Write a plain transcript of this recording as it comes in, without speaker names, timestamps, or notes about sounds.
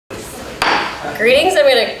Greetings. I'm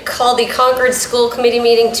going to call the Concord School Committee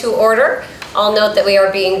meeting to order. I'll note that we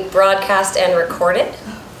are being broadcast and recorded.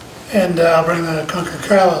 And I'll bring the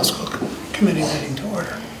Concord-Carlisle School Committee meeting to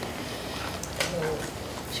order.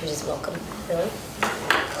 Should we just welcome everyone?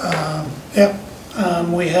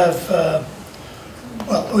 We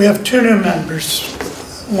have two new members,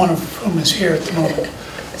 one of whom is here at the moment.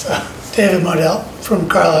 David Modell from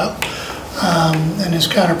Carlisle, and his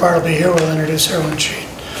counterpart will be here. We'll introduce her when she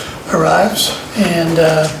arrives. And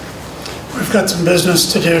we've got some business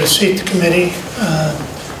to do to seat the committee,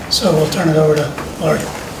 so we'll turn it over to Lori.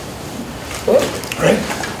 Right?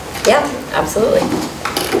 Yeah, absolutely.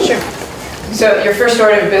 Sure. So your first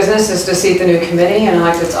order of business is to seat the new committee and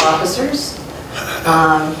elect its officers.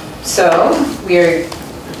 I'm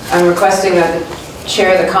requesting that the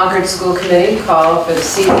chair of the Concord School Committee call for the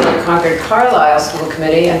seating of the Concord-Carlisle School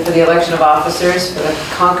Committee and for the election of officers for the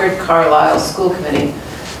Concord-Carlisle School Committee.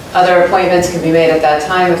 Other appointments can be made at that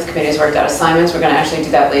time if the committee has worked out assignments. We're going to actually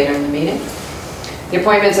do that later in the meeting. The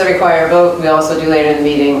appointments that require a vote, we also do later in the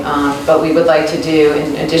meeting, but we would like to do,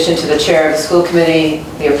 in addition to the chair of the school committee,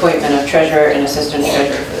 the appointment of treasurer and assistant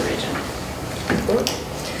treasurer for the region.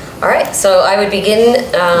 All right, so I would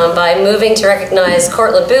begin by moving to recognize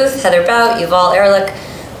Cortland Booth, Heather Bout, Yuval Ehrlich,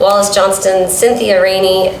 Wallace Johnston, Cynthia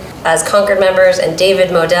Rainey as Concord members, and David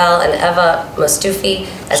Modell and Eva Mustafi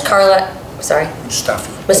as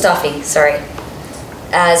Mustafi,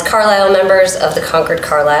 as Carlisle members of the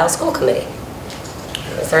Concord-Carlisle School Committee.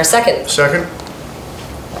 Is there a second? Second.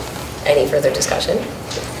 Any further discussion?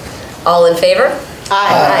 All in favor?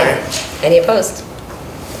 Aye. Aye. Any opposed?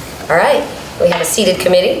 All right, we have a seated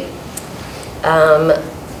committee.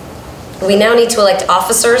 We now need to elect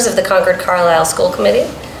officers of the Concord-Carlisle School Committee.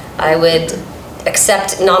 I would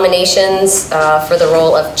accept nominations for the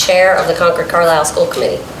role of chair of the Concord-Carlisle School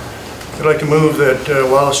Committee. I'd like to move that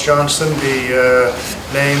Wallace Johnston be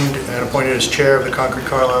named and appointed as chair of the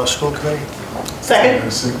Concord-Carlisle School Committee.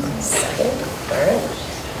 Second. Second. All right.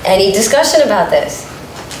 Any discussion about this?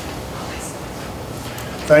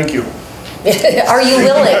 Thank you. Are you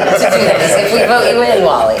willing to do this if we vote you in,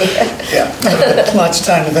 Wally? Yeah, lots of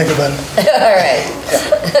time to think about it. All right.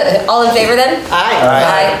 All in favor then? Aye.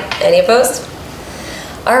 Aye. Any opposed?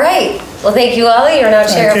 All right. Well, thank you, Wally. You're now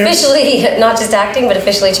chair officially, not just acting, but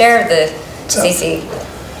officially chair of the CC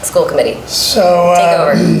School Committee. So take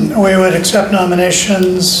over. We would accept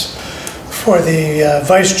nominations for the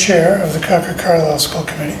vice chair of the Concord-Carlisle School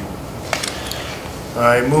Committee.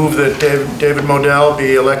 I move that David Modell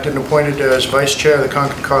be elected and appointed as vice chair of the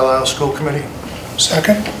Concord-Carlisle School Committee.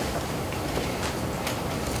 Second.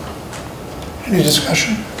 Any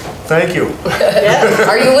discussion? Thank you.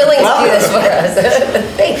 Are you willing to do this for us?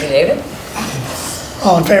 Thank you, David.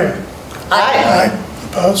 All in favor? Aye. Aye.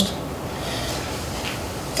 Opposed?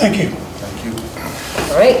 Thank you. Thank you.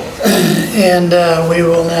 All right. And we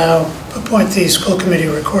will now appoint the school committee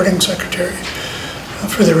recording secretary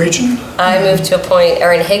for the region. I move to appoint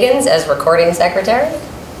Erin Higgins as recording secretary.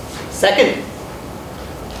 Second.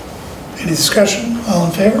 Any discussion? All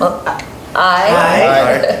in favor? Aye.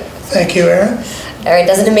 Aye. Thank you, Erin. Erin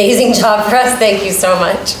does an amazing job for us. Thank you so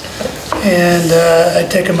much. And I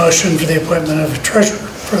take a motion for the appointment of a treasurer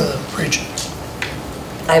for the region.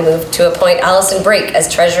 I move to appoint Allison Brake as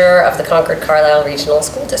treasurer of the Concord-Carlisle Regional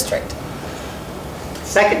School District.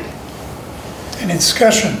 Second. Any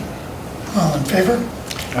discussion? All in favor?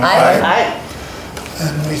 Aye.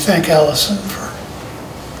 And we thank Allison for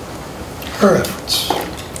her efforts.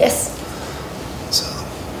 Yes. So,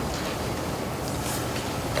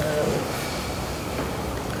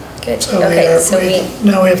 Good. so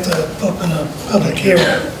now we have to open a public hearing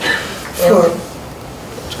for,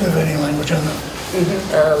 do we have any language on that?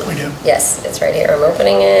 We do. Yes, it's right here. I'm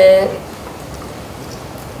opening it.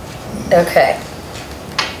 Okay.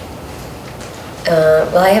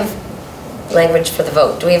 Well, I have language for the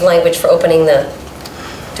vote. Do we have language for opening the,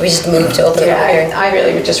 do we just move to open the hearing? I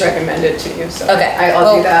really would just recommend it to you, so Okay.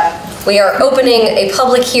 I'll do that. We are opening a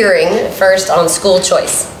public hearing first on school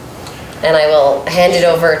choice. And I will hand it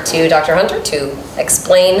over to Dr. Hunter to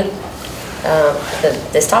explain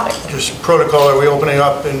this topic. Just protocol, are we opening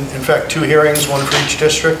up, in fact, two hearings, one for each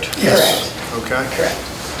district? Yes. Correct. Okay. Correct.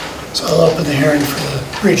 So I'll open the hearing for the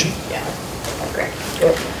region. Yeah. Great.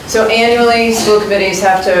 So annually, school committees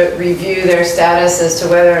have to review their status as to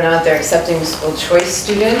whether or not they're accepting school choice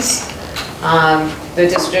students.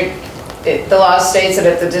 The law states that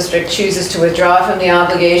if the district chooses to withdraw from the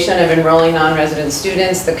obligation of enrolling non-resident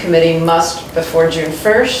students, the committee must, before June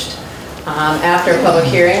 1st, after a public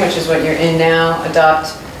hearing, which is what you're in now,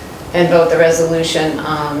 adopt and vote the resolution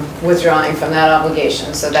withdrawing from that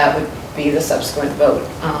obligation. So that would be the subsequent vote.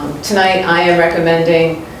 Tonight, I am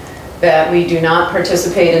recommending that we do not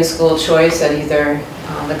participate in school choice at either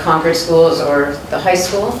the Concord schools or the high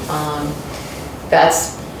school.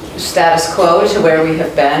 That's status quo to where we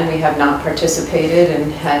have been. We have not participated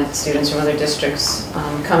and had students from other districts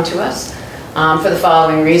come to us for the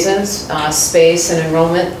following reasons. Space and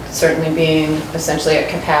enrollment certainly being essentially at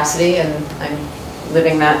capacity, and I'm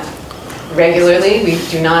living that regularly. We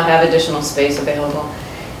do not have additional space available.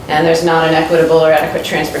 And there's not an equitable or adequate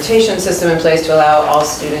transportation system in place to allow all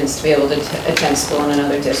students to be able to attend school in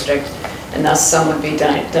another district, and thus some would be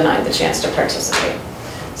denied the chance to participate.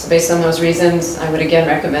 So based on those reasons, I would again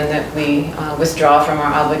recommend that we withdraw from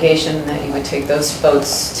our obligation, that you would take those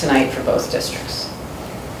votes tonight for both districts.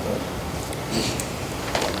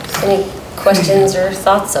 Any questions or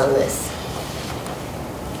thoughts on this?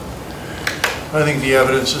 I think the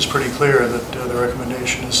evidence is pretty clear that the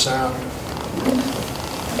recommendation is sound.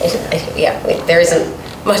 Yeah, there isn't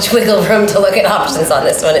much wiggle room to look at options on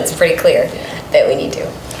this one. It's pretty clear that we need to.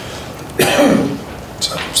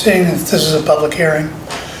 So, seeing that this is a public hearing,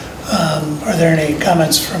 are there any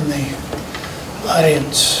comments from the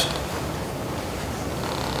audience?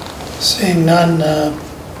 Seeing none,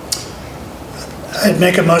 I'd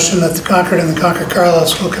make a motion that the Concord and the Concord-Carlisle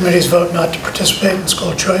School Committees vote not to participate in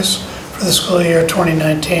school choice for the school year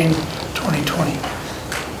 2019-2020.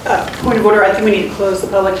 Point of order, I think we need to close the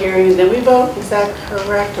public hearing and then we vote. Is that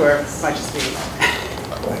correct, or might just be?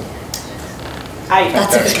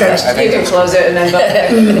 That's a good question. You can close it and then vote.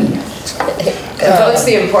 Vote's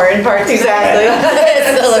the important part. Exactly.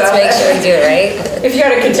 So let's make sure we do it right. If you're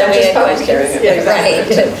at a contentious public hearing. Yeah,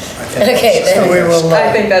 Right. Okay, So we then. will,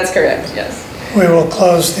 I think that's correct, yes. we will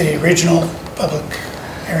close the regional public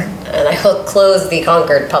hearing. And I will close the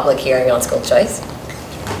Concord public hearing on school choice.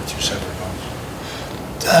 Two separate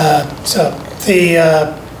votes. So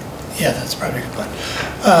yeah, that's probably a good point.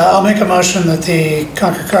 I'll make a motion that the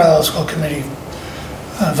Concord-Carlisle School Committee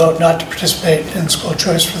vote not to participate in school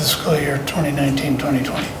choice for the school year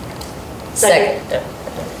 2019-2020. Second.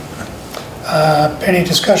 Any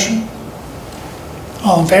discussion?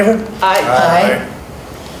 All in favor? Aye.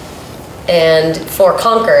 And for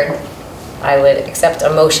Concord, I would accept a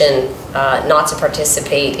motion not to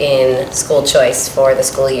participate in school choice for the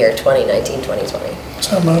school year 2019-2020.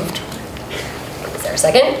 So moved. Is there a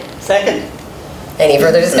second? Second. Any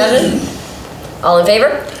further discussion? All in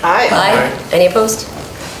favor? Aye. Aye. Any opposed?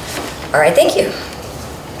 All right, thank you.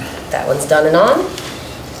 That one's done and on.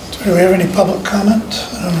 So do we have any public comment?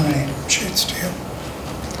 I don't have any sheets, do you?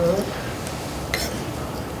 Okay.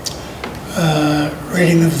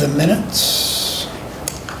 Reading of the minutes.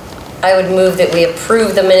 I would move that we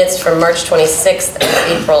approve the minutes from March 26th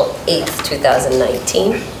and April 8th,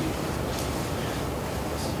 2019.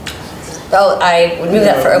 Oh, I would move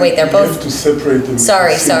that for, oh wait, they're You have both, to separate them.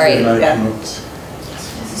 Sorry. Yeah.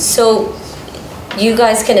 so you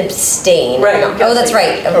guys can abstain. Right. Oh, that's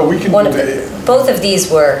right. Oh, we can One do of that. both of these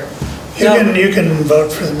were, You can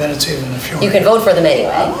vote for the minutes even if you want. you can vote for them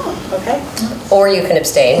anyway, Oh, okay. or you can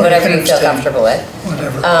abstain, Or you whatever can you feel abstain. comfortable with.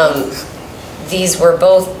 Whatever. These were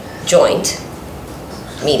both joint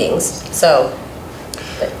meetings, so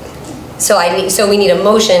we need a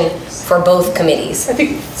motion for both committees. I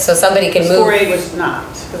think So somebody can move. 4A was not,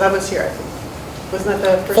 because I was here, I think. Wasn't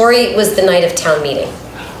that the first? 4-8 was the night of town meeting,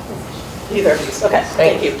 Either of these, okay,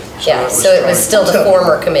 thank you. yeah, so it was still the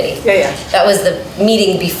former committee. Yeah, yeah. That was the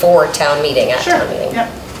meeting before town meeting, at Sure, town meeting. yep.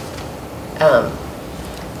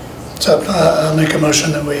 So I'll make a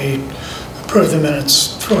motion that we approve the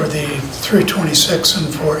minutes for the 3/26 and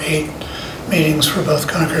 4/8 meetings for both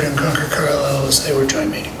Concord and Concord-Carlisle as they were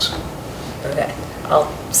joint meetings. Okay, I'll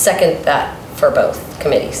second that for both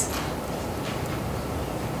committees.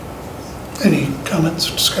 Any comments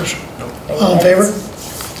or discussion? All in favor?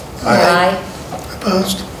 Aye.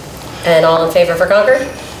 Opposed? And all in favor for Concord?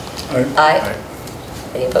 Aye. Aye.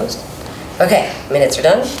 Any opposed? Okay, minutes are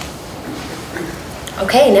done.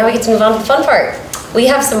 Okay, now we get to move on to the fun part. We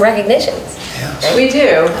have some recognitions. Yes. We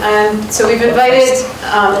do, and so we've invited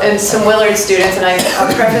and some Willard students, and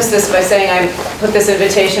I'll preface this by saying I put this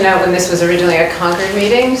invitation out when this was originally a Concord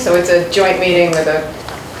meeting, so it's a joint meeting with a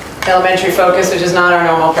elementary focus, which is not our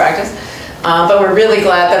normal practice. But we're really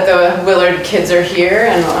glad that the Willard kids are here,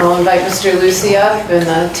 and I'll invite Mr. Lucy up and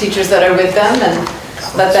the teachers that are with them, and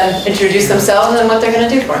let them introduce themselves and what they're going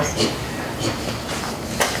to do for us.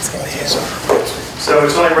 So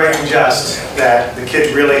it's only right and just that the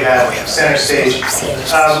kids really have center stage.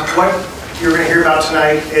 What you're going to hear about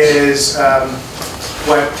tonight is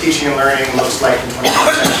what teaching and learning looks like in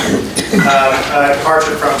 21st century. A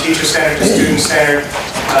departure from teacher-centered to student-centered,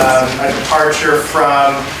 a departure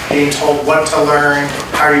from being told what to learn,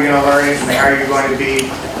 how are you going to learn it, and how are you going to be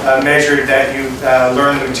measured that you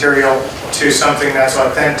learn the material, to something that's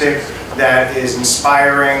authentic, that is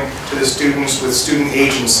inspiring to the students with student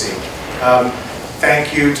agency.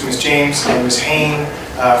 Thank you to Ms. James and Ms. Hain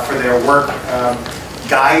for their work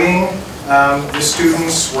guiding the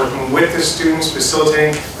students, working with the students,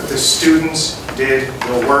 facilitating, but the students did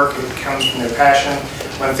the work. It comes from their passion.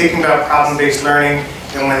 When thinking about problem-based learning,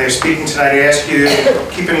 and when they're speaking tonight, I ask you to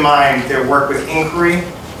keep in mind their work with inquiry,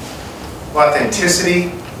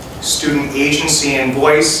 authenticity, student agency and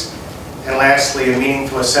voice, and lastly, a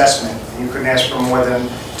meaningful assessment. And you couldn't ask for more than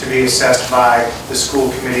to be assessed by the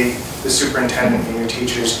school committee, the superintendent, and your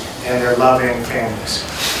teachers, and their loving families.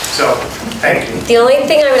 So, thank you. The only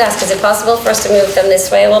thing I would ask, is it possible for us to move them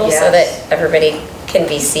this way a little so Yes. that everybody can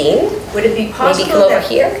be seen? Would it be Maybe possible come over that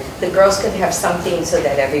here? the girls could have something so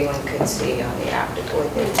that everyone could see on the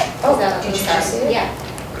afterboard? Oh, Did you see it? Yeah.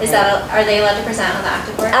 Is that, are they allowed to present on the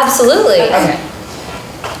active board? absolutely. Okay.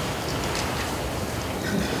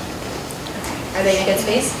 Are they in a good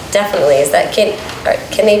space? Definitely. Is that,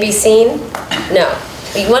 can they be seen? No.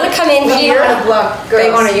 You want to come in here?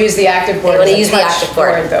 They want to use the active They board want to as a use the touch active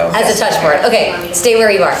board though. as a touch board. Okay, stay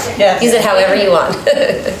where you are. Yes. Use it however you want.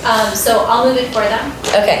 So I'll move it for them.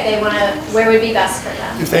 Okay. They want to, where would be best for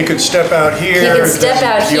them? If they could step out here. You can step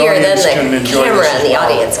out the here, then audience the can enjoy camera this and as the well.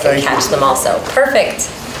 audience can Thank you. catch them also. Perfect.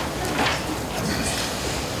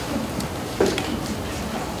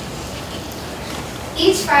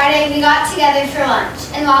 Each Friday, we got together for lunch,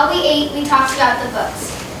 and while we ate, we talked about the books.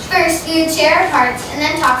 First, we would share our parts and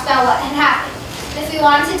then talk about what had happened. If we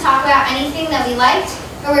wanted to talk about anything that we liked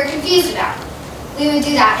or were confused about, we would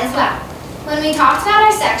do that as well. When we talked about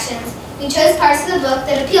our sections, we chose parts of the book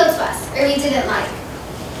that appealed to us or we didn't like.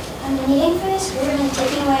 I'm meeting for this group and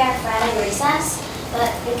taking away our Friday recess, but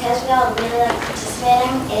because we all really like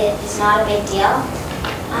participating, it is not a big deal.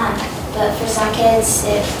 But for some kids,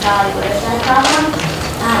 it probably would have been a problem.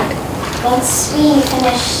 Once we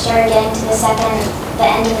finished or getting to the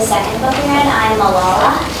end of the second book we read, I'm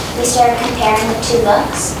Malala, we started comparing the two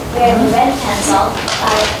books. We read The Red Pencil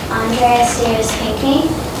by Andreas Davis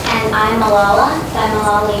Pinkney and I'm Malala by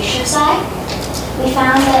Malala Yousafzai. We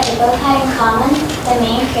found that the book had in common the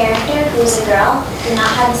main character, who was a girl, did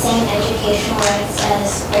not have the same educational rights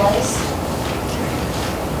as boys.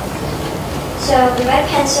 So The Red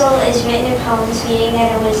Pencil is written in poems, meaning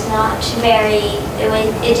that it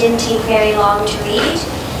didn't take very long to read,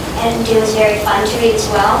 and it was very fun to read as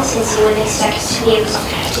well, since you wouldn't expect to be able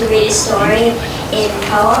to read a story in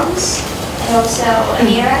poems. And also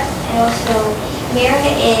Amira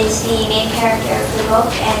is the main character of the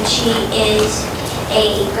book, and she is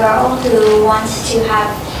a girl who wants to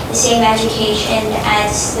have the same education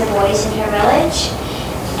as the boys in her village.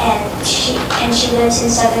 And she lives in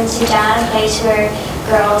southern Sudan, a place where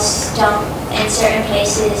girls don't, in certain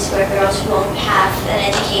places where girls won't have an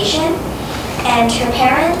education. And her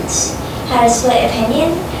parents had a split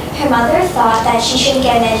opinion. Her mother thought that she shouldn't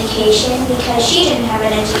get an education because she didn't have an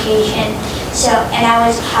education. And that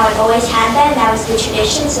was how it always had been, that was the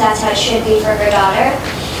tradition, so that's how it should be for her daughter.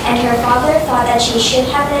 And her father thought that she should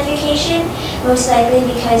have an education, most likely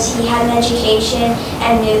because he had an education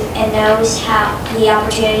and knows how the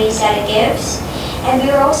opportunities that it gives. And we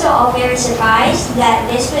were also all very surprised that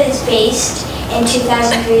this was based in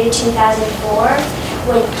 2003 to 2004,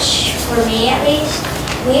 which, for me at least,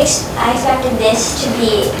 I expected this to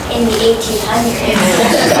be in the 1800s.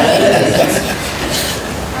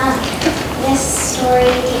 This story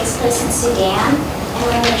takes place in Sudan, and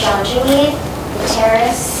we're in the Janjaweed. The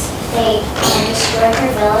terrorists, they destroy her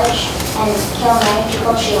village and kill many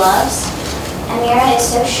people she loves. Amira is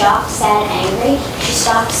so shocked, sad, and angry, she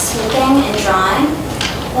stops speaking and drawing.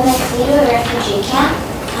 When they flee to a refugee camp,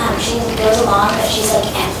 she goes along, but she's like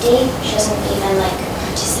empty. She doesn't even like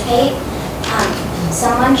participate.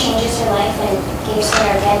 Someone changes her life and gives her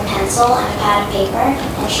a red pencil and a pad of paper,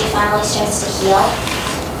 and she finally starts to heal.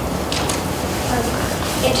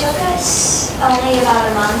 It took us only about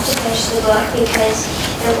a month to finish the book because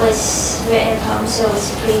it was written in poems, so it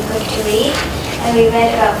was pretty quick to read, and we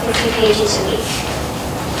read about 50 pages a week.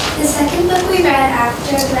 The second book we read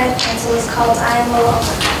after The Red Pencil was called I Am Malala.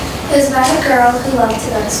 It was about a girl who loved to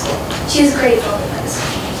go to school. She was grateful to go to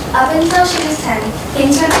school. Up until she was 10,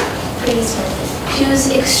 things went pretty smoothly. She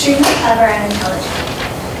was extremely clever and intelligent.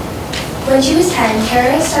 When she was 10,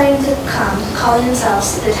 terrorists started to come, calling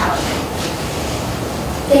themselves the Taliban.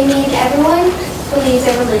 They made everyone believe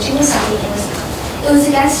their religion was something it was not. It was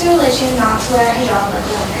against their religion not to wear a hijab like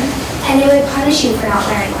a woman, and they would punish you for not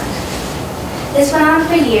wearing one. This went on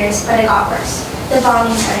for years, but it got worse. the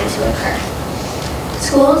bombing started to occur.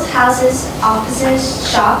 Schools, houses, offices,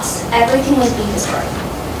 shops, everything was being destroyed.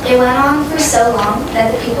 It went on for so long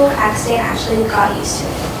that the people of Pakistan actually got used to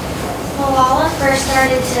it. Malala first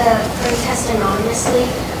started to protest anonymously,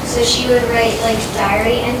 so she would write like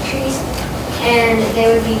diary entries, and they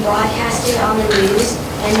would be broadcasted on the news,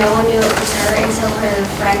 and no one knew it was her until her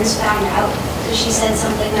friends found out. So she said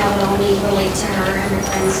something that would only relate to her, and her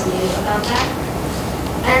friends knew about that.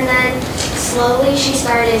 And then slowly she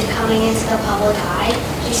started coming into the public eye.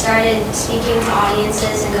 She started speaking to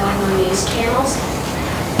audiences and going on news channels.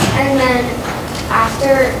 And then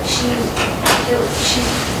after she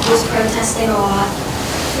was protesting a lot,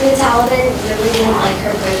 the Taliban really didn't like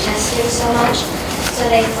her protesting so much, so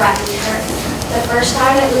they threatened her. The first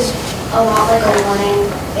time it was a lot like a warning.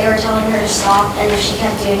 They were telling her to stop, and if she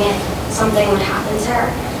kept doing it, something would happen to her.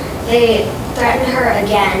 They threatened her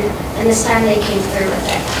again, and this time they came through with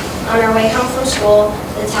it. On our way home from school,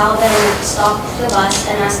 the Taliban stopped the bus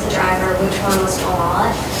and asked the driver which one was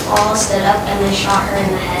Malala. Malala stood up and they shot her in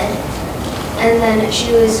the head. And then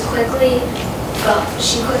she quickly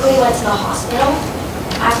went to the hospital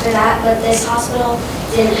after that, but this hospital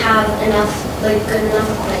didn't have good enough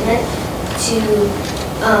equipment to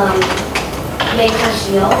make her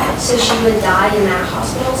heal, so she would die in that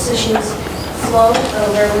hospital. So she was flown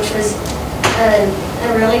over, which was a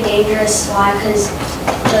really dangerous flight because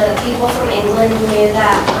the people from England knew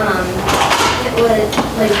that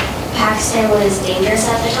Pakistan was dangerous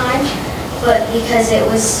at the time, but because it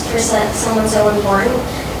was for someone so important,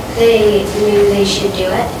 they knew they should do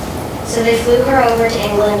it. So they flew her over to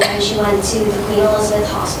England, and she went to the Queen Elizabeth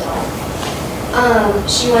Hospital.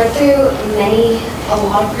 She went through a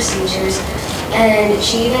lot of procedures, and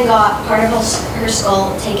she even got part of her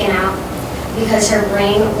skull taken out because her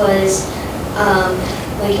brain was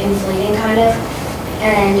inflating kind of,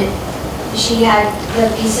 and she had the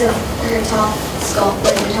piece of her top skull,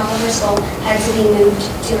 the top of her skull had to be moved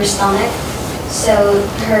to her stomach so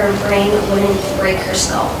her brain wouldn't break her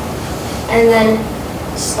skull. And then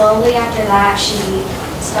slowly after that she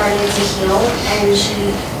started to heal, and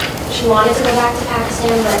she wanted to go back to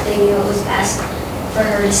Pakistan, but they knew it was best for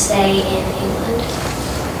her to stay in England.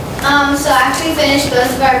 So after we finished both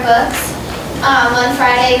of our books, on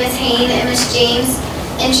Friday, Miss Hayne and Miss James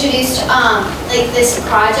introduced this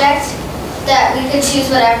project that we could choose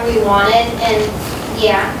whatever we wanted, and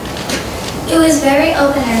yeah. It was very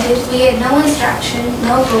open-ended. We had no instruction,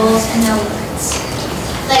 no rules, and no limits.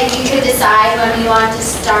 Like you could decide when you wanted to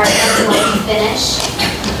start and when to finish.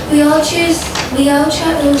 We all chose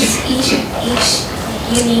each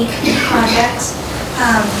unique projects.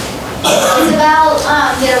 Isabel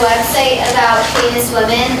did a website about famous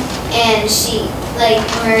women, and she, like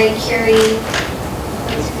Marie Curie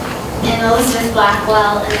and Elizabeth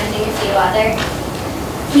Blackwell, and I think a few other.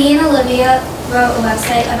 Me and Olivia wrote a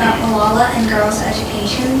website about Malala and girls'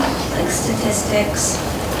 education, like statistics.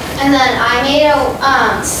 And then I made a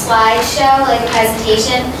slideshow, like a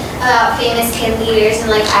presentation about famous kid leaders and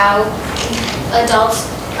like how adults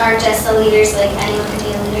are just the leaders, like anyone can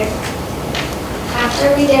be a leader.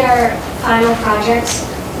 After we did our final projects,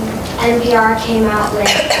 NPR came out with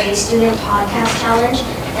a student podcast challenge,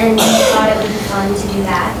 and we thought it would be fun to do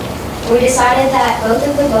that. We decided that both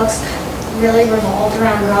of the books really revolved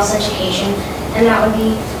around girls' education, and that would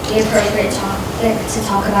be the appropriate topic to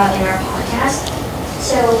talk about in our podcast.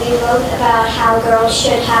 So we wrote about how girls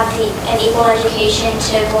should have an equal education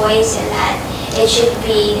to boys, and that it should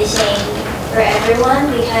be the same for everyone,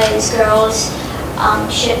 because girls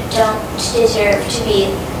don't deserve to be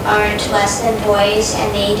earned less than boys, and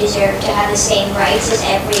they deserve to have the same rights as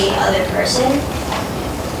every other person.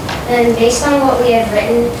 And based on what we had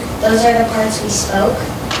written, those are the parts we spoke.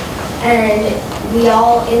 And we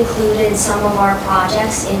all included some of our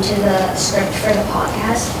projects into the script for the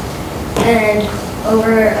podcast. And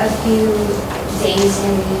over a few days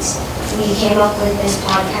and weeks, we came up with this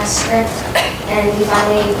podcast script, and we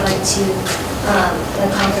finally went to the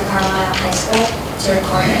Concord-Carlisle High School to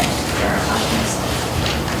record it for our podcast.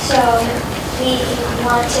 So we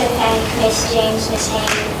want to thank Miss James, Miss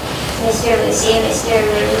Hayne, Mr. Lucy, and Mr.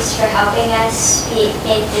 Roos for helping us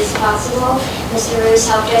make this possible. Mr. Roos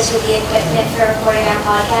helped us with the equipment for recording our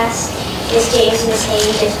podcast. Miss James and Miss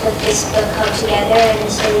Hayne just put this book club together, and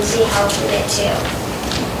Mr. Lucy helped with it too.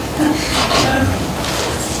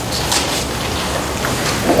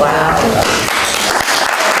 Wow.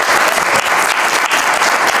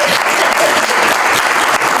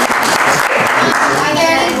 Are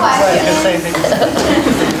there any questions?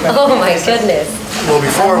 Oh my goodness. Well,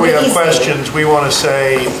 before we have questions, we want to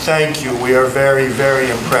say thank you. We are very, very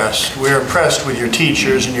impressed. We're impressed with your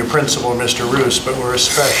teachers and your principal, Mr. Roos, but we're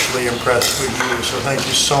especially impressed with you. So thank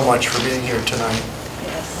you so much for being here tonight.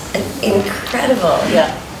 Incredible.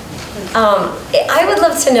 Yeah. I would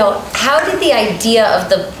love to know, how did the idea of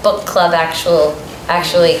the book club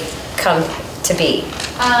actually come to be?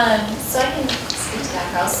 So I can speak to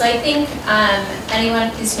that, Carl. So I think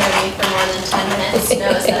anyone who's known me for more than 10 minutes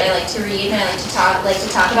knows that I like to read and I like to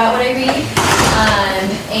talk about what I read.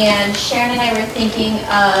 And Sharon and I were thinking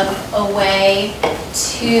of a way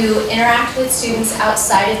to interact with students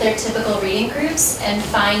outside of their typical reading groups and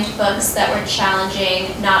find books that were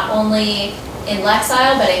challenging not only in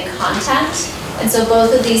Lexile but in content. And so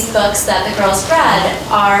both of these books that the girls read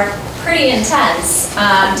are pretty intense,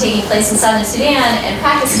 taking place in Southern Sudan and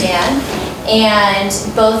Pakistan, and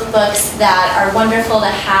both books that are wonderful to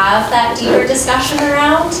have that deeper discussion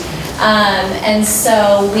around. And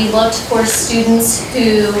so we looked for students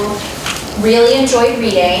who really enjoyed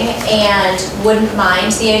reading and wouldn't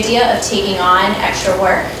mind the idea of taking on extra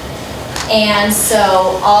work. And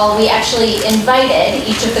so we actually invited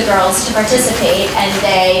each of the girls to participate, and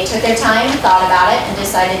they took their time, thought about it, and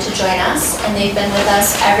decided to join us. And they've been with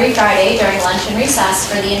us every Friday during lunch and recess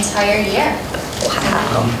for the entire year.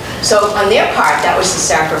 Wow. So on their part, that was the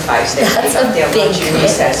sacrifice. They gave up their lunch and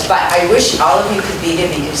recess. But I wish all of you could be there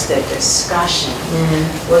because the discussion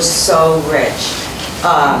was so rich.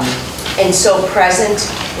 And so present,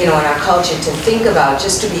 you know, in our culture to think about,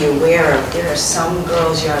 just to be aware of, there are some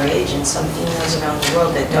girls your age and some females around the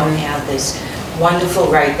world that don't have this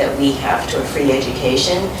wonderful right that we have to a free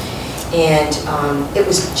education. And it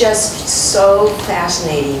was just so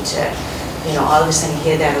fascinating to, you know, all of a sudden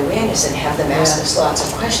hear that awareness and have them ask us lots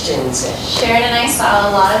of questions. Sharon and I saw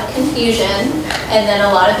a lot of confusion, and then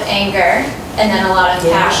a lot of anger, and then a lot of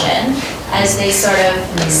passion as they sort of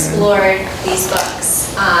explored these books.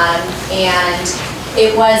 And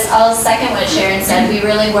it was, I'll second what Sharon said, we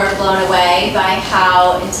really were blown away by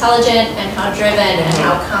how intelligent and how driven and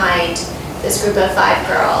how kind this group of 5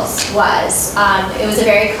 girls was. It was a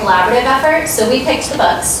very collaborative effort, so we picked the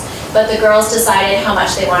books, but the girls decided how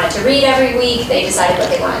much they wanted to read every week, they decided what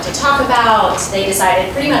they wanted to talk about, they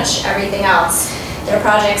decided pretty much everything else. Their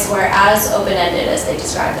projects were as open-ended as they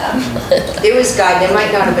described them. There was guidance. There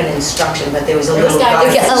might not have been instruction, but there was a little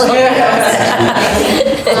guidance.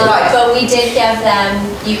 But we did give them,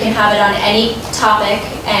 you can have it on any topic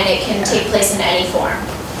and it can take place in any form.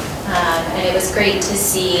 And it was great to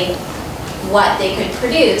see what they could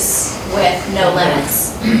produce with no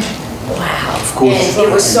limits. Wow. Of course. And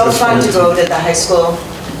it was so fun to go to the high school.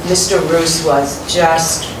 Mr. Roos was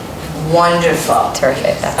just wonderful.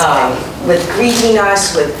 Terrific. That's great. With greeting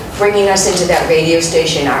us, with bringing us into that radio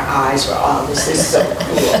station, our eyes were all, this is so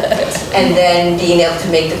cool. And then being able to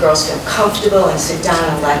make the girls feel comfortable and sit down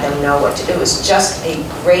and let them know what to do. It was just a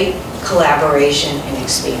great collaboration and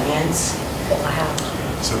experience. Wow.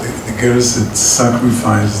 So the girls had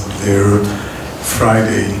sacrificed their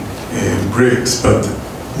Friday breaks, but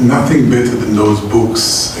nothing better than those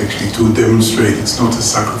books actually to demonstrate it's not a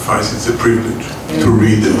sacrifice, it's a privilege to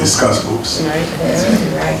read and discuss books.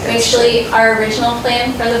 Actually, our original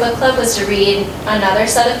plan for the book club was to read another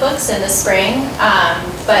set of books in the spring,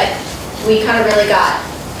 but we kind of really got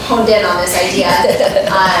honed in on this idea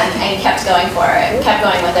and kept going for it, kept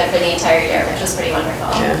going with it for the entire year, which was pretty wonderful.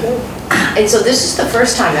 And so this is the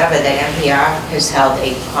first time ever that NPR has held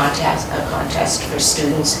a contest for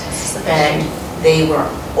students, and they were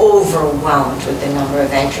overwhelmed with the number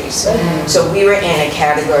of entries. So we were in a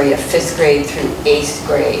category of 5th grade through 8th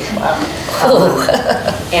grade.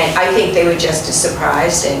 And I think they were just as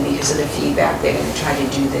surprised, and because of the feedback, they're going to try to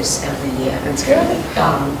do this every year. That's good.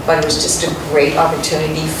 But it was just a great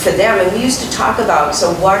opportunity for them. And we used to talk about,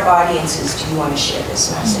 so what audiences do you want to share this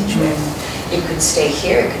message with? It could stay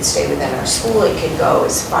here, it could stay within our school, it could go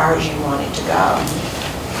as far as you want it to go.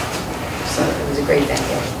 So it was a great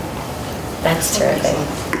venue. That's terrific.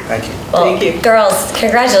 Thank you. Well, Thank you. Girls,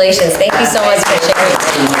 congratulations. Thank you so much for sharing.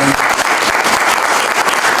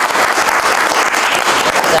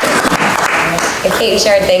 And Kate and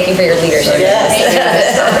Sharon, thank you for your leadership.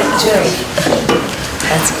 Yes.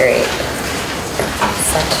 That's great.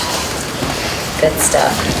 Such good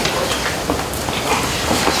stuff.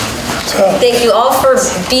 Thank you all for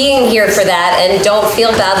being here for that, and don't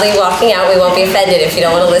feel badly walking out. We won't be offended if you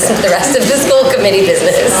don't want to listen to the rest of the school committee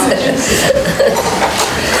business.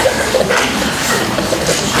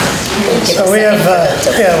 So we have,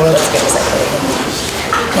 we'll wait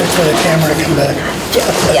for the camera to come back.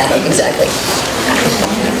 Yeah, exactly.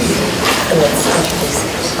 And let's introduce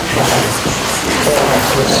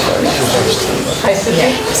Hi,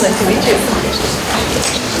 Cynthia. It's nice to meet you.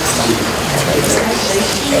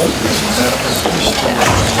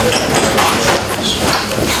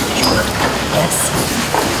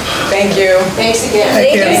 Thank you. Thanks again.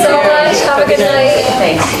 Thank you so much. Have a good night.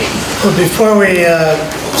 Thanks. Well, before we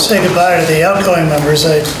say goodbye to the outgoing members,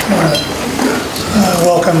 I want to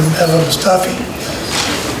welcome Eva Mustafi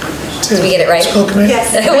to Did we get it right? the school committee.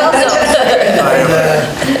 Yes. Welcome.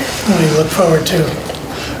 And we look forward to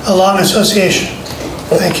a long association.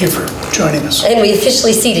 Thank you for joining us. And we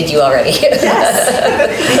officially seated you already.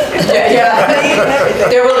 Yeah.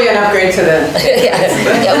 There will be an upgrade to the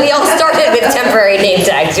Yeah, we all started with temporary name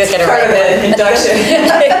tags. Just gonna part of write the induction.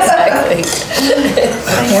 Exactly.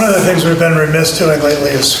 One of the things we've been remiss doing lately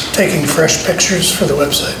is taking fresh pictures for the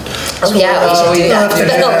website. Oh yeah, we should do that. It's been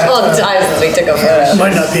a long time since we took a photo.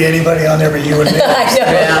 Might not be anybody on there but you and me. I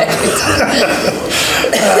know.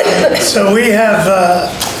 So we have,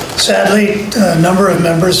 sadly, a number of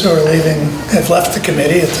members who are leaving, have left the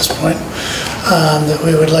committee at this point, that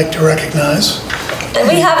we would like to recognize. And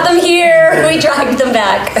we have them here. We dragged them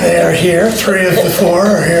back. They are here. 3 of the 4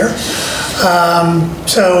 are here.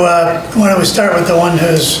 So why don't we start with the one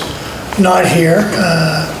who's not here?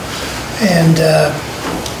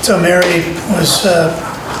 So Mary was,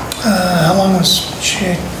 how long was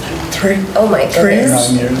she? 3? Oh my 3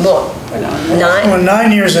 goodness. years? Well, 9. Well,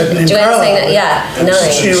 9 years in Do you Carlisle. understand that? Yeah, 9.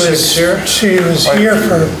 She was here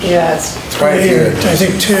for Yeah, it's 3 years, I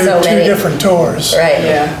think two many. different tours. Right.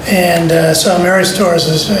 yeah. And so Mary's Tours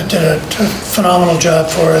did a phenomenal job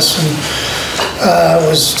for us and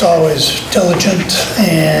was always diligent.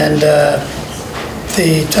 And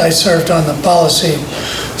I served on the policy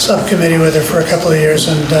subcommittee with her for a couple of years,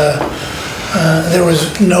 and there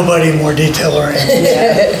was nobody more detail-oriented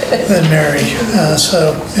than Mary.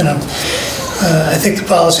 I think the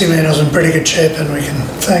policy manual's in pretty good shape, and we can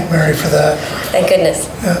thank Mary for that. Thank goodness.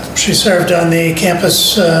 She served on the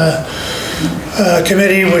campus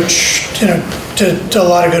committee, which did a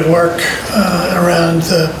lot of good work around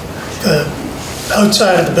the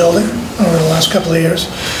outside of the building over the last couple of years,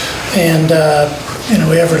 and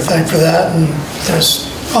we have her to thank for that. And there's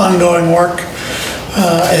ongoing work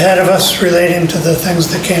ahead of us relating to the things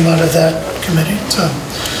that came out of that committee. So,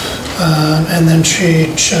 and then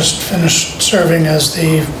she just finished serving as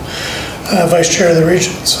the vice chair of the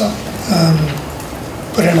region. So,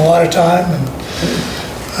 put in a lot of time and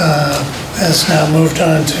has now moved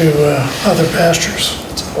on to other pastures.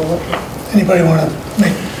 So, anybody want to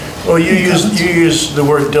make? Well, you used the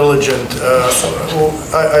word diligent.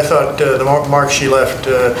 I thought the mark she left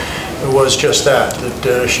was just that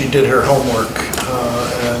she did her homework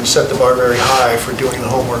and set the bar very high for doing the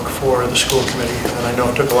homework for the school committee. And I know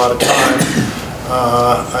it took a lot of time.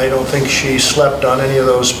 I don't think she slept on any of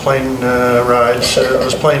those plane rides,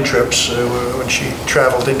 those plane trips. When she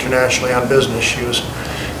traveled internationally on business, she was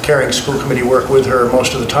carrying school committee work with her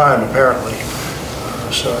most of the time, apparently.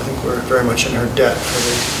 So I think we're very much in her debt for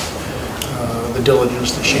the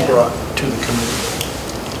diligence that she brought to the committee.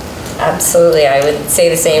 Absolutely. I would say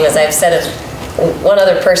the same as I've said of one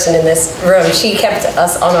other person in this room. She kept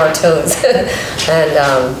us on our toes. And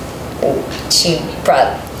she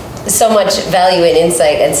brought so much value and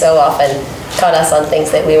insight, and so often taught us on things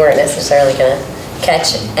that we weren't necessarily going to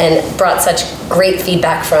catch, and brought such great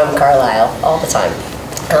feedback from Carlisle all the time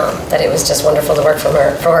that it was just wonderful to work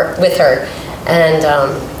with her. And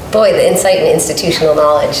boy, the insight and institutional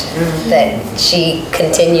knowledge that she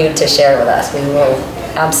continued to share with us, we will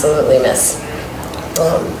absolutely miss.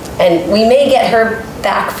 And we may get her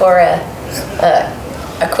back for a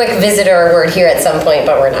quick visitor word here at some point,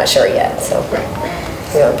 but we're not sure yet. So,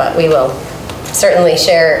 but we will certainly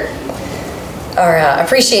share our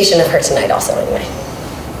appreciation of her tonight also anyway.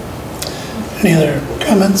 Any other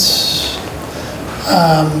comments?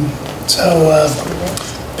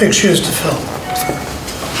 Big shoes to fill.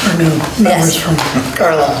 Our new members from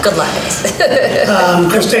Carlisle. Good luck.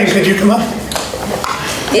 Christine, could you come up?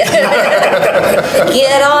 Yeah.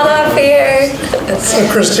 Get on up here. So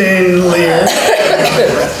Christine Lear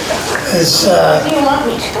is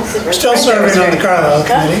still serving on the Carlisle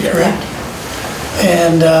committee, correct?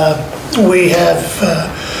 And we have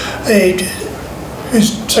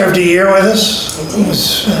served a year with us. It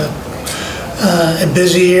was a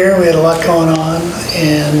busy year. We had a lot going on,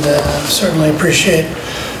 and certainly appreciate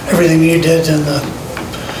everything you did and the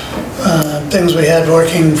things we had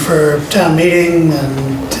working for town meeting,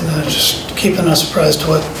 and just keeping us apprised of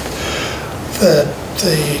what the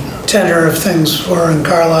tenor of things were in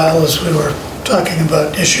Carlisle as we were talking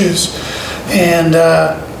about issues. And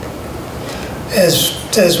as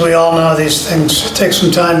as we all know, these things take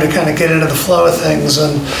some time to kind of get into the flow of things,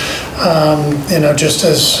 and you know, just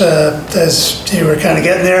as you were kind of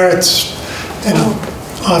getting there, it's, you know,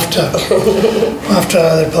 off to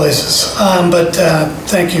other places. But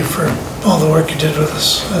thank you for all the work you did with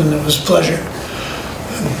us, and it was a pleasure.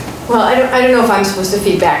 Well, I don't know if I'm supposed to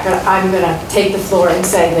feedback, but I'm going to take the floor and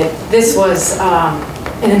say that this was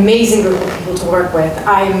an amazing group of people to work with.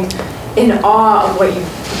 I'm in awe of what you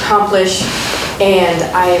accomplish, and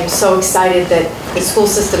I am so excited that the school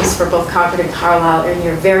systems for both Concord and Carlisle are in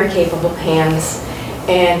your very capable hands.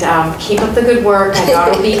 And keep up the good work. I know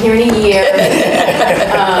I'll be here in a year.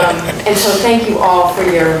 And so thank you all for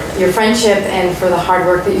your friendship and for the hard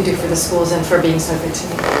work that you do for the schools and for being so good to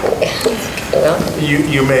me.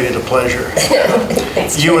 You made it a pleasure.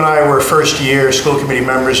 You and I were first year school committee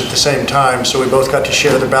members at the same time, so we both got to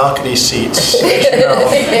share the balcony seats, as you know.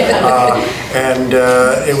 And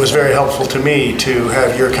it was very helpful to me to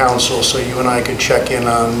have your counsel so you and I could check in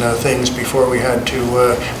on things before we had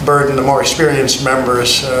to burden the more experienced members.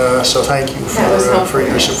 So thank you for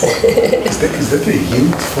your support. Is that a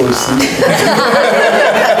hint for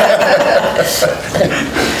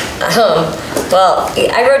well,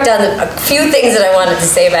 I wrote down a few things that I wanted to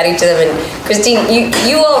say about each of them, and Christine,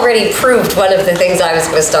 you already proved one of the things I was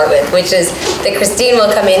going to start with, which is that Christine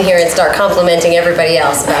will come in here and start complimenting everybody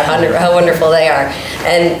else about how wonderful they are,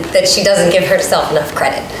 and that she doesn't give herself enough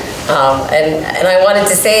credit. And I wanted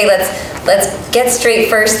to say, let's get straight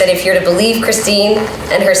first that if you're to believe Christine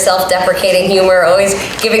and her self-deprecating humor, always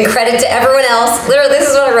giving credit to everyone else, literally this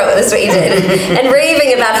is what I wrote, this is what you did, and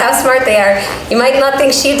raving about how smart they are, you might not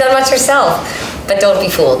think she'd done much herself, but don't be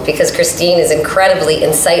fooled, because Christine is incredibly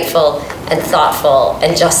insightful and thoughtful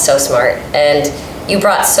and just so smart. And you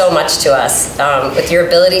brought so much to us with your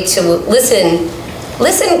ability to listen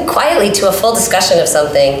quietly to a full discussion of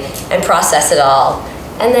something and process it all.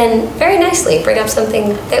 And then very nicely bring up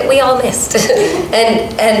something that we all missed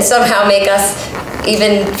and somehow make us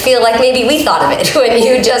even feel like maybe we thought of it when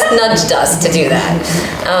you just nudged us to do that.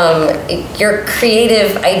 Your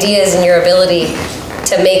creative ideas and your ability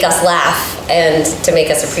to make us laugh and to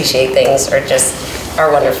make us appreciate things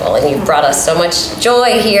are wonderful. And you've brought us so much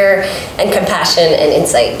joy here and compassion and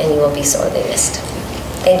insight, and you will be sorely missed.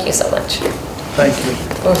 Thank you so much. Thank you.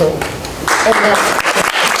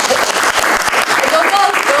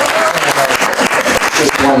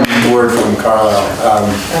 Just one word from Carlisle.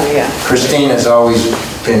 Christine has always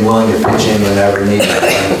been willing to pitch in whenever needed.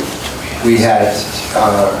 We had,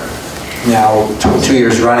 now 2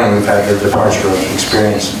 years running, we've had the departure of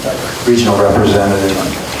experienced regional representative,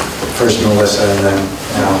 first Melissa and then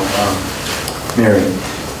Mary.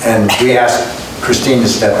 And we asked Christine to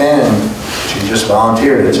step in, and she just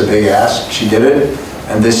volunteered. It's a big ask. She did it.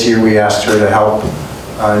 And this year we asked her to help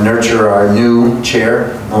nurture our new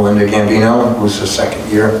chair, Melinda Gambino, who's a second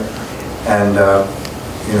year, and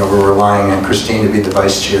you know, we're relying on Christine to be the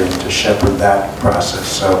vice chair and to shepherd that process.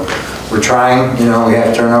 So we're trying. You know, we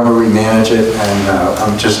have turnover, we manage it, and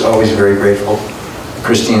I'm just always very grateful.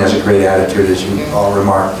 Christine has a great attitude, as you all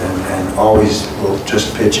remarked, and always will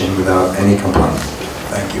just pitch in without any complaint.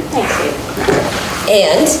 Thank you. Thank you.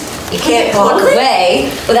 And you can't walk away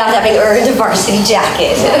without having earned a varsity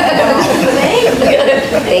jacket.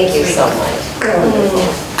 Thank you so much.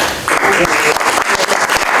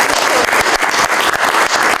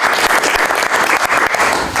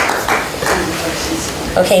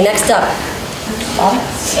 Okay, next up.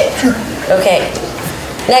 Okay.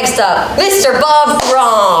 Next up, Mr. Bob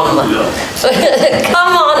Fromm.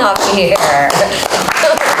 Come on up here.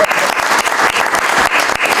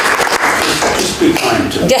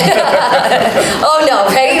 Oh no,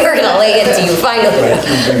 ready? We're gonna lay into you finally.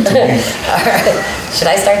 All right. Should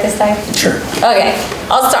I start this time? Sure. Okay,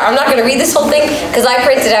 I'll start. I'm not gonna read this whole thing because I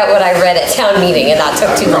printed out what I read at town meeting and that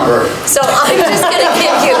took too long. So I'm just gonna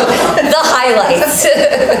give you the highlights,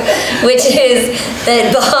 which is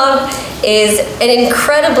that Bob is an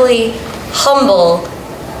incredibly humble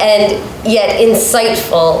and yet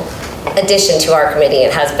insightful addition to our committee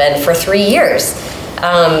and has been for 3 years.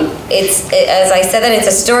 As I said, that it's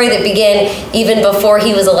a story that began even before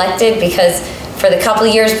he was elected, because for the couple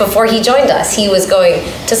of years before he joined us, he was going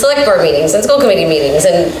to select board meetings and school committee meetings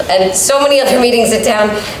and so many other meetings at town.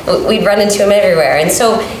 We'd run into him everywhere. And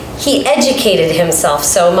so he educated himself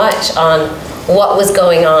so much on what was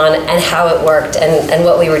going on and how it worked and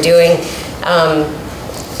what we were doing.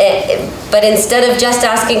 But instead of just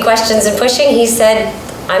asking questions and pushing, he said,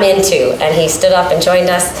 I'm in too. And he stood up and joined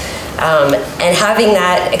us. And having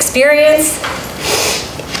that experience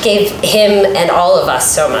gave him and all of us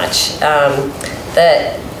so much.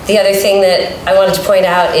 The other thing that I wanted to point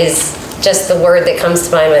out is just the word that comes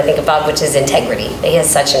to mind when I think of Bob, which is integrity. He has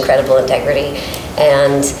such incredible integrity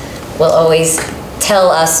and will always tell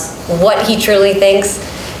us what he truly thinks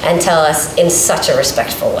and tell us in such a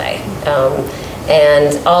respectful way.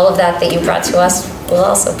 And all of that you brought to us will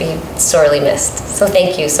also be sorely missed. So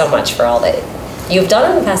thank you so much for all that you've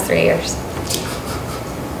done in the past 3 years.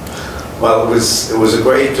 Well, it was a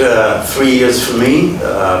great 3 years for me.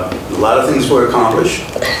 A lot of things were accomplished.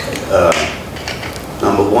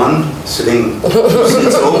 Number one, sitting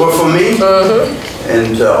over for me.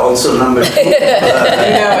 And also number two,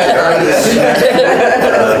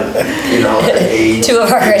 two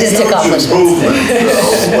of our greatest accomplishments. Improvement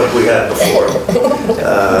of what we had before.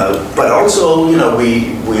 But also,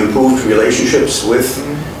 we improved relationships with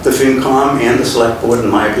the FinCom and the Select Board, in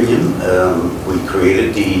my opinion. We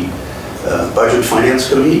created the Budget Finance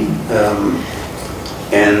Committee,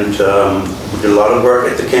 and we did a lot of work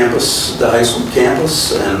at the campus, the high school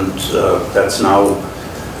campus, and that's now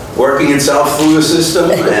working itself through the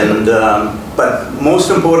system. And but most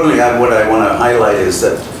importantly, what I want to highlight is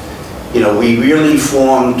that we really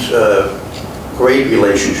formed great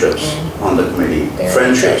relationships on the committee,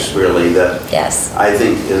 friendships really, that I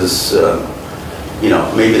think is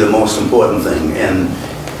maybe the most important thing.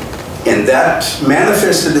 And that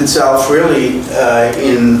manifested itself really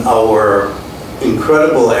in our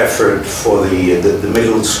incredible effort for the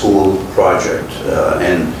middle school project.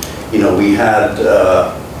 And we had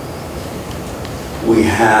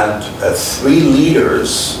 3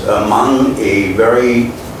 leaders among a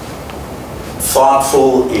very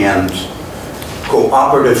thoughtful and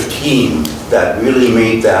cooperative team that really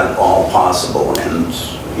made that all possible. And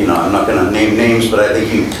I'm not going to name names, but I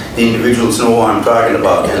think the individuals know what I'm talking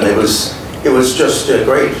about. And it was just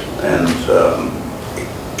great, and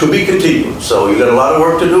to be continued. So you got a lot of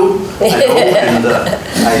work to do, I know, and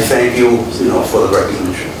I thank you, for the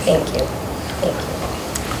recognition. Thank you. Thank you.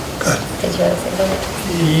 Good. Did you want to say something?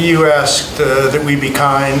 You asked that we be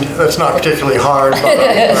kind. That's not particularly hard,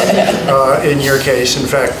 but in your case, in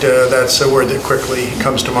fact, that's a word that quickly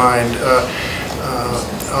comes to mind.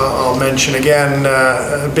 I'll mention again,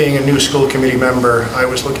 being a new school committee member, I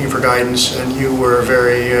was looking for guidance, and you were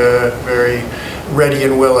very, very ready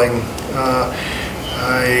and willing.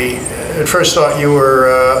 I at first thought you were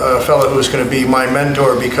a fellow who was going to be my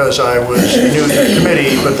mentor because I was new to the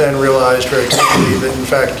committee, but then realized very quickly that in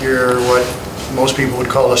fact you're what most people would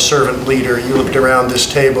call a servant leader. You looked around this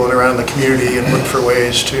table and around the community and looked for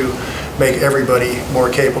ways to make everybody more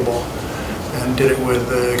capable, and did it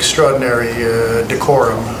with extraordinary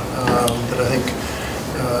decorum that I think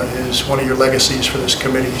is one of your legacies for this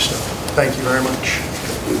committee. So thank you very much.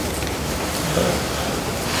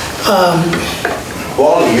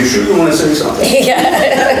 Wally, you sure you want to say something?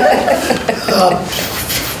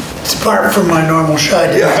 It's apart from my normal shy.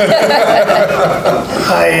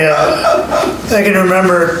 I can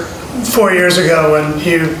remember 4 years ago when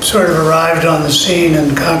you sort of arrived on the scene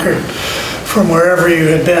in Concord from wherever you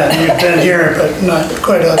had been. You'd been here, but not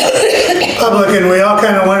quite a public, and we all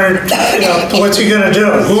kind of wondered, what's he going to do?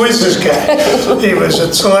 Who is this guy? He was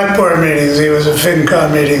at select board meetings, he was at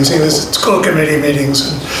FinCom meetings, he was at school committee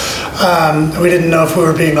meetings, and we didn't know if we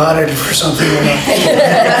were being audited for something or not.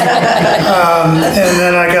 And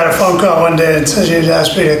then I got a phone call one day and said you'd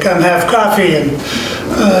asked me to come have coffee, and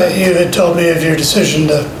you had told me of your decision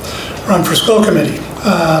to run for school committee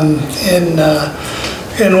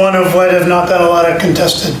in one of what have not been a lot of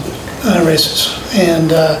contested races,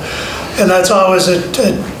 and that's always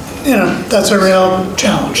that's a real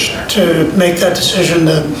challenge to make that decision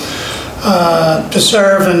to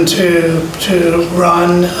serve and to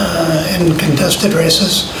run in contested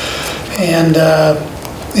races, and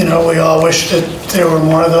we all wish that there were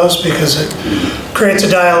more of those because it creates a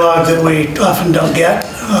dialogue that we often don't get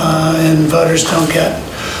and voters don't get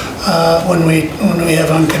when we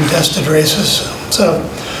have uncontested races. So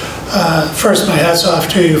first, my hat's off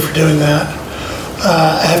to you for doing that.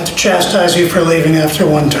 I have to chastise you for leaving after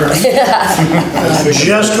one term,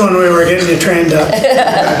 just when we were getting you trained up.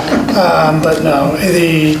 But no,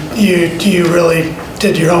 you really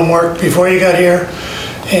did your homework before you got here,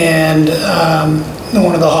 and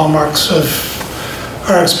one of the hallmarks of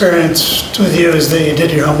our experience with you is that you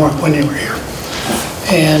did your homework when you were here,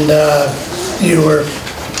 and you were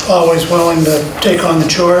always willing to take on the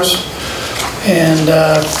chores, and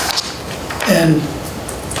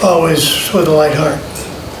always with a light heart,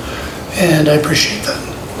 and I appreciate that,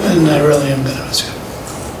 and I really am going to miss you.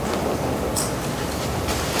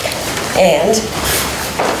 And, do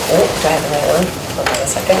I have the right one? Hold on a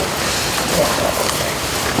second.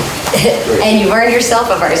 And you've earned yourself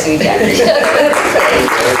a varsity jacket.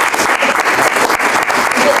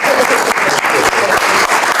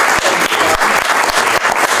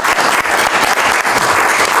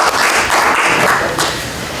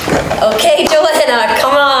 Okay, Joanna,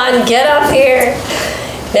 come on, get up here.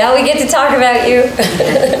 Now we get to talk about you.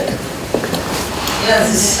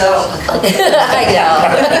 Yes, so. I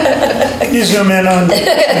know. Can you zoom in on?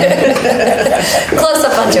 Close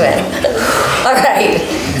up on Joanna. All right,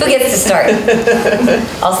 who gets to start?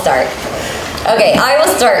 I'll start. Okay, I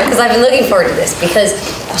will start because I've been looking forward to this because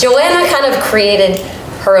Joanna kind of created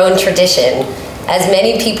her own tradition. As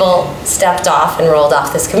many people stepped off and rolled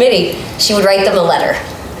off this committee, she would write them a letter.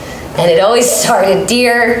 And it always started,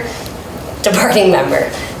 "Dear departing member."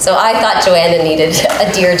 So I thought Joanna needed a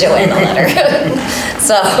Dear Joanna letter.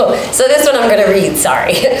 so this one I'm going to read,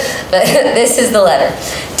 sorry. But this is the letter.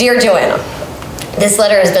 Dear Joanna, this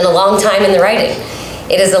letter has been a long time in the writing.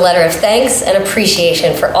 It is a letter of thanks and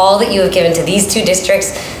appreciation for all that you have given to these two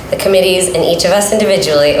districts, the committees, and each of us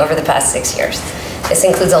individually over the past 6 years. This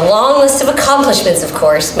includes a long list of accomplishments, of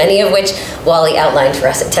course, many of which Wally outlined for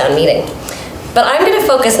us at town meeting. But I'm going to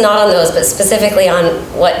focus not on those, but specifically on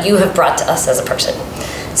what you have brought to us as a person.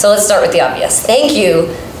 So let's start with the obvious. Thank you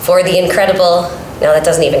for the incredible, now that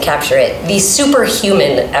doesn't even capture it, the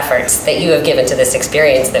superhuman efforts that you have given to this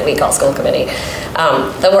experience that we call school committee.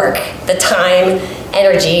 The work, the time,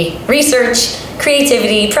 energy, research,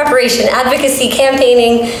 creativity, preparation, advocacy,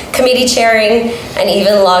 campaigning, committee chairing, and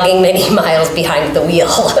even logging many miles behind the wheel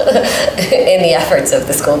in the efforts of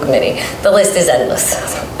the school committee. The list is endless.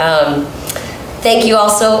 Thank you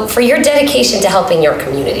also for your dedication to helping your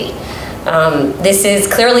community. This is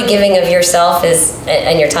clearly giving of yourself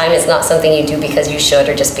and your time is not something you do because you should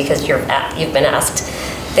or just because you've been asked.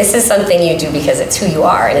 This is something you do because it's who you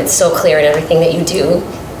are and it's so clear in everything that you do.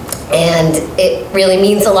 And it really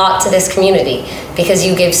means a lot to this community because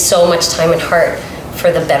you give so much time and heart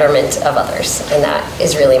for the betterment of others, and that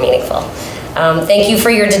is really meaningful. Thank you for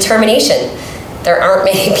your determination. There aren't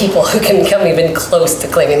many people who can come even close to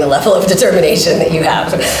claiming the level of determination that you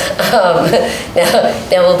have.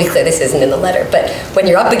 Now we'll be clear, this isn't in the letter, but when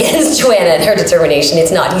you're up against Joanna and her determination, it's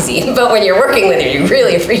not easy. But when you're working with her, you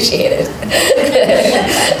really appreciate it.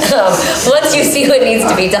 Once you see what needs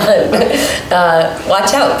to be done,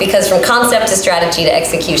 watch out, because from concept to strategy to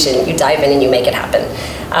execution, you dive in and you make it happen.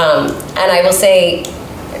 And I will say,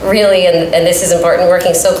 really, and this is important,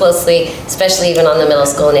 working so closely, especially even on the middle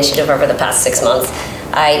school initiative over the past 6 months,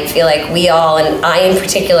 I feel like we all, and I in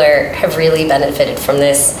particular, have really benefited from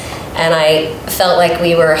this. And I felt like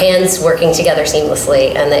we were hands working together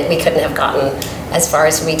seamlessly and that we couldn't have gotten as far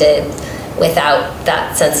as we did without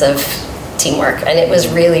that sense of teamwork. And it was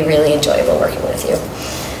really, really enjoyable working with you.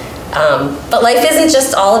 But life isn't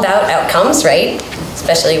just all about outcomes, right?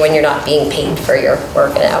 Especially when you're not being paid for your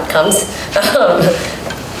work and outcomes.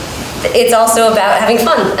 It's also about having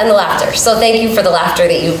fun and the laughter. So thank you for the laughter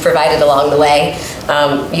that you provided along the way.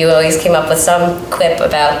 You always came up with some quip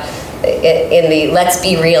about in the let's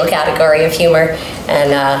be real category of humor.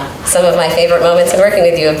 And some of my favorite moments in working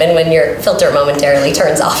with you have been when your filter momentarily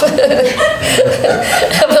turns off. But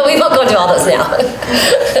we won't go into all those now.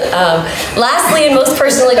 Lastly, and most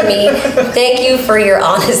personally to me, thank you for your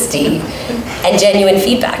honesty and genuine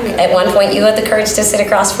feedback. At one point, you had the courage to sit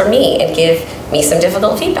across from me and give me some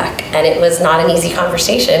difficult feedback. And it was not an easy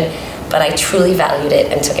conversation, but I truly valued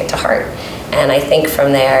it and took it to heart. And I think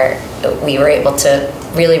from there, we were able to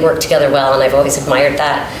really work together well, and I've always admired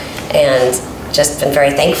that and just been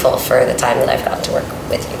very thankful for the time that I've gotten to work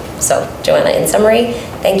with you. So, Joanna, in summary,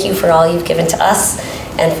 thank you for all you've given to us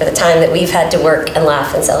and for the time that we've had to work and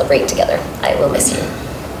laugh and celebrate together. I will miss you.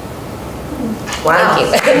 Wow.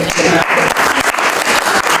 Thank you.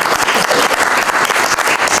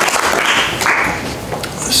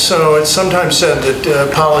 So it's sometimes said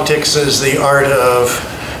that politics is the art of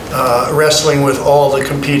wrestling with all the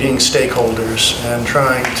competing stakeholders and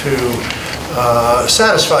trying to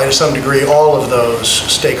satisfy to some degree all of those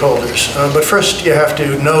stakeholders. But first you have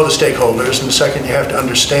to know the stakeholders, and second you have to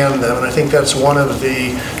understand them. And I think that's one of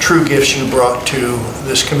the true gifts you brought to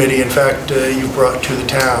this committee. In fact, you brought to the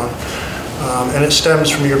town. And it stems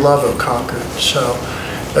from your love of Concord. So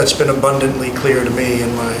that's been abundantly clear to me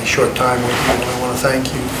in my short time with you. And I want to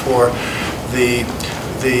thank you for the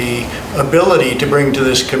ability to bring to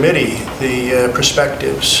this committee the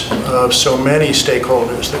perspectives of so many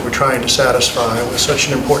stakeholders that we're trying to satisfy with such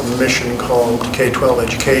an important mission called K-12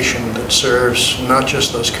 education that serves not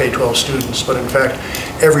just those K-12 students, but in fact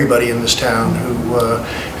everybody in this town who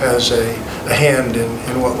has a hand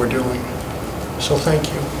in what we're doing. So thank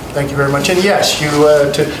you. Thank you very much. And yes, you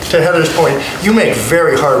to Heather's point, you make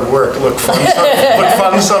very hard work look fun, look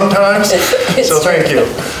fun sometimes. So thank you.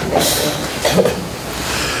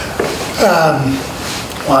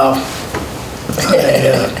 Wow.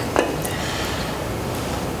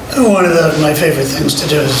 one of my favorite things to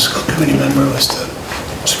do as a school committee member was to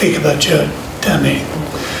speak about you at town meeting.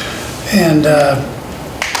 And,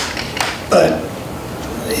 but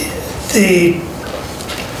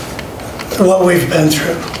what we've been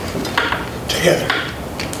through together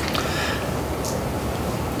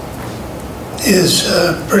is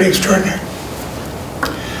pretty extraordinary.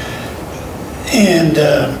 And,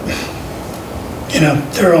 you know,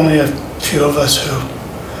 there are only a few of us who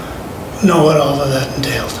know what all of that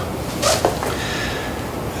entailed.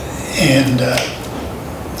 And,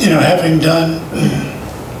 you know, having done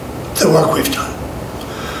the work we've done,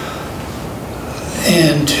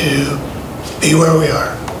 and to be where we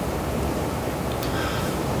are,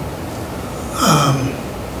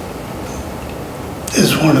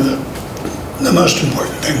 is one of the most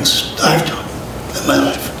important things I've done in my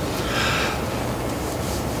life.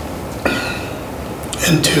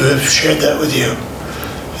 And to have shared that with you,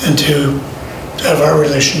 and to have our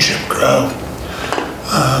relationship grow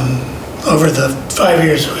over the 5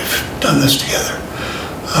 years we've done this together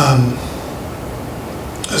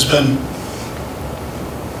has been,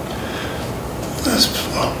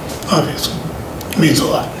 well, obviously, it means a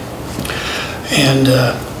lot. And,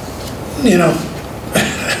 you know,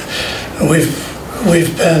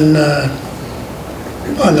 we've been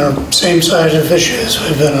on the same side of issues,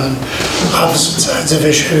 we've been on opposite sides of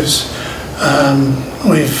issues.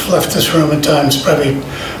 We've left this room at times probably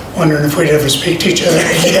wondering if we'd ever speak to each other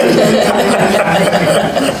again.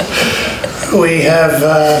 We have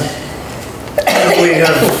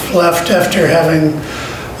left after having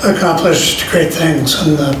accomplished great things,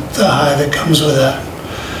 and the high that comes with that.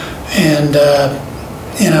 And,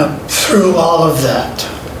 you know, through all of that,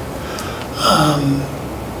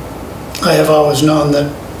 I have always known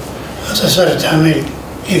that, as I said at town meeting,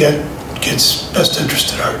 you got kids' best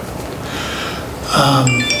interest at heart.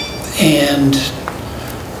 And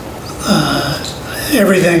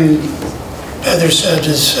everything Heather said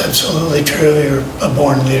is absolutely true. You're a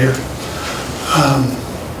born leader.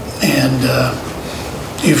 And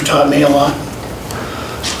you've taught me a lot.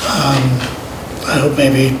 I hope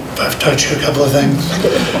maybe I've taught you a couple of things.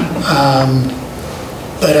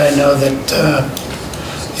 But I know that,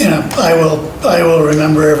 you know, I will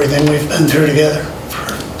remember everything we've been through together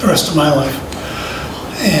for the rest of my life.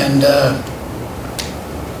 And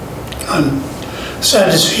I'm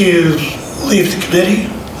sad to see you leave the committee.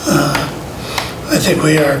 I think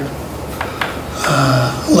we are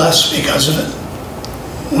less because of it.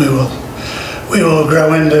 We will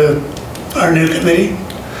grow into our new committee,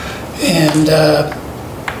 and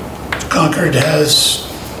Concord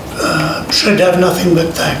should have nothing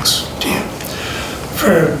but thanks to you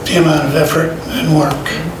for the amount of effort and work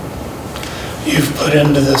you've put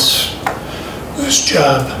into this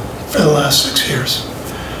job for the last 6 years.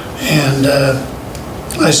 And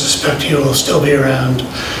I suspect you will still be around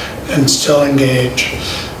and still engage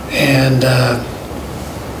and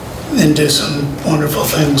do some wonderful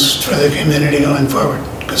things for the community going forward,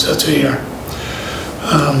 because that's who you are.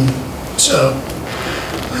 So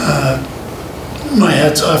my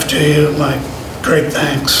hat's off to you, my great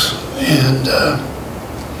thanks, and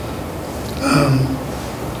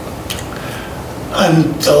I'm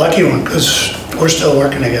the lucky one because we're still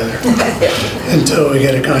working together until we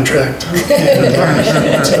get a contract and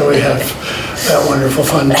until we have that wonderful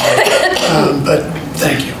fun day. But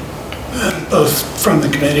thank you, both from the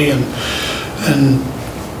committee and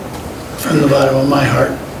from the bottom of my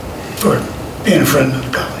heart for being a friend and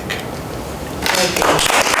a colleague.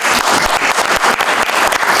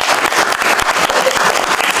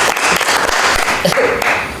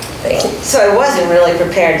 So I wasn't really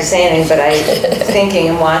prepared to say anything, but thinking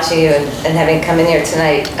and watching you and having come in here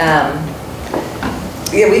tonight,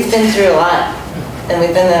 yeah, we've been through a lot, and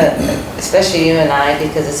we've been, especially you and I,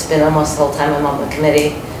 because it's been almost the whole time I'm on the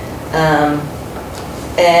committee,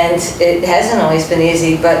 and it hasn't always been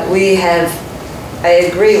easy, but we have, I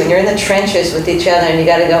agree, when you're in the trenches with each other and you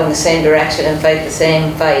got to go in the same direction and fight the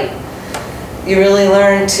same fight, you really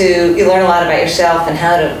learn a lot about yourself and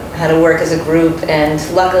how to work as a group, and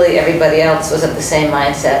luckily everybody else was of the same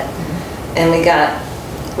mindset, and we got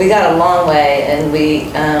a long way, and we,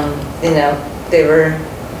 you know,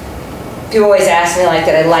 people always ask me like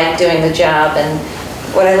that I liked doing the job, and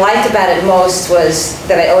what I liked about it most was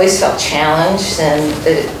that I always felt challenged, and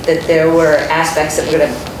that there were aspects that were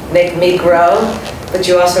going to make me grow, but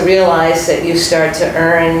you also realize that you start to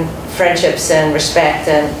earn friendships and respect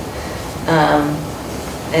and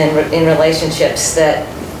in relationships that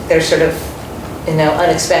they're sort of, you know,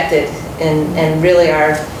 unexpected and really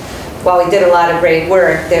are, while we did a lot of great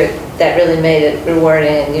work, that really made it rewarding,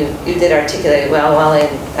 and you did articulate it well, Wally.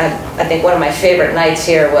 I think one of my favorite nights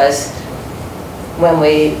here was when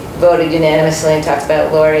we voted unanimously and talked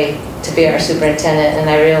about Lori to be our superintendent, and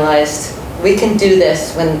I realized we can do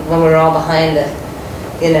this when we're all behind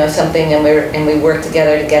something, and we work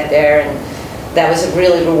together to get there. And that was a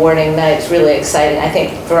really rewarding night. It's really exciting, I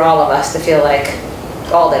think, for all of us to feel like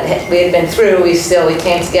all that we had been through, we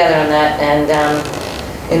came together on that, and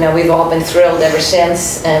we've all been thrilled ever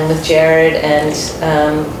since, and with Jared, and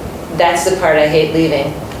that's the part I hate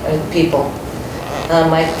leaving, people.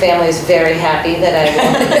 My family is very happy that I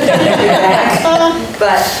will be back,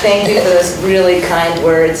 but thank you for those really kind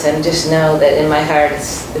words, and just know that in my heart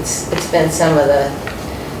it's been some of the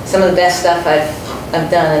best stuff I've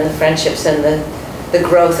done, and the friendships and the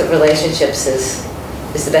growth of relationships is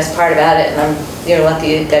the best part about it, and I'm lucky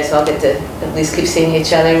you guys all get to at least keep seeing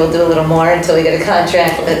each other. We'll do a little more until we get a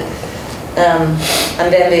contract, but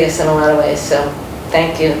I'm envious in a lot of ways, so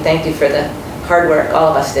thank you for the hard work all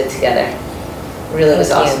of us did together. It really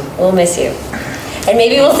was awesome. We'll miss you. And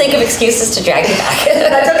maybe we'll think of excuses to drag you back.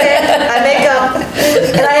 That's okay, I make up.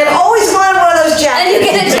 And I have always wanted one of those jackets. And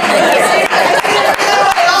you get a jacket.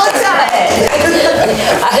 All the time.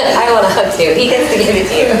 I want a hug too. He gets to give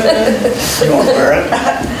it to you. You want to wear it?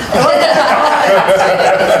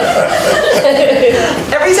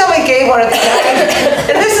 Every time we gave one of these,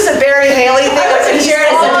 and this is a Barry Haley thing. I wasn't sure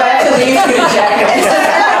as if I could leave you a jacket.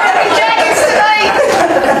 Jackets tonight.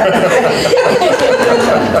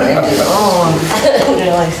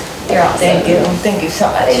 You're awesome. Thank you so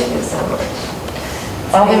much. Thank you so much.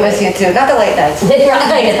 I'll be with you too. Not the late nights,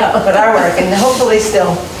 I know. but our work, and hopefully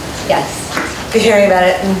still Yes. be hearing about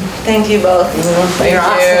it. And thank you both. You're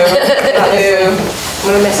awesome. Thank you. I'm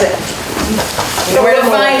gonna miss it. You know where to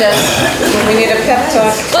find us when we need a pep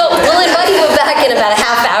talk. Well, we'll invite you back in about a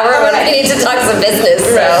half hour when we need to talk some business,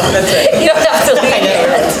 so That's right. you don't have to leave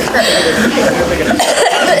yet.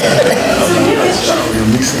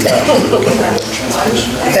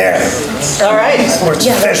 There. All right. Sports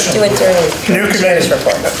Yeah, let's official. do it during New committee.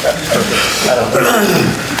 report.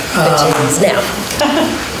 Now.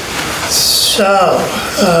 So,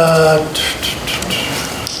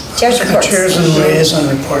 Chair's reports. chairs and liaison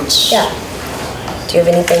reports. Yeah. Do you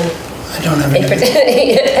have anything? I don't have in anything.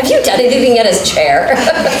 particular? Have you done anything yet as chair?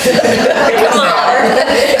 Come on.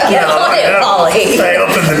 Get on it, Polly. I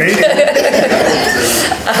opened the meeting.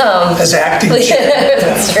 As acting chair.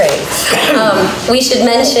 That's right. We should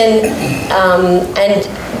mention and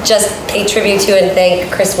just pay tribute to and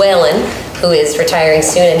thank Chris Whalen, who is retiring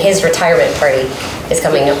soon, and his retirement party is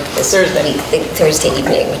coming up this Thursday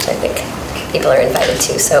evening, which I think people are invited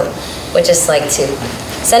to. So we'd just like to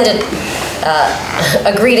send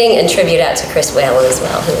a greeting and tribute out to Chris Whalen as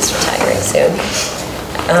well, who is retiring soon.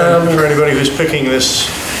 And for anybody who's picking this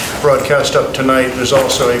broadcast up tonight, there's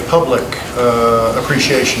also a public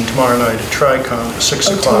appreciation tomorrow night at Tricon at 6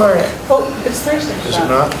 o'clock. Tomorrow. Oh, it's Thursday. Is it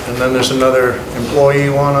not? And then there's another employee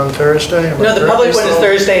one on Thursday? Am I No, the correct? public one is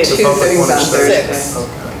Thursday. The public one is Thursday. 6. Okay.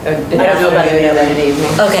 I don't know about any other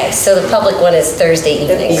evening. Okay, so the public one is Thursday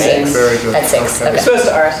evening, right? Very good. At 6, Okay. okay. We're supposed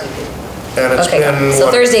to RSVP. And it's Okay, been, so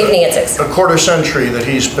what, Thursday evening at 6. a quarter century that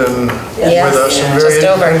he's been Yes. with us and Just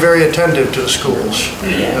over. very attentive to the schools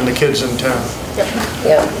and the kids in town.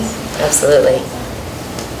 Yeah, absolutely.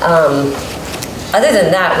 Other than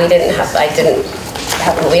that, we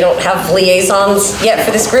don't have liaisons yet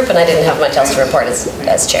for this group, and I didn't have much else to report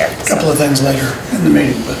as chair. A couple of things later in the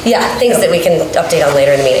meeting, but Yeah, things that we can update on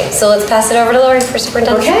later in the meeting. So let's pass it over to Lori for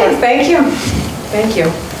superintendent's Okay, report. thank you. Thank you.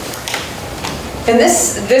 And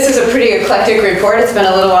this is a pretty eclectic report. It's been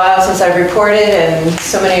a little while since I've reported, and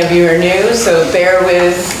so many of you are new, so bear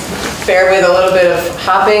with a little bit of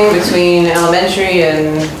hopping between elementary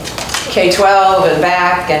and K-12 and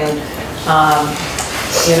back, and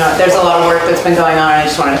there's a lot of work that's been going on, and I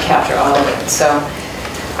just wanted to capture all of it. So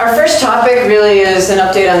our first topic really is an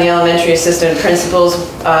update on the elementary assistant principals.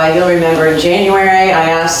 You'll remember in January, I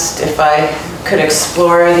asked if I could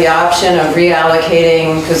explore the option of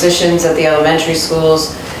reallocating positions at the elementary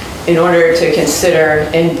schools in order to consider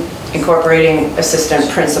incorporating assistant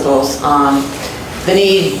principals. The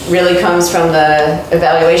need really comes from the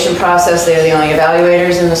evaluation process. They are the only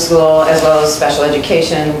evaluators in the school, as well as special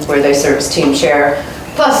education, where they serve as team chair,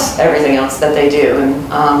 plus everything else that they do.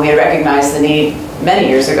 And we had recognized the need many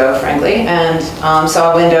years ago, frankly, and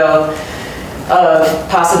saw a window of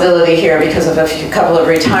possibility here because of a couple of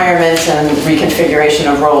retirements and reconfiguration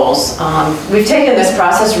of roles. We've taken this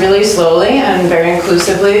process really slowly and very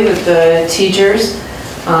inclusively with the teachers.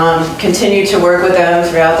 Continue to work with them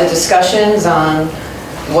throughout the discussions on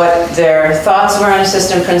what their thoughts were on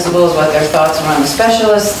assistant principals, what their thoughts were on the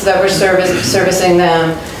specialists that were servicing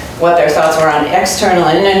them, what their thoughts were on external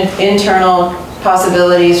and internal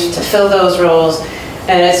possibilities to fill those roles.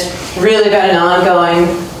 And it's really been an ongoing,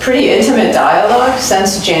 pretty intimate dialogue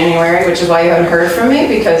since January, which is why you haven't heard from me,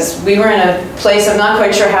 because we were in a place I'm not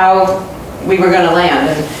quite sure how we were going to land,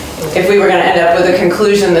 and if we were going to end up with a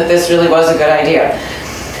conclusion that this really was a good idea.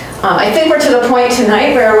 I think we're to the point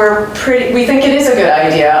tonight where we think it is a good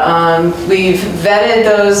idea. We've vetted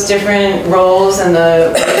those different roles and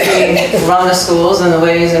the way we run the schools and the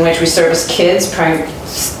ways in which we service kids,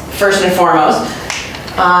 first and foremost.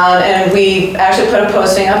 And we actually put a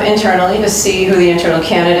posting up internally to see who the internal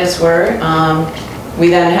candidates were. We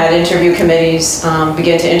then had interview committees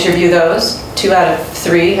begin to interview those. 2 out of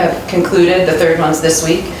 3 have concluded, the 3rd one's this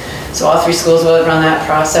week. So all 3 schools will run that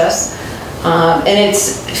process. And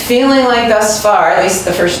it's feeling like thus far, at least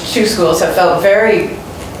the first 2 schools have felt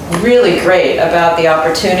really great about the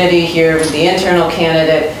opportunity here with the internal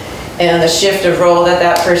candidate and the shift of role that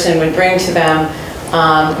that person would bring to them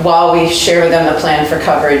while we share with them the plan for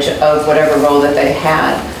coverage of whatever role that they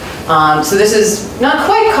had. So this is not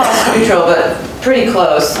quite cost neutral, but pretty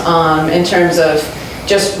close in terms of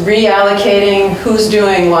just reallocating who's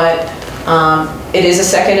doing what. It is a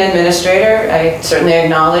second administrator. I certainly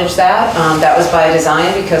acknowledge that. That was by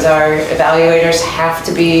design because our evaluators have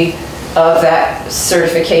to be of that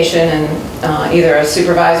certification and either a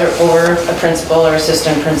supervisor or a principal or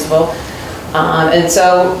assistant principal. And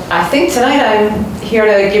so I think tonight I'm here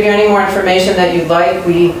to give you any more information that you'd like.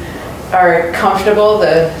 We are comfortable.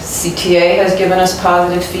 The CTA has given us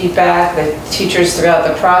positive feedback, the teachers throughout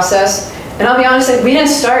the process. And I'll be honest, we didn't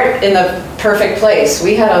start in the perfect place.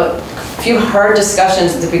 We had a few hard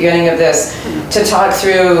discussions at the beginning of this to talk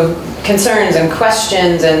through concerns and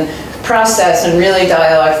questions and process and really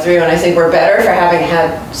dialogue through. And I think we're better for having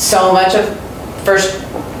had so much of first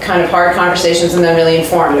kind of hard conversations and then really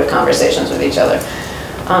informative conversations with each other.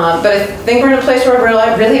 But I think we're in a place where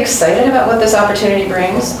we're really excited about what this opportunity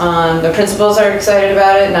brings. The principals are excited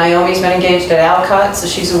about it. Naomi's been engaged at Alcott, so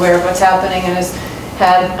she's aware of what's happening and has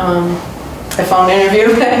had a phone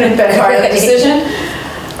interview and been part of the decision.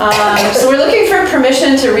 So we're looking for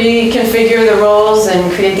permission to reconfigure the roles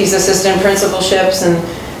and create these assistant principalships, and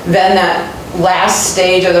then that last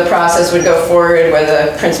stage of the process would go forward where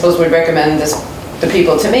the principals would recommend the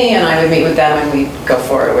people to me and I would meet with them and we'd go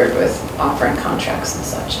forward with offering contracts and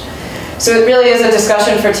such. So it really is a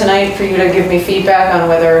discussion for tonight for you to give me feedback on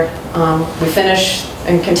whether we finish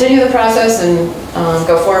and continue the process and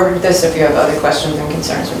go forward with this if you have other questions and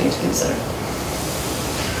concerns we need to consider.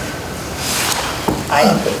 I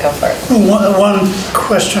go for it. One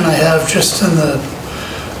question I have just in the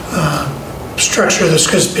structure of this,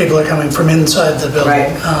 because people are coming from inside the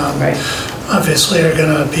building. Right. Obviously are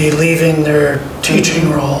going to be leaving their teaching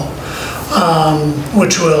role,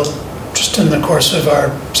 which will, just in the course of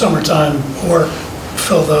our summertime work,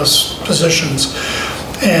 fill those positions.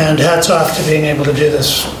 And hats off to being able to do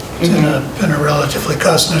this in a relatively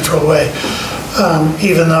cost-neutral way.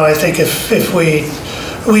 Even though I think if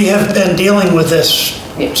we have been dealing with this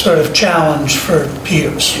sort of challenge for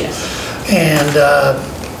years. Yes. And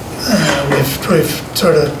we've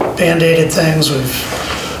sort of band-aided things, we've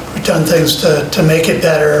done things to make it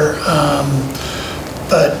better,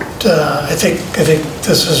 but I think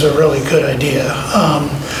this is a really good idea.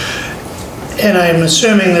 And I'm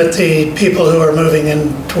assuming that the people who are moving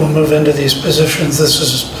in will move into these positions. This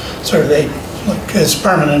is sort of as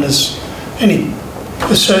permanent as any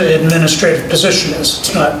administrative position is.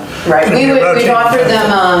 It's not. Right. We've offered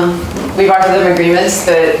them agreements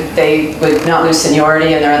that they would not lose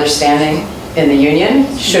seniority and their other standing in the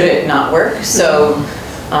union should it not work. So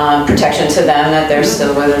protection to them that they're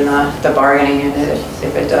still within the bargaining unit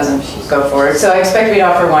if it doesn't go forward. So I expect we'd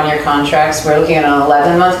offer 1-year contracts. We're looking at an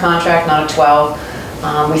 11-month contract, not a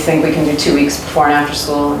 12. We think we can do 2 weeks before and after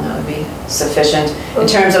school, and that would be sufficient. In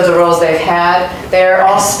terms of the roles they've had, they're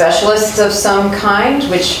all specialists of some kind,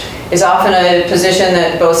 which is often a position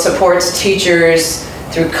that both supports teachers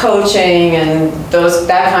through coaching and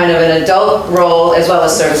that kind of an adult role, as well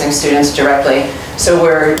as servicing students directly. So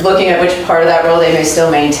we're looking at which part of that role they may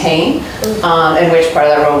still maintain, and which part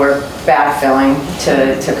of that role we're backfilling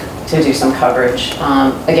to do some coverage.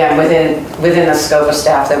 Again, within the scope of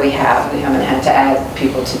staff that we haven't had to add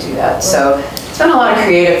people to do that. So it's been a lot of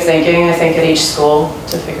creative thinking, I think, at each school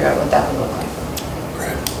to figure out what that would look like.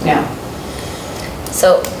 Great. Yeah.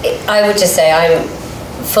 So I would just say I'm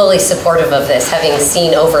fully supportive of this, having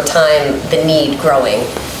seen over time the need growing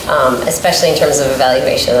especially in terms of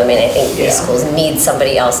evaluation. I mean, I think these schools need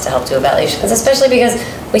somebody else to help do evaluations, especially because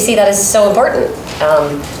we see that as so important.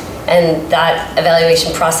 And that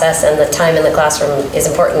evaluation process and the time in the classroom is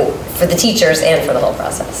important for the teachers and for the whole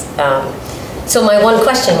process. So my one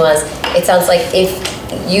question was, it sounds like if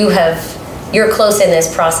you're close in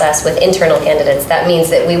this process with internal candidates, that means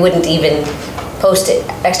that we wouldn't even post it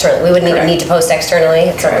externally. We wouldn't even need to post externally.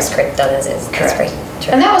 It's almost done as is. That's great.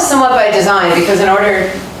 And that was somewhat by design, because in order,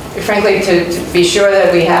 frankly, to be sure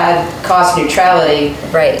that we had cost neutrality,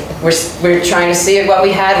 right? We're trying to see what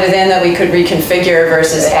we had within that we could reconfigure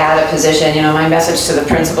versus add a position. You know, my message to the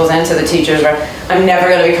principals and to the teachers were, I'm never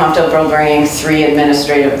going to be comfortable bringing 3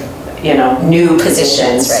 administrative, new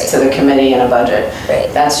positions to the committee in a budget.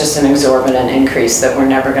 Right. That's just an exorbitant increase that we're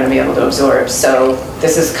never going to be able to absorb. So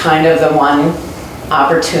this is kind of the one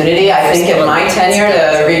opportunity, I think, in my tenure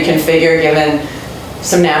to reconfigure, given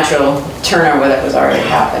some natural turnover that was already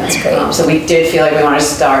happening. So we did feel like we wanted to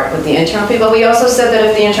start with the internal people. We also said that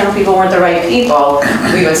if the internal people weren't the right people,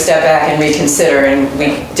 we would step back and reconsider, and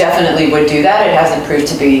we definitely would do that. It hasn't proved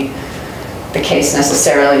to be the case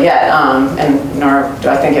necessarily yet, and nor do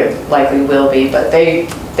I think it likely will be, but they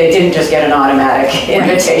didn't just get an automatic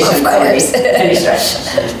invitation by any stretch.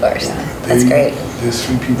 Of course. That's great. There's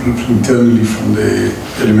 3 people internally from the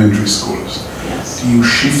elementary schools. Do you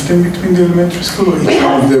shift them between the elementary school, or each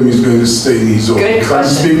one of them is going to stay in his own? Because I'm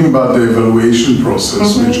speaking about the evaluation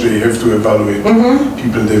process, which they have to evaluate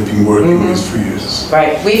people they've been working with for years.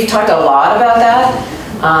 Right. We've talked a lot about that,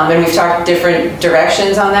 and we've talked different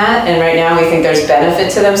directions on that, and right now we think there's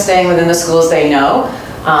benefit to them staying within the schools they know.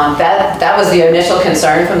 That was the initial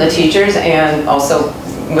concern from the teachers and also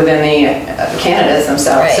within the candidates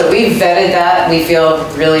themselves. Right. So we vetted that, we feel,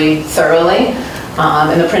 really thoroughly.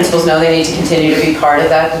 And the principals know they need to continue to be part of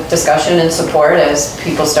that discussion and support as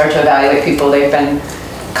people start to evaluate people they've been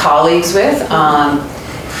colleagues with.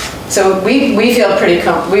 So we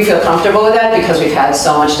feel comfortable with that because we've had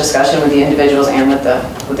so much discussion with the individuals and with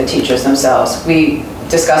the teachers themselves. We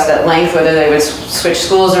discussed at length whether they would switch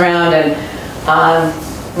schools around, and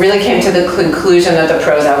really came to the conclusion that the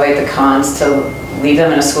pros outweighed the cons to leave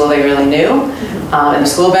them in a school they really knew, and the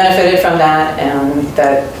school benefited from that, and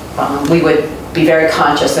that we would be very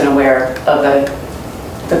conscious and aware of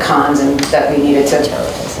the cons, and that we needed to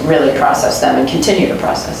really process them and continue to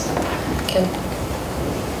process them. Okay.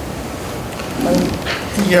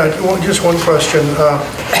 Yeah, just one question.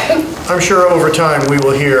 I'm sure over time we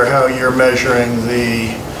will hear how you're measuring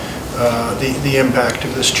the impact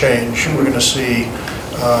of this change. We're going to see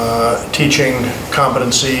teaching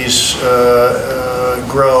competencies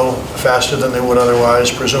grow faster than they would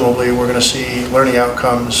otherwise. Presumably, we're going to see learning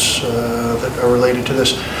outcomes that are related to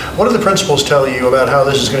this. What do the principals tell you about how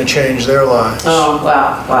this is going to change their lives? Oh,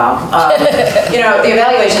 wow. The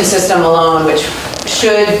evaluation system alone, which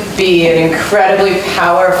should be an incredibly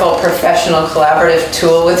powerful, professional, collaborative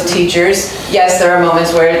tool with teachers. Yes, there are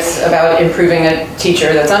moments where it's about improving a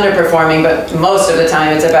teacher that's underperforming, but most of the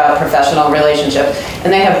time it's about professional relationship.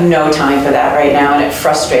 And they have no time for that right now, and it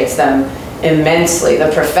frustrates them immensely.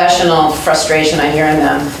 The professional frustration I hear in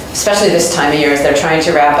them, especially this time of year, as they're trying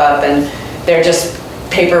to wrap up and they're just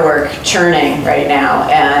paperwork churning right now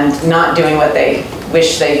and not doing what they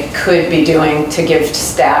wish they could be doing to give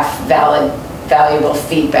staff valuable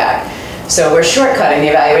feedback. So we're shortcutting the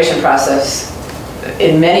evaluation process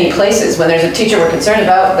in many places. When there's a teacher we're concerned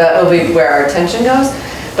about, that will be where our attention goes.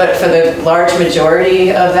 But for the large majority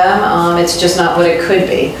of them, it's just not what it could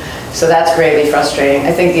be. So that's greatly frustrating.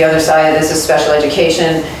 I think the other side of this is special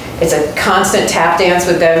education. It's a constant tap dance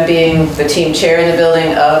with them being the team chair in the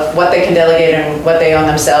building of what they can delegate and what they own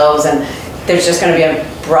themselves. And there's just going to be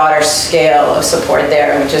a broader scale of support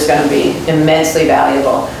there, which is going to be immensely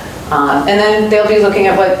valuable. And then they'll be looking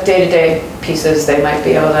at what day-to-day pieces they might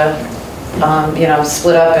be able to,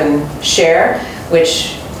 split up and share,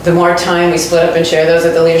 which the more time we split up and share those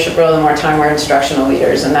at the leadership role, the more time we're instructional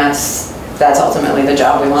leaders. And that's ultimately the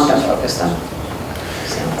job we want them focused on.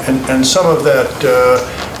 So. And some of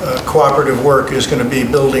that cooperative work is going to be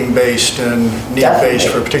building-based and need-based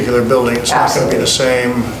for a particular building. It's not going to be the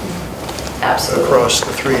same across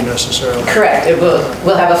the 3 necessarily. Correct.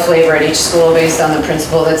 We'll have a flavor at each school based on the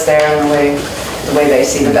principal that's there and the way they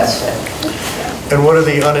see the best fit. And what are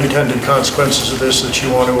the unintended consequences of this that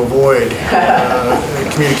you want to avoid?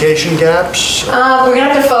 Communication gaps? We're going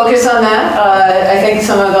to have to focus on that. I think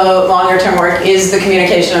some of the longer term work is the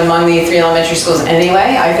communication among the 3 elementary schools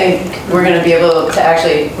anyway. I think we're going to be able to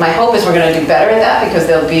actually, my hope is we're going to do better at that, because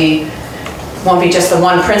won't be just the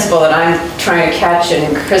one principal that I'm trying to catch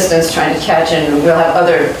and Kristen's trying to catch, and we'll have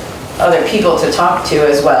other people to talk to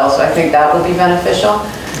as well. So I think that will be beneficial.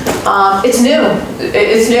 It's new.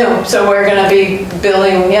 It's new. So we're going to be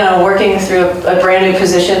building, working through a brand new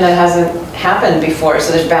position that hasn't happened before.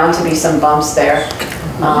 So there's bound to be some bumps there.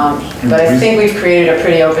 But I think we've created a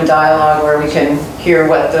pretty open dialogue where we can hear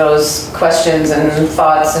what those questions and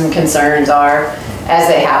thoughts and concerns are as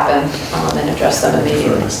they happen and address them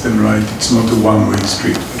immediately. First and right, it's not a one-way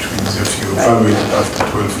street, which means if you evaluate it after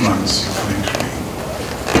 12 months, you can actually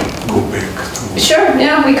go back to... Sure,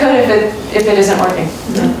 yeah, we could if it isn't working.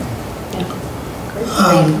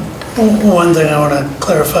 One thing I want to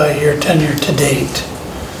clarify, your tenure to date.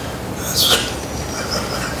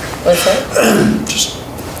 What's that? Just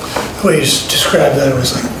the way you described that, it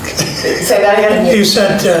was like... Say that again? You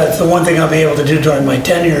said the one thing I'll be able to do during my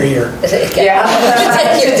tenure here. Yeah,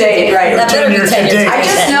 to date, right. Tenure to date. I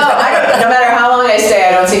just know, no matter how long I stay,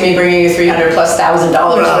 I don't see me bringing you $300,000+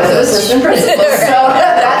 with assistant principals. So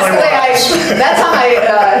that's how my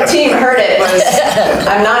team heard it, was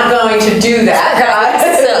I'm not going to do that.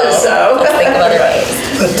 So think of other ways.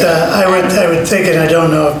 But I would think, and I don't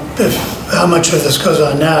know how much of this goes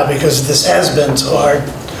on now, because this has been so hard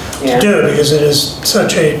to do, because it is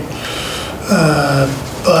such a,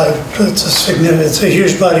 it's a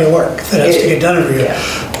huge body of work that has to get done every year.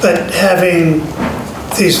 But having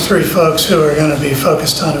these three folks who are going to be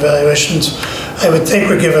focused on evaluations, I would think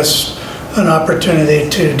would give us an opportunity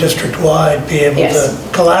to district-wide be able to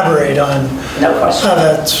collaborate on how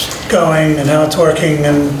that's going and how it's working,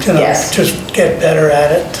 and just get better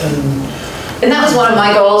at it. And that was one of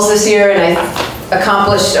my goals this year, and I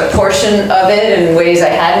accomplished a portion of it in ways I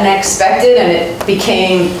hadn't expected, and it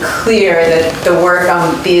became clear that the work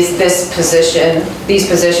on these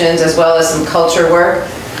positions, as well as some culture work,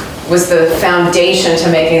 was the foundation to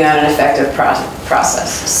making that an effective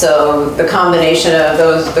process. So the combination of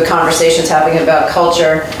the conversations happening about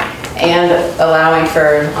culture and allowing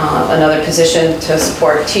for another position to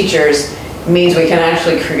support teachers means we can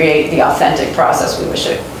actually create the authentic process we wish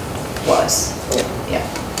it was. Yeah.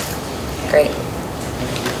 Great.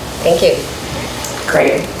 Thank you.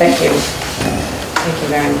 Great. Thank you. Thank you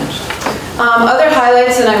very much. Other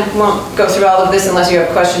highlights, and I won't go through all of this unless you have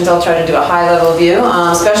questions. I'll try to do a high-level view.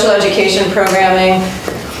 Special education programming.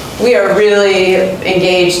 We are really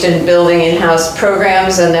engaged in building in-house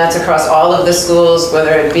programs, and that's across all of the schools,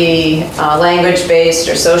 whether it be language-based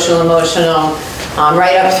or social-emotional,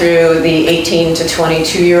 right up through the 18 to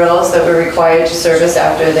 22-year-olds that we're required to service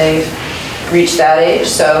after they've reached that age.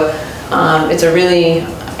 So it's a really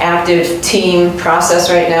active team process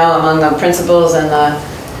right now among the principals and the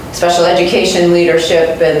special education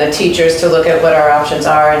leadership and the teachers to look at what our options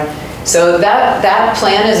are. And so that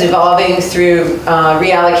plan is evolving through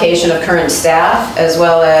reallocation of current staff, as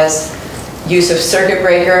well as use of circuit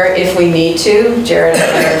breaker if we need to. Jared and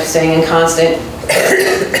I are staying in constant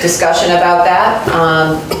discussion about that,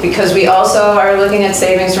 because we also are looking at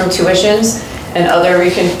savings from tuitions and other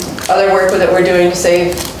work that we're doing to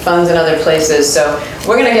save funds in other places. So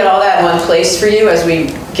we're going to get all that in one place for you as we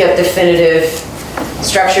get definitive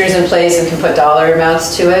structures in place and can put dollar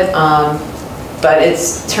amounts to it. But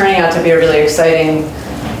it's turning out to be a really exciting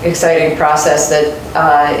process that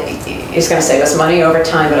is going to save us money over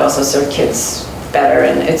time, but also serve kids better.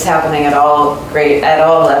 And it's happening at all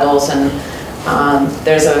levels. And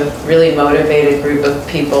there's a really motivated group of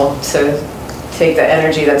people to take the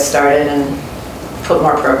energy that started and put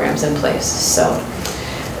more programs in place. So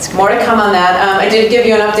more to come on that. I did give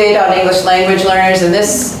you an update on English language learners, and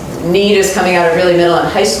this need is coming out of really middle and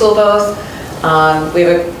high school both. We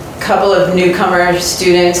have a couple of newcomer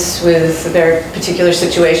students with their particular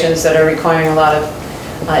situations that are requiring a lot of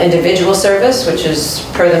individual service, which is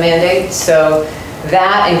per the mandate. So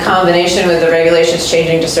that, in combination with the regulations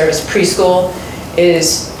changing to service preschool,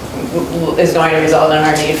 is going to result in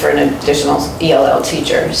our need for an additional ELL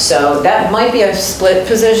teacher. So that might be a split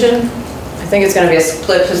position. I think it's going to be a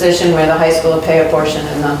split position where the high school will pay a portion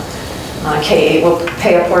and the K-8 will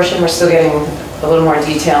pay a portion. We're still getting a little more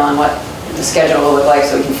detail on what the schedule will look like,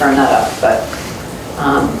 so we can firm that up. But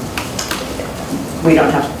we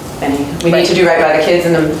don't have any. We need to do right by the kids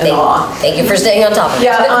and the law. Thank you for staying on top of it.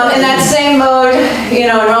 Yeah, in that same mode,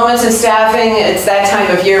 enrollments and staffing, it's that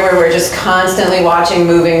time of year where we're just constantly watching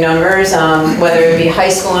moving numbers, whether it be high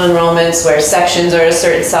school enrollments where sections are a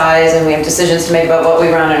certain size and we have decisions to make about what we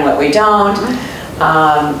run and what we don't.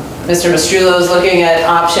 Mr. Mastrullo is looking at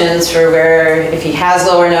options for where, if he has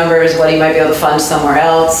lower numbers, what he might be able to fund somewhere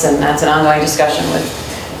else, and that's an ongoing discussion with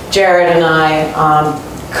Jared and I.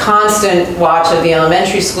 Constant watch of the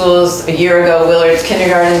elementary schools. A year ago, Willard's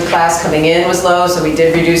kindergarten class coming in was low, so we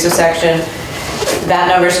did reduce a section. That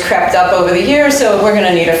number's crept up over the years, so we're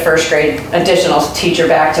gonna need a first grade, additional teacher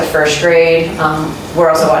back to first grade. We're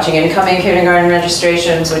also watching incoming kindergarten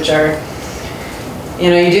registrations, which are, you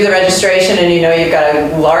know, you do the registration and you know you've got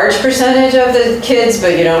a large percentage of the kids,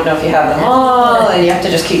 but you don't know if you have them all, and you have to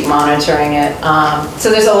just keep monitoring it. So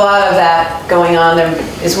there's a lot of that going on. There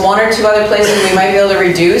is one or two other places we might be able to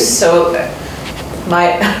reduce, so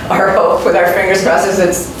our hope with our fingers crossed is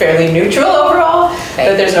it's fairly neutral overall,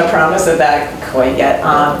 but there's no promise of that quite yet.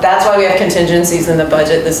 That's why we have contingencies in the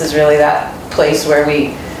budget. This is really that place where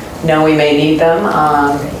we know we may need them,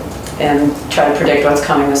 and try to predict what's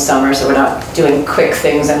coming this summer, so we're not doing quick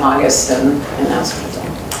things in August and that sort of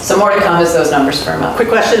thing. So more to come as those numbers firm up. Quick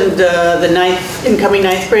question, the incoming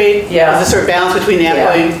ninth grade? Yeah. Is the sort of balance between the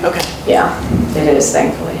outgoing? Okay. Yeah, it is,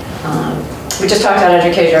 thankfully. We just talked about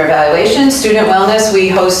educator evaluation, student wellness.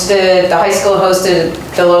 The high school hosted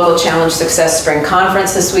the local Challenge Success Spring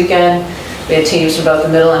Conference this weekend. We had teams from both the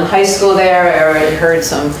middle and high school there. I already heard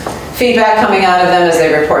some feedback coming out of them as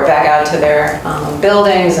they report back out to their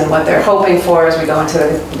buildings and what they're hoping for as we go into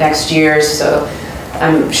the next years. So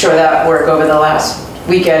I'm sure that work over the last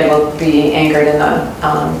weekend will be anchored in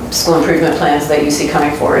the school improvement plans that you see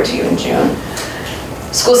coming forward to you in June.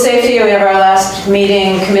 School safety, we have our last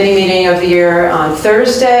committee meeting of the year on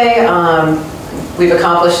Thursday. We've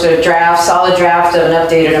accomplished a solid draft of an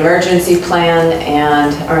updated emergency plan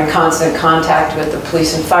and are in constant contact with the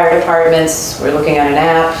police and fire departments. We're looking at an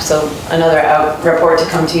app, so another report to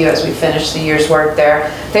come to you as we finish the year's work there. I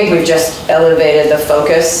think we've just elevated the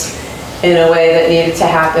focus in a way that needed to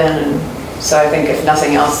happen, and so I think if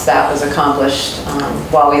nothing else, that was accomplished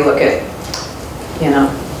while we look at,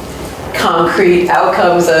 concrete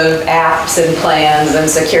outcomes of apps and plans and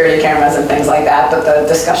security cameras and things like that, but the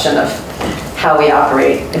discussion of how we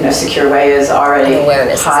operate in a secure way is already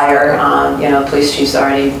higher. The police chief's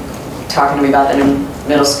already talking to me about that in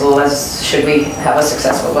middle school, as should we have a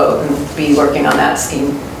successful vote and be working on that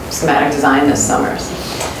schematic design this summer.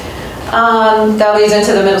 That leads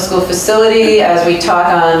into the middle school facility as we talk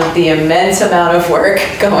on the immense amount of work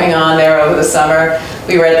going on there over the summer.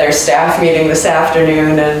 We were at their staff meeting this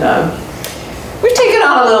afternoon, and we've taken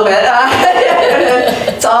on a little bit.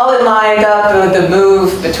 It's all lined up with the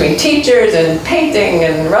move between teachers and painting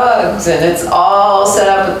and rugs, and it's all set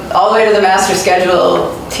up all the way to the master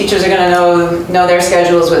schedule. Teachers are going to know their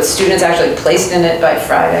schedules with students actually placed in it by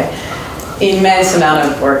Friday. Immense amount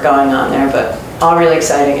of work going on there, but all really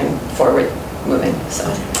exciting and forward moving. So,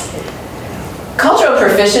 cultural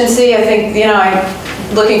proficiency, I think,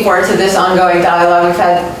 I'm looking forward to this ongoing dialogue. We've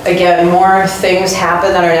had, again, more things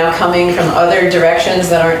happen that are now coming from other directions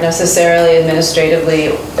that aren't necessarily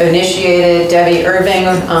administratively initiated. Debbie Irving,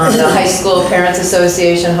 the High School Parents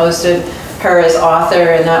Association, hosted her as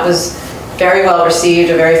author, and that was very well received.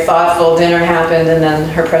 A very thoughtful dinner happened, and then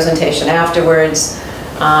her presentation afterwards.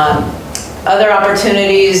 Other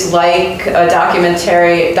opportunities like a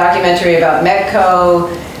documentary about Medco,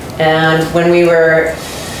 and when we were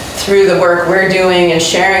through the work we're doing and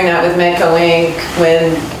sharing that with Medco Inc.,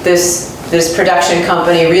 when this production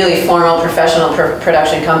company, really formal professional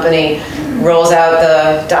production company, rolls out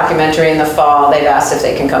the documentary in the fall, they've asked if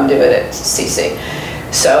they can come do it at CC.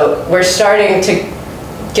 So we're starting to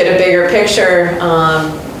get a bigger picture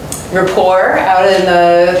rapport out in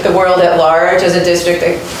the world at large as a district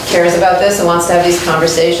that cares about this and wants to have these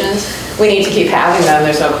conversations. We need to keep having them,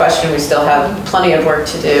 there's no question. We still have plenty of work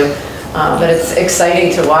to do, but it's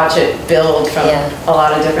exciting to watch it build from a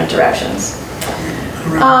lot of different directions.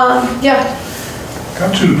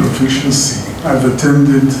 Cultural proficiency. I've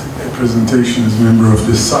attended a presentation as a member of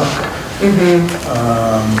the SAC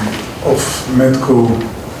of Medco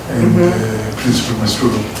and Principal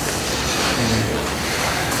Masrur.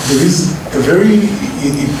 There is a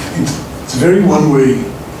it's very one way,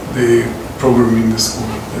 the program in the school.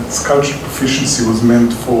 It's cultural proficiency was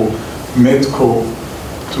meant for Medco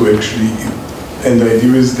to actually, and the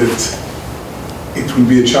idea is that it will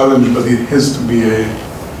be a challenge, but it has to be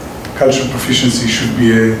cultural proficiency should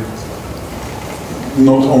be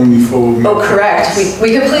not only for Medco. Oh, correct.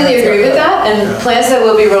 We completely agree with that, and plans that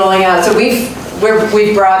we'll be rolling out. So we've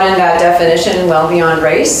broadened that definition well beyond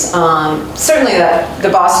race. Certainly the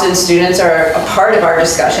Boston students are a part of our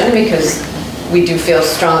discussion because we do feel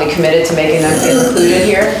strongly committed to making them feel included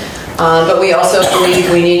here. But we also believe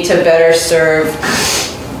we need to better serve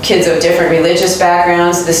kids of different religious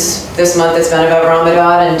backgrounds. This month it's been about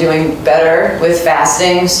Ramadan and doing better with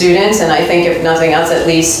fasting students. And I think if nothing else, at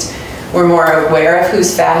least we're more aware of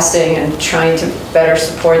who's fasting and trying to better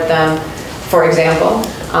support them, for example.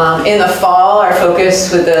 In the fall, our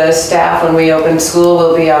focus with the staff when we open school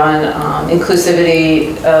will be on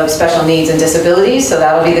inclusivity of special needs and disabilities, so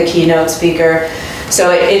that'll be the keynote speaker.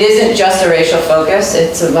 So it isn't just a racial focus,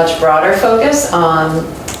 it's a much broader focus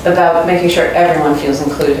about making sure everyone feels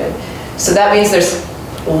included. So that means there's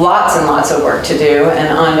lots and lots of work to do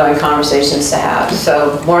and ongoing conversations to have.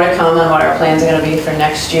 So more to come on what our plans are going to be for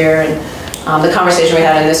next year. And the conversation we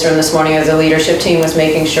had in this room this morning as a leadership team was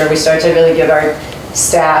making sure we start to really give our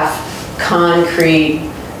staff concrete,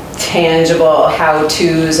 tangible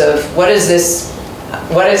how-tos of what does this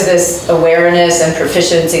awareness and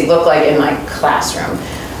proficiency look like in my classroom,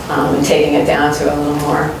 and taking it down to a little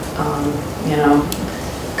more, you know,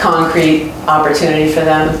 concrete opportunity for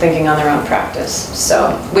them thinking on their own practice.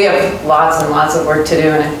 So we have lots and lots of work to do,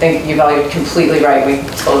 and I think you're completely right. We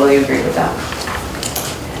totally agree with that.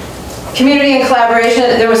 Community and collaboration,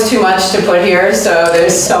 there was too much to put here, so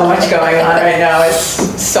there's so much going on right now.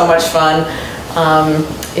 It's so much fun.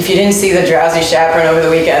 If you didn't see the Drowsy Chaperone over the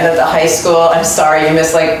weekend at the high school, I'm sorry, you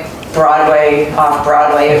missed like Broadway,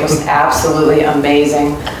 off-Broadway. It was absolutely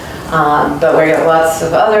amazing. But we got lots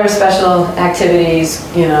of other special activities,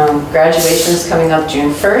 you know, graduation's coming up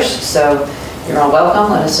June 1st, so you're all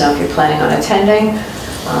welcome. Let us know if you're planning on attending.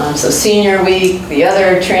 So senior week, the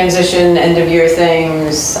other transition, end of year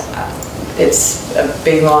things, it's a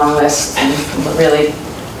big long list and really,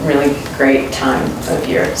 really great time of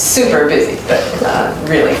year. Super busy, but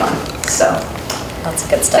really fun. So lots of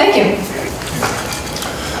good stuff. Thank you.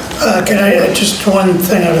 Can I, just one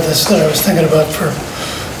thing out of this that I was thinking about for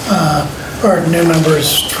our new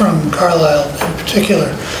members from Carlisle in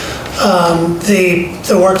particular.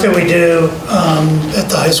 The work that we do at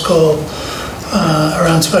the high school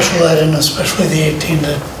around special ed, and especially the 18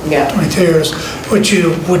 to 22 years, which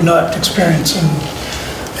you would not experience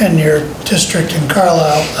in your district in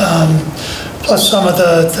Carlisle, plus some of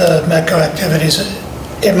the METCO activities,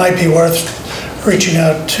 it might be worth reaching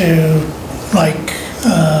out to Mike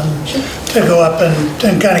to go up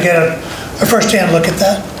and kind of get a first-hand look at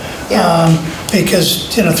that.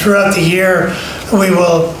 Because, you know, throughout the year, we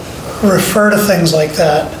will refer to things like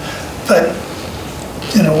that, but,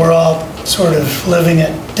 you know, we're all sort of living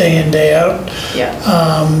it day in, day out.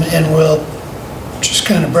 And we'll just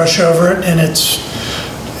kind of brush over it, and it's,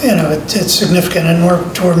 you know, it's significant, and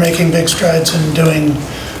we're making big strides in doing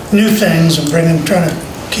new things and trying to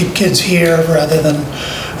keep kids here rather than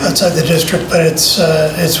outside the district, but it's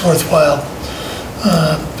worthwhile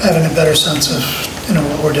having a better sense of, you know,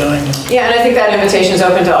 what we're doing. Yeah, and I think that invitation is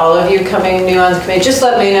open to all of you coming new on the committee. Just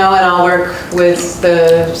let me know and I'll work with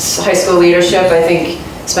the high school leadership. I think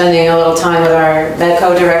spending a little time with our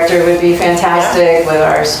METCO director would be fantastic, with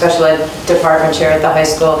our special ed department chair at the high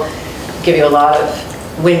school, give you a lot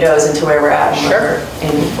of windows into where we're at and what we're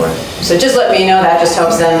aiming for. So just let me know, that just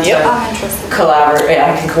helps them to collaborate.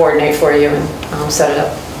 I can coordinate for you and set it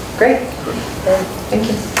up. Great. Thank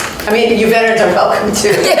you. I mean, you veterans are welcome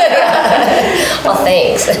too. Well,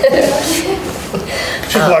 thanks.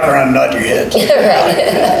 Just walk around and nod your head.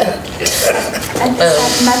 And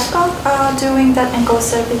is METCO doing that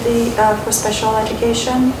inclusivity for special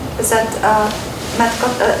education? Is that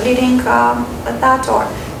METCO leading that, or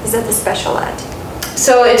is that the special ed?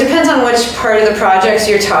 So it depends on which part of the projects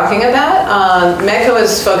you're talking about. METCO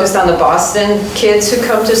is focused on the Boston kids who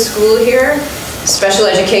come to school here. Special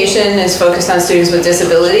education is focused on students with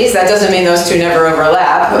disabilities. That doesn't mean those two never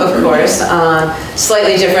overlap, of course.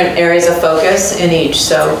 Slightly different areas of focus in each.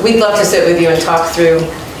 So we'd love to sit with you and talk through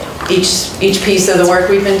each piece of the work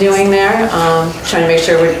we've been doing there, trying to make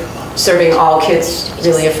sure we're serving all kids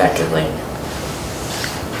really effectively.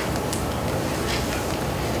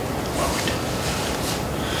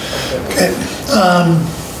 Okay.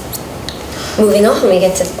 Moving on, we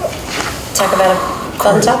get to talk about a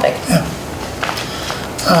fun topic. Yeah.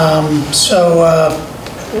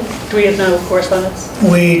 Do we have no correspondence?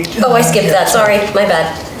 Oh, I skipped that. Sorry, my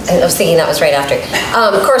bad. I was thinking that was right after.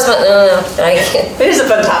 Correspondence. No. It is a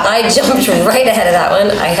fun topic. I jumped right ahead of that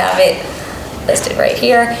one. I have it listed right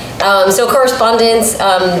here. So correspondence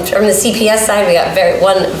from the CPS side, we got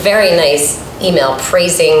one very nice email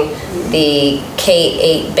praising the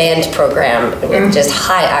K-8 band program with just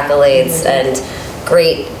high accolades and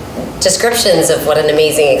great descriptions of what an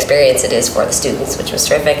amazing experience it is for the students, which was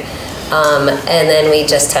terrific. And then we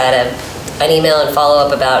just had an email and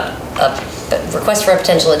follow-up about a request for a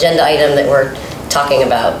potential agenda item that we're talking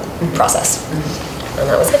about process. And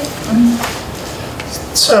that was it.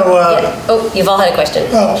 So, oh, you've all had a question.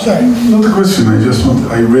 Oh, sorry. Not a question.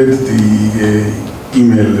 I read the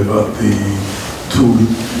email about the two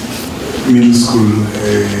middle school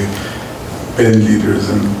band leaders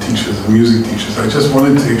and teachers and music teachers. I just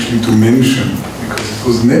wanted to actually to mention, because it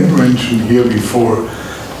was never mentioned here before,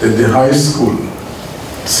 that the high school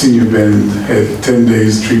senior band had 10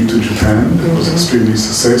 days trip to Japan. It was extremely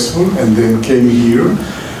successful, and then came here,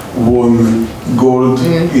 won gold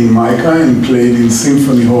in Mica, and played in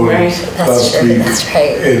Symphony Hall last week. That's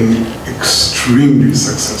right. And extremely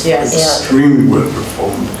successful, Yes. extremely well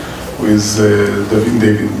performed with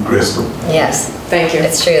David Gresco. Yes. Thank you.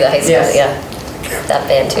 It's true, the high school, Yes. yeah. That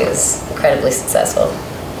band too is incredibly successful.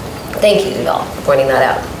 Thank you all for pointing that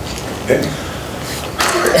out.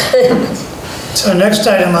 So next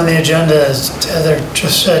item on the agenda, as Heather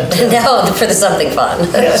just said. No, for the something fun.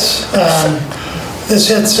 Yes. This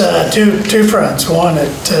hits two fronts. One,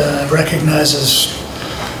 it recognizes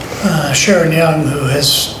Sharon Young, who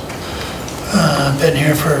has been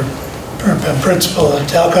here been principal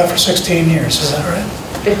at Alcott for 16 years, is that right?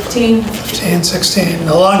 15. 15, 16,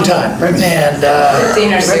 a long time. And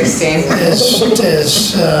 15 or 16.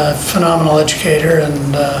 is a phenomenal educator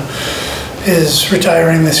and is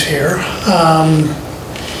retiring this year.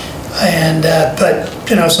 But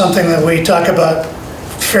you know, something that we talk about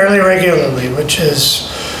fairly regularly, which is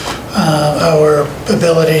our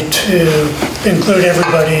ability to include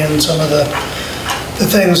everybody in some of the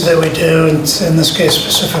things that we do, and in this case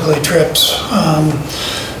specifically trips,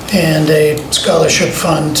 and a scholarship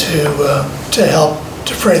fund to help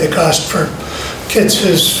defray the cost for kids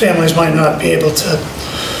whose families might not be able to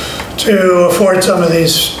afford some of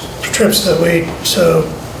these trips that we so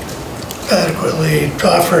adequately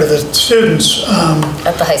offer to the students.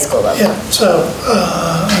 At the high school level. Yeah, so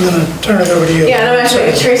I'm going to turn it over to you. Yeah, and I'm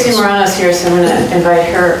actually, Tracy Morano's here, so I'm going to invite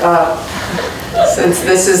her up, since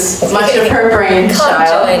this is much of her brainchild. Come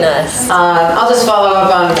join us. I'll just follow up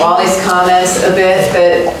on Wally's comments a bit,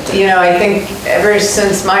 that, you know, I think ever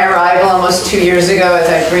since my arrival almost 2 years ago, as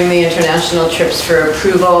I bring the international trips for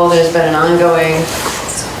approval, there's been an ongoing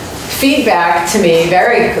feedback to me,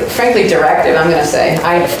 very, frankly, directive, I'm going to say.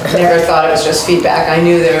 I never thought it was just feedback. I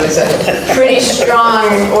knew there was a pretty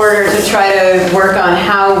strong order to try to work on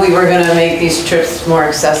how we were going to make these trips more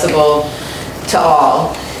accessible to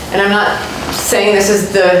all. And I'm not saying this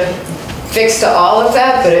is the fix to all of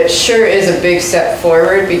that, but it sure is a big step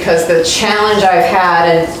forward, because the challenge I've had,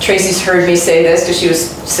 and Tracy's heard me say this because she was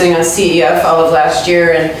sitting on CEF all of last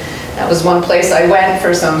year, and that was one place I went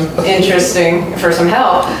for some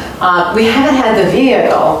help. We haven't had the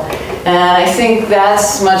vehicle, and I think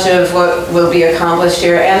that's much of what will be accomplished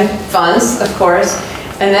here, and funds, of course.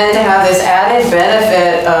 And then to have this added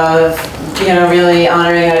benefit of, you know, really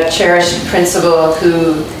honoring a cherished principal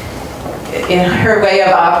who, in her way of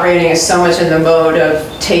operating, is so much in the mode of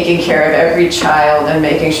taking care of every child and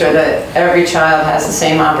making sure that every child has the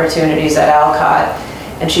same opportunities at Alcott.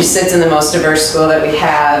 And she sits in the most diverse school that we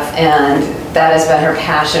have, and that has been her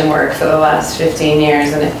passion work for the last 15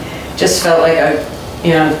 years. And it just felt like a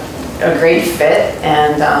great fit.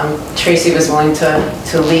 And Tracy was willing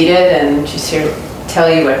to lead it, and she's here to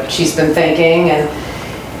tell you what she's been thinking and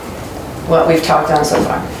what we've talked on so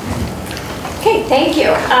far. Okay, thank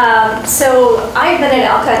you. So I've been at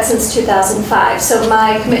Alcott since 2005, so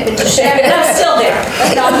my commitment to Sharon, and I'm still there.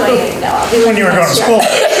 Not leaving, no, I'll be When you were going to school.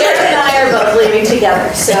 Sharon and I are both leaving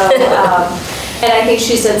together, so, and I think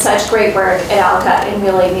she's done such great work at Alcott and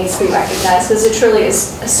really needs to be recognized, because it truly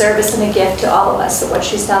is a service and a gift to all of us, what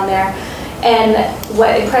she's done there. And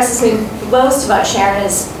what impresses me most about Sharon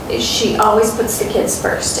is she always puts the kids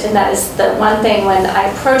first, and that is the one thing when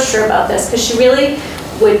I approached her about this, because she really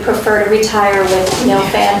would prefer to retire with no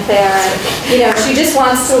fanfare, and, you know, she just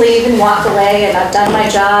wants to leave and walk away, and I've done my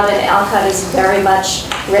job, and Alcott is very much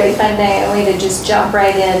ready for me to just jump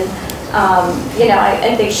right in. You know,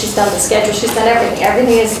 I think she's done the schedule, she's done everything.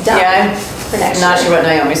 Everything is done. Yeah, for next year. Not sure what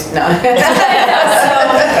Naomi's, no.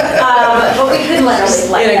 But we couldn't let her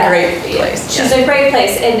leave like that. In a great place. She's in a great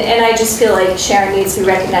place, and I just feel like Sharon needs to be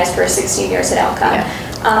recognized for her 16 years at Alcott. Yeah.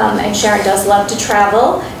 And Sharon does love to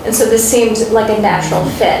travel, and so this seemed like a natural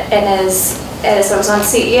fit. And as I was on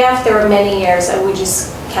CEF, there were many years that we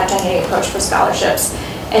just kept on getting approached for scholarships,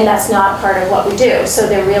 and that's not part of what we do. So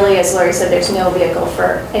there really, as Lori said, there's no vehicle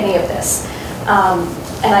for any of this.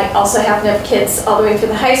 And I also happen to have kids all the way through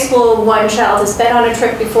the high school. One child has been on a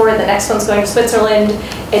trip before, the next one's going to Switzerland,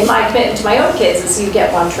 and my commitment to my own kids is you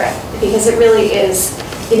get one trip, because it really is,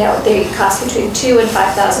 you know, they cost between $2,000 and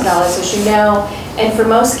 $5,000, as you know. And for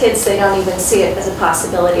most kids, they don't even see it as a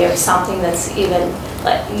possibility of something that's even,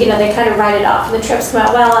 like, you know, they kind of write it off. And the trips come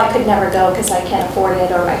out, well, I could never go because I can't afford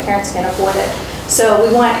it, or my parents can't afford it. So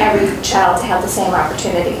we want every child to have the same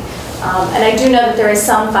opportunity. And I do know that there is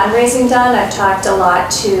some fundraising done. I've talked a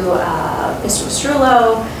lot to Mr.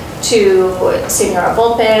 Mastrullo, to Signora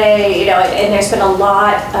Volpe, you know, and there's been a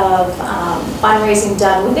lot of fundraising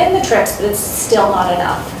done within the trips, but it's still not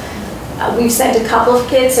enough. We've sent a couple of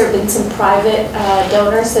kids. There have been some private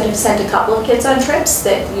donors that have sent a couple of kids on trips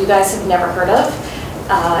that you guys have never heard of.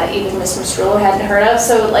 Even Ms. Mastrullo hadn't heard of.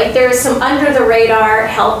 So like there's some under the radar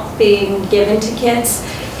help being given to kids,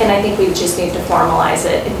 and I think we just need to formalize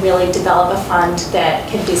it and really develop a fund that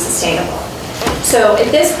can be sustainable. So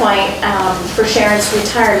at this point, for Sharon's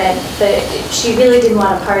retirement, she really didn't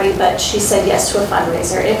want a party, but she said yes to a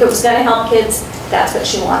fundraiser. If it was going to help kids, that's what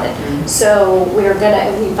she wanted. So we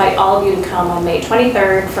invite all of you to come on May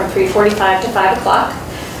 23rd from 3:45 to 5 o'clock.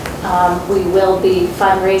 We will be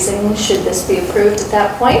fundraising should this be approved at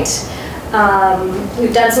that point.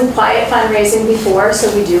 We've done some quiet fundraising before,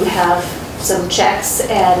 so we do have some checks,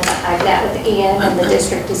 and I've met with Ian, and the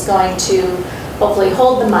district is going to hopefully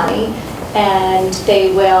hold the money, and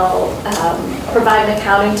they will provide an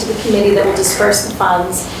accounting to the committee that will disperse the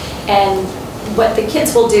funds. And what the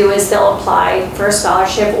kids will do is they'll apply for a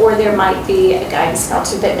scholarship, or there might be a guidance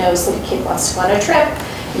counselor that knows that a kid wants to go on a trip.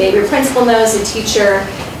 Maybe a principal knows, a teacher,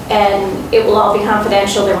 and it will all be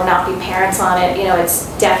confidential. There will not be parents on it. You know, it's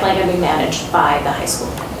definitely going to be managed by the high school.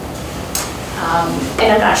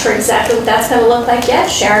 And I'm not sure exactly what that's going to look like yet.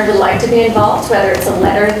 Sharon would like to be involved, whether it's a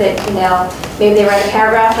letter that, you know, maybe they write a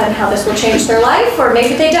paragraph on how this will change their life, or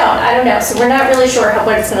maybe they don't. I don't know. So we're not really sure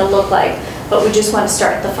what it's going to look like, but we just want to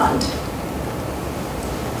start the fund.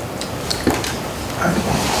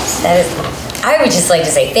 I would just like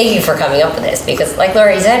to say thank you for coming up with this, because like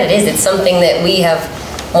Laurie said, it's something that we have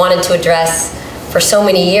wanted to address for so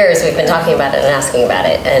many years. We've been talking about it and asking about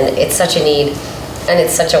it, and it's such a need, and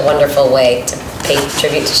it's such a wonderful way to pay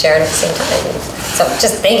tribute to Sharon at the same time. And so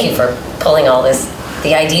just thank you for pulling all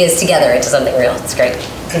the ideas together into something real. It's great.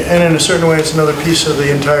 And in a certain way, it's another piece of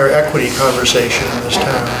the entire equity conversation in this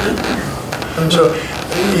town. And so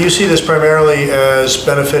you see this primarily as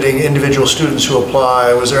benefiting individual students who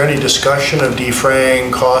apply. Was there any discussion of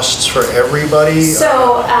defraying costs for everybody?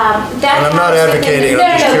 So that and I'm not advocating,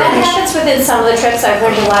 I'm just curious. That happens within some of the trips. I've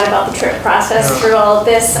learned a lot about the trip process through all of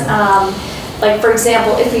this. Like for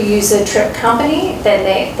example, if you use a trip company, then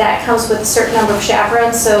that comes with a certain number of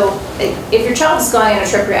chaperones. So if your child is going on a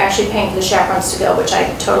trip, you're actually paying for the chaperones to go, which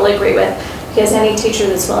I totally agree with. Because any teacher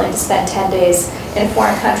that's willing to spend 10 days in a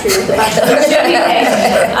foreign country with a bunch of others should be paid.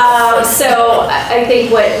 So I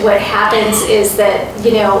think what happens is that,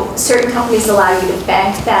 you know, certain companies allow you to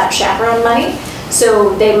bank that chaperone money.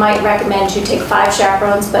 So they might recommend you take 5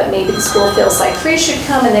 chaperones, but maybe the school feels like 3 should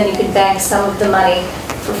come, and then you can bank some of the money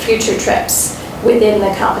for future trips within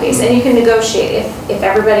the companies. And you can negotiate. If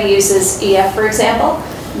everybody uses EF, for example,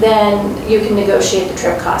 then you can negotiate the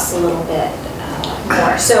trip costs a little bit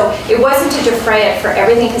more. So it wasn't to defray it for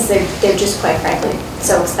everything, because they're just quite frankly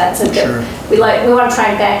so expensive. Sure. We want to try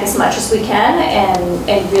and bank as much as we can,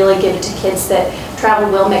 and really give it to kids that travel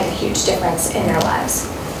will make a huge difference in their lives.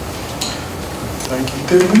 Thank you.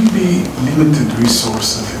 There will be limited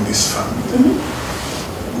resources in this fund.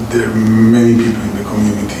 There are many people in the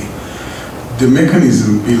community. The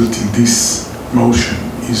mechanism built in this motion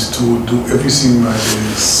is to do everything by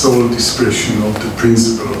the sole discretion of the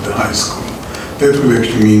principal of the high school. That will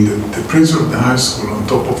actually mean that the principal of the high school, on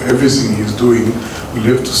top of everything he's doing,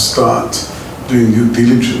 will have to start doing due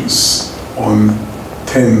diligence on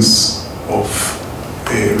tens of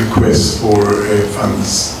requests for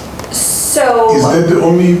funds. So is that the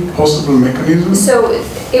only possible mechanism? So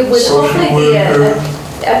it would hopefully be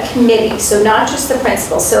a committee, so not just the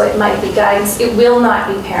principal. So it might be guidance. It will not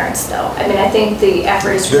be parents, though. I mean, I think the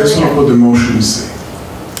effort is really... That's not what the motion is saying.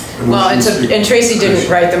 Well, and Tracy didn't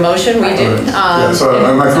write the motion, we did.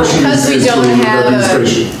 So my question because is we don't have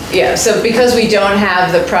administration. so because we don't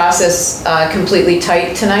have the process completely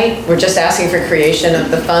tight tonight, we're just asking for creation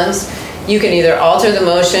of the funds. You can either alter the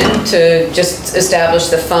motion to just establish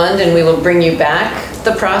the fund, and we will bring you back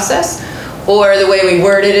the process, or the way we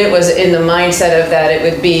worded it was in the mindset of that it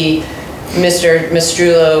would be Mr.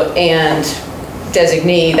 Mastrullo and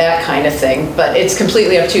designee, that kind of thing. But it's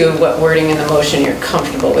completely up to you what wording in the motion you're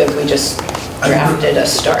comfortable with. We just drafted a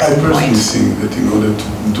starting point. I personally think that in order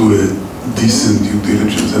to do a decent due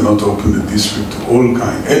diligence and not open the district to all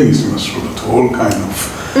kind, and Ms. Mastrullo, to all kind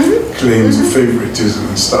of claims of favoritism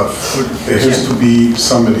and stuff, there has to be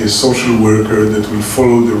somebody, a social worker, that will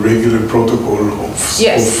follow the regular protocol of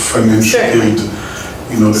financial aid.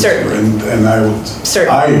 In order to, and I would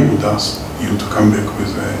ask you to come back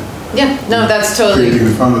with a no, that's totally creating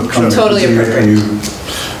a fund that comes totally with a appropriate.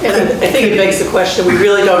 mechanism. And I think it begs the question, we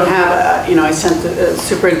really don't have, I sent the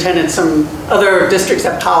superintendent, some other districts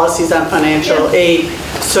have policies on financial aid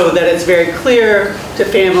so that it's very clear to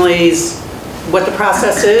families what the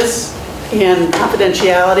process is and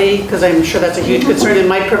confidentiality, because I'm sure that's a huge concern and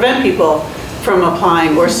might prevent people from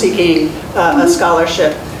applying or seeking a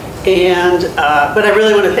scholarship. And, but I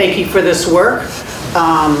really want to thank you for this work.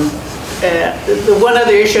 The one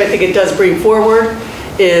other issue I think it does bring forward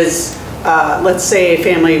is, let's say a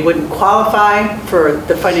family wouldn't qualify for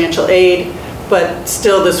the financial aid, but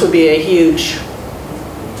still this would be a huge,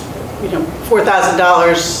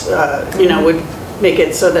 $4,000, would make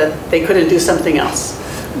it so that they couldn't do something else.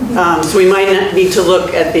 So we might need to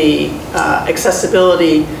look at the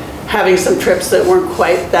accessibility, having some trips that weren't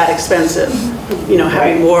quite that expensive,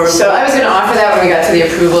 having more. So I was going to offer that when we got to the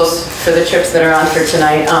approvals for the trips that are on for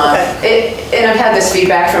tonight. And I've had this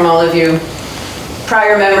feedback from all of you,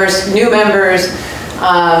 prior members, new members.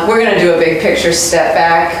 We're going to do a big picture step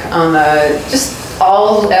back on just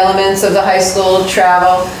all elements of the high school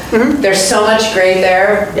travel. There's so much great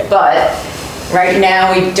there, but right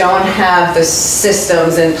now we don't have the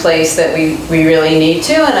systems in place that we really need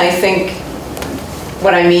to, and I think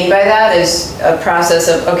what I mean by that is a process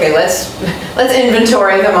of, okay, let's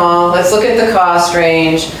inventory them all, let's look at the cost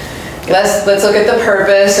range, let's look at the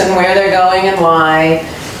purpose and where they're going and why,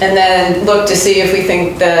 and then look to see if we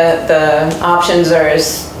think the options are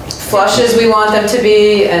as flush as we want them to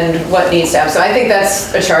be and what needs to happen. So I think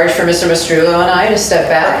that's a charge for Mr. Mastrullo and I to step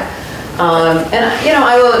back. And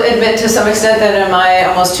I will admit to some extent that in my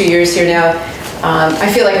almost 2 years here now,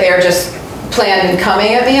 I feel like they're just planned and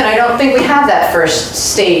coming at me, and I don't think we have that first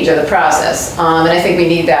stage of the process. And I think we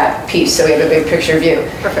need that piece so we have a big picture view.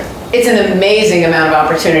 Perfect. It's an amazing amount of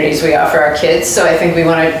opportunities we offer our kids, so I think we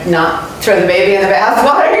want to not throw the baby in the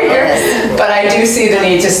bathwater here. But I do see the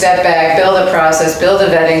need to step back, build a process, build a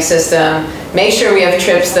vetting system, make sure we have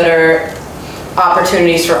trips that are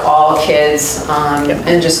opportunities for all kids,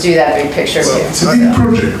 and just do that big picture view. It's a big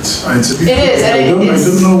project. I don't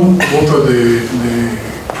know what are the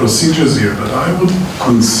procedures here, but I would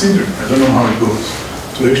consider, I don't know how it goes,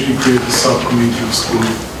 to actually create a subcommittee of school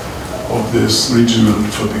of this regional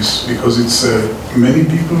for this, because it's many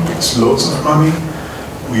people, it's lots of money.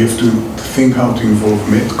 We have to think how to involve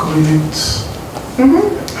MEDCO in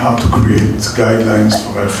it, how to create guidelines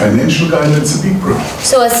for financial guidelines, a big project.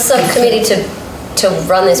 So a subcommittee to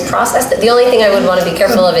run this process, the only thing I would want to be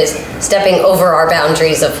careful of is stepping over our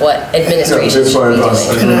boundaries of what administration should be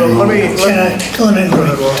doing. Let me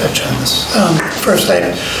touch on this. First,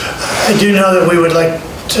 I do know that we would like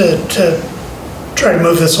to try to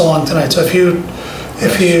move this along tonight. So if you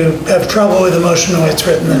have trouble with the motion the way it's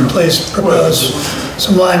written, then please propose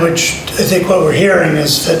some language. I think what we're hearing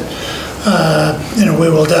is that we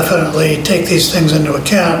will definitely take these things into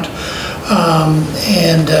account,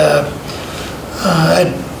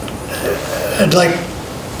 I'd like,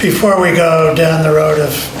 before we go down the road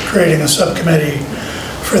of creating a subcommittee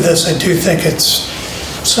for this, I do think it's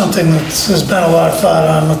something that there's been a lot of thought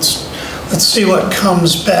on. Let's see what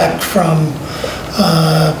comes back from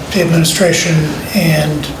the administration,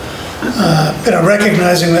 and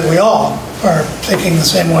recognizing that we all are thinking the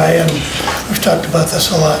same way, and we've talked about this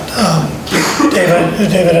a lot.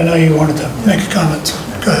 David, I know you wanted to make a comment, so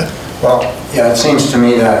go ahead. Well, yeah, it seems to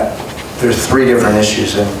me that there's three different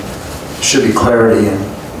issues, and there should be clarity in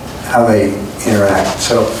how they interact.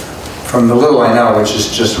 So from the little I know, which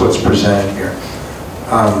is just what's presented here,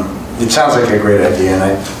 it sounds like a great idea, and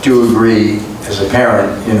I do agree as a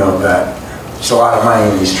parent, that there's a lot of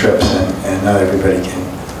money in these trips, and not everybody can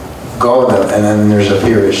go with them, and then there's a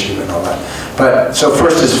peer issue and all that. But, so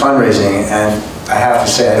first is fundraising, and I have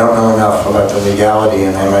to say I don't know enough about the legality,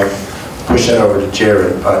 and I might push that over to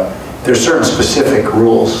Jared, but there's certain specific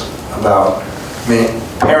rules about,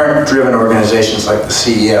 parent-driven organizations like the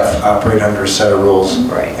CEF operate under a set of rules.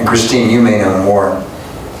 Right. And Christine, you may know more,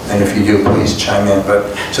 and if you do, please chime in.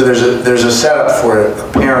 But so there's a setup for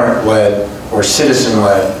a parent-led or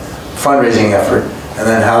citizen-led fundraising effort, and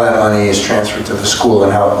then how that money is transferred to the school,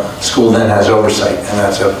 and how school then has oversight, and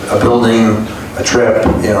that's a building, a trip,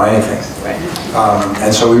 anything. Right.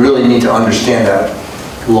 And so we really need to understand that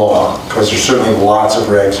law, because there's certainly lots of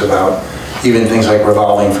regs about even things like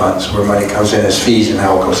revolving funds, where money comes in as fees and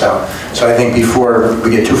how it goes out. So I think before we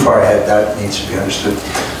get too far ahead, that needs to be understood.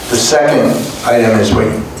 The second item is what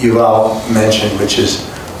you've all mentioned, which is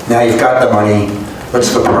now you've got the money, what's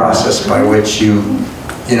the process by which you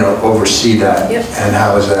oversee that, and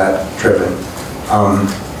how is that driven?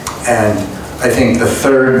 And I think the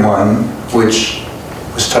third one, which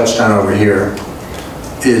was touched on over here,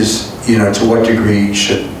 is, to what degree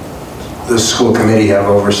should the school committee have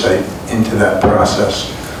oversight into that process.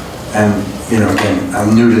 And, you know, again,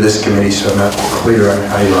 I'm new to this committee, so I'm not clear on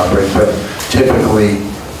how you operate, but typically,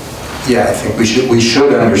 yeah, I think we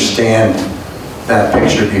should understand that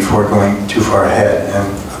picture before going too far ahead.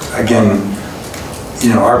 And again, you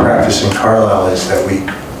know, our practice in Carlisle is that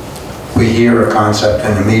we hear a concept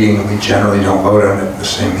in a meeting and we generally don't vote on it in the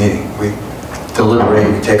same meeting. We deliberate,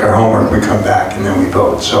 we take our homework, we come back, and then we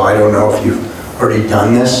vote. So I don't know if you've already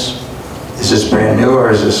done this. Is this brand new, or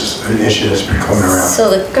is this an issue that's been coming around? So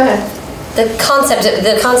go ahead. The concept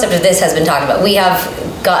of this has been talked about. We have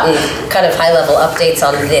gotten kind of high-level updates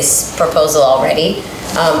on this proposal already.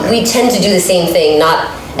 We tend to do the same thing, not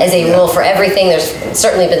as a rule for everything. There's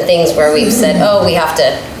certainly been things where we've said, oh, we have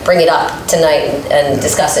to bring it up tonight and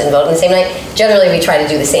discuss it and vote on the same night. Generally, we try to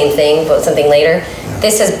do the same thing, vote something later.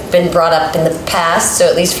 This has been brought up in the past, so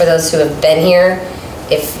at least for those who have been here,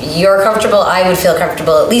 if you're comfortable, I would feel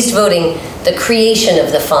comfortable at least voting the creation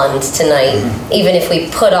of the fund tonight, even if we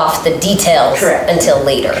put off the details until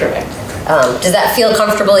later. Correct. Does that feel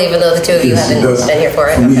comfortable, even though the two of you haven't been here for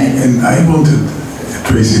it? For me, and I wanted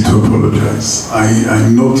Tracy to apologize.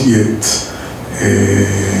 I'm not yet,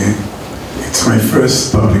 it's my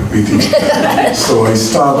first public meeting, so I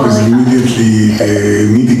start with immediately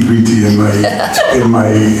nitty-gritty and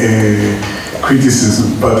my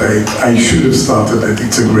criticism, but I should have started that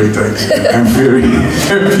it's a great idea. I'm very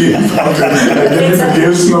happy about it. Everybody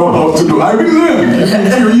else know how to do. I will learn in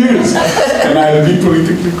a few years, and I'll be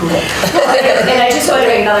politically correct. And I just want to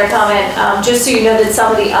make another comment, just so you know that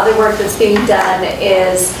some of the other work that's being done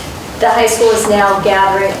is the high school is now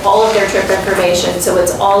gathering all of their trip information, so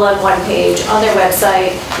it's all on one page on their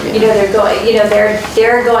website. You know, they're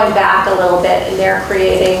going back a little bit, and they're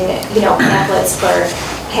creating, you know, pamphlets for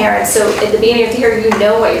parents. So at the beginning of the year, you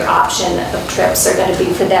know what your option of trips are going to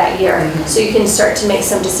be for that year. So you can start to make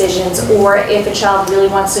some decisions. Or if a child really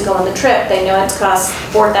wants to go on the trip, they know it's cost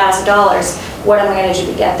 $4,000. What am I going to do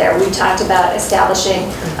to get there? We talked about establishing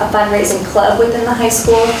a fundraising club within the high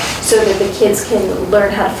school so that the kids can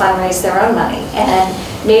learn how to fundraise their own money. And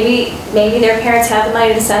maybe their parents have the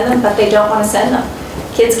money to send them, but they don't want to send them.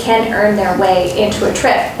 Kids can earn their way into a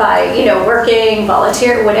trip by, you know, working,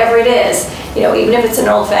 volunteer, whatever it is. You know, even if it's an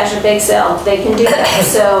old-fashioned bake sale, they can do that.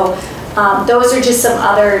 So those are just some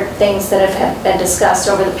other things that have been discussed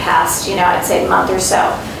over the past, you know, I'd say month or so.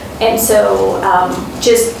 And so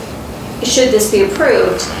just should this be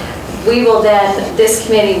approved, we will then, this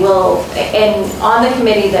committee will, and on the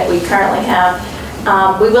committee that we currently have,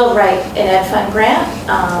 we will write an ed fund grant.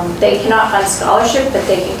 They cannot fund scholarship, but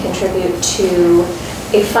they can contribute to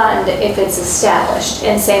a fund if it's established.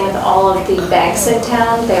 And same with all of the banks in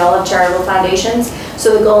town. They all have charitable foundations.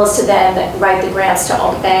 So the goal is to then write the grants to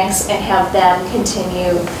all the banks and have them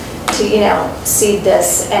continue to, you know, seed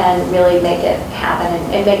this and really make it happen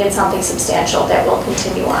and make it something substantial that will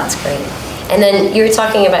continue on. That's great. And then you were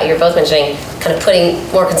talking about, you were both mentioning kind of putting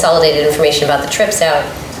more consolidated information about the trips out.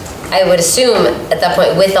 I would assume at that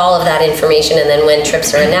point, with all of that information, and then when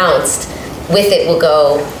trips are announced, with it will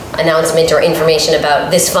go announcement or information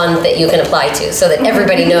about this fund that you can apply to, so that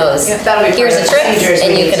everybody knows, here's a trip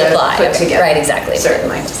and you can apply. Right, exactly.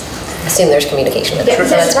 Certainly. Assume there's communication with it.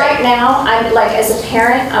 Because right now, I'm like, as a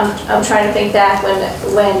parent, I'm trying to think back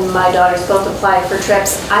when my daughters both applied for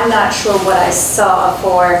trips. I'm not sure what I saw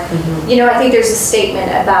for, you know, I think there's a statement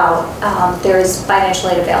about there's financial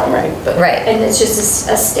aid available. Right. And it's just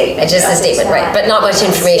a statement. It's just a statement, right. But not much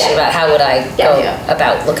information about how would I go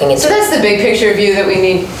about looking into it. So that's the big picture view that we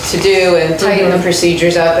need to do and tighten the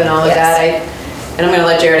procedures up and all of that. And I'm going to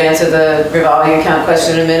let Jared answer the revolving account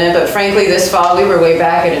question in a minute, but frankly, this fall, we were way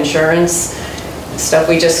back at insurance stuff.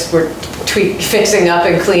 We just were fixing up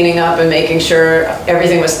and cleaning up and making sure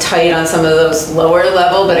everything was tight on some of those lower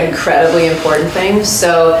level but incredibly important things.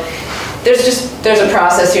 So there's a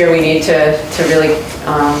process here we need to really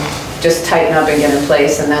just tighten up and get in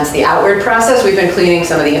place, and that's the outward process. We've been cleaning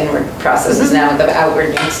some of the inward processes now. The outward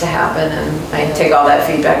needs to happen, and I take all that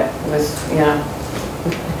feedback with, you know,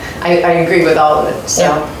 I agree with all of it. So,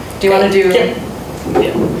 do you want to do?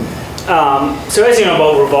 So as you know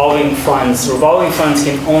about revolving funds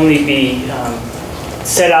can only be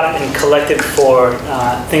set up and collected for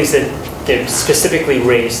things that they're specifically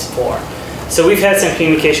raised for. So we've had some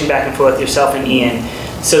communication back and forth, yourself and Ian.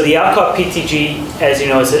 So the Alcott PTG, as you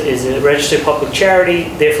know, is a registered public charity.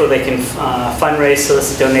 Therefore, they can fundraise,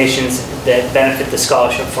 solicit donations that benefit the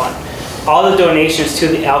scholarship fund. All the donations to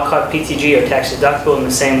the Alcott PTG are tax deductible in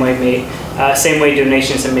the same way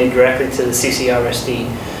donations are made directly to the CCRSD.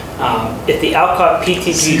 If the Alcott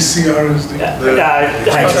PTG... CCRSD?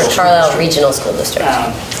 Concord-Carlisle Regional School District.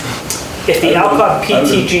 If the Alcott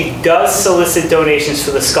PTG does solicit donations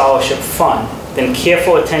for the scholarship fund, then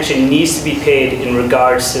careful attention needs to be paid in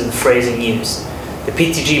regards to the phrasing used. The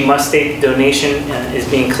PTG must state the donation is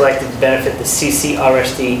being collected to benefit the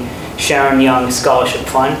CCRSD Sharon Young Scholarship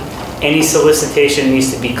Fund. Any solicitation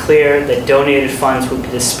needs to be clear that donated funds will be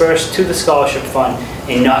dispersed to the scholarship fund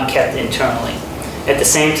and not kept internally. At the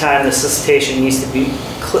same time, the solicitation needs to be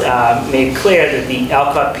made clear that the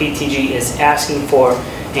Alcott PTG is asking for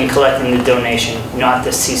and collecting the donation, not the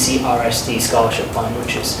CCRSD Scholarship Fund,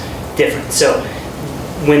 which is different. So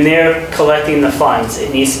when they're collecting the funds,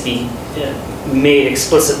 it needs to be made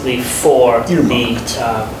explicitly for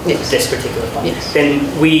this particular fund. Yes.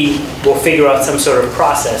 Then we will figure out some sort of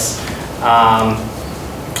process,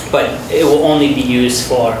 but it will only be used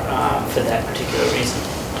for that particular reason.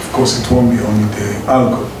 Of course, it won't be only the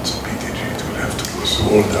Alcott PTG, it will have to go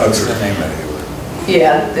through all the other.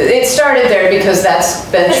 Yeah, it started there because that's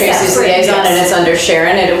been Tracy's liaison and it's under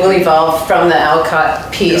Sharon, and it will evolve from the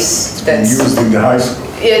Alcott piece that's used in the high school.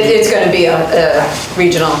 It's going to be a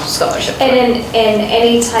regional scholarship. And in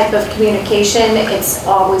any type of communication, it's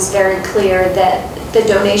always very clear that the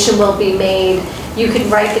donation will be made. You can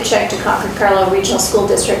write the check to Concord-Carlisle Regional School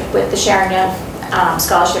District with the Sharon Young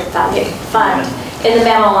Scholarship Fund in the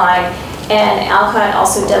memo line. And Alcott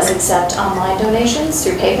also does accept online donations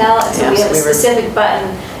through PayPal, and so we have a specific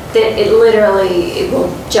button that it will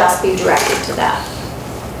just be directed to that.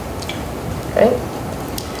 Right.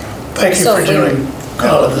 Thank you for doing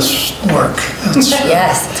all of this work.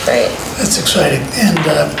 Yes, it's great. That's exciting.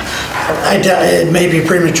 And it may be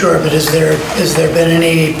premature, but has there been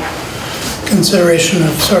any consideration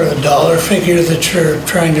of sort of a dollar figure that you're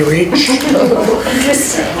trying to reach?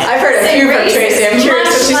 Interesting. I've heard a few from Tracy. I'm curious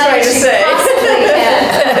what she's trying to say.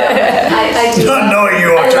 I do. Not knowing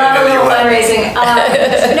you, I love a little fundraising.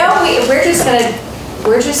 No,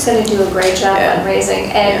 we're just gonna do a great job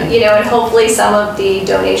fundraising, and and hopefully some of the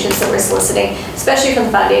donations that we're soliciting, especially from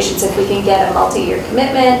the foundations, if we can get a multi-year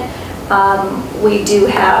commitment. We do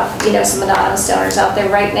have some anonymous donors out there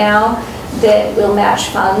right now that will match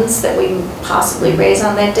funds that we can possibly raise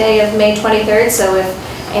on that day of May 23rd. So if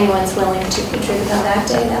anyone's willing to contribute on that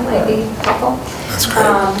day, that might be helpful. That's great.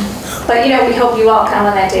 But we hope you all come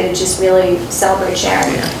on that day to just really celebrate Sharon,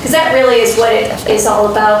 because that really is what it is all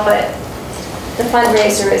about. But the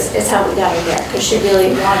fundraiser is how we got her here, because she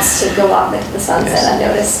really wants to go off into the sunset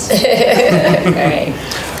unnoticed. Great.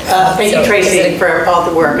 Thank you, Tracy, for all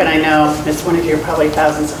the work, and I know it's one of your probably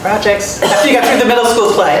thousands of projects after you got through the middle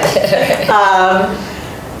school play.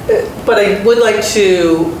 But I would like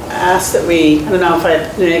to ask that I don't know if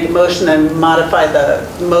I make a motion and modify the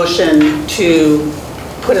motion to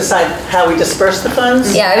put aside how we disperse the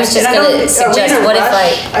funds. Yeah, I was just going to suggest, what if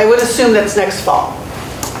I would assume that's next fall.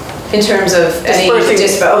 In terms of dispersing.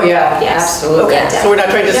 Absolutely. Okay, so we're not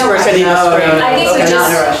trying to disperse any of the spring. I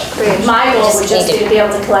think my goal would just be to be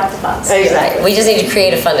able to collect the funds. Exactly. We just need to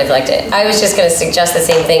create a fund to collect it. I was just going to suggest the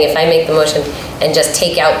same thing if I make the motion and just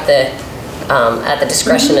take out the at the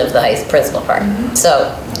discretion of the high principal part.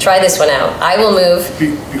 So try this one out. I will move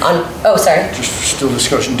on. Oh, sorry. Just still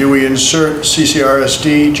discussion. Do we insert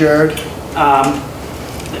CCRSD, Jared?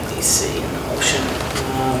 Let me see in the motion.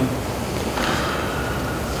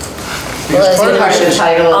 Well, it's part of the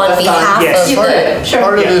title on behalf of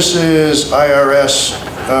Part of this is IRS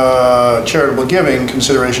charitable giving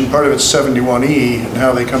consideration. Part of it's 71E and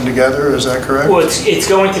how they come together. Is that correct? Well, it's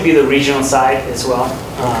going to be the regional side as well.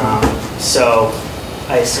 So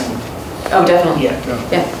I assume. Oh, definitely.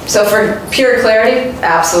 Yeah. So for pure clarity,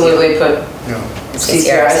 absolutely put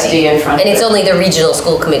CCRSD in front. And it's only the regional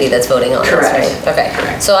school committee that's voting on Correct. this, right? Okay.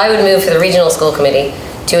 Correct. So I would move for the regional school committee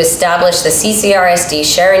to establish the CCRSD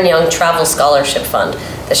Sharon Young Travel Scholarship Fund.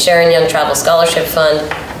 The Sharon Young Travel Scholarship Fund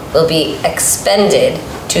will be expended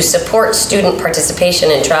to support student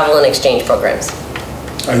participation in travel and exchange programs.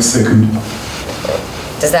 I second.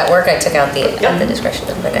 Does that work? I took out the discretion.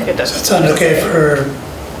 Okay. It does. Does that sound okay for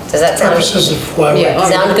Does that sound purposes of why we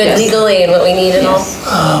sound good legally and what we need and all?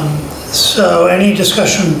 So any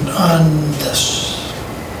discussion on this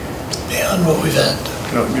beyond what we've had?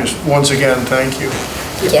 No, just once again, thank you.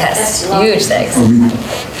 Yes, huge thanks.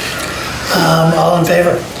 All in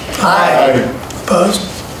favor? Aye. Opposed?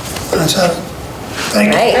 Ayes have it.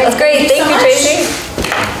 Thank you. Right, that's great. Thank you, Tracy.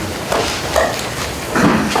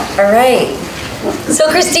 All right. So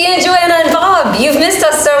Christina, Joanna, and Bob, you've missed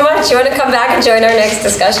us so much. You want to come back and join our next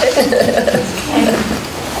discussion?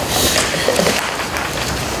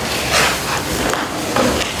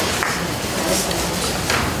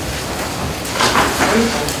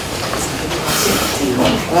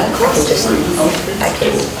 I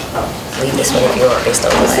can leave this one if you want, based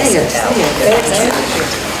on what I sent out.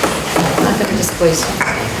 I'm not going to displace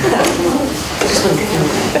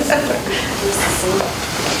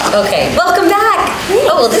Okay, welcome back.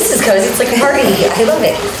 Oh, well, this is cozy. It's like a party. I love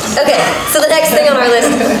it. Okay, so the next thing on our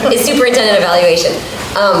list is superintendent evaluation.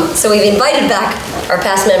 So we've invited back our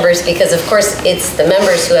past members because, of course, it's the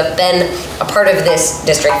members who have been a part of this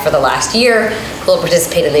district for the last year who will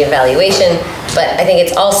participate in the evaluation. But I think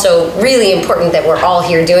it's also really important that we're all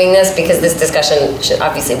here doing this because this discussion,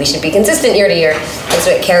 obviously, we should be consistent year to year, and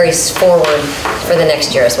so it carries forward for the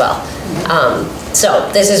next year as well.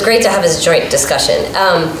 So this is great to have as a joint discussion.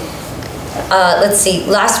 Let's see,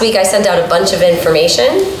 last week I sent out a bunch of information,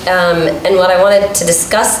 and what I wanted to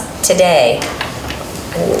discuss today,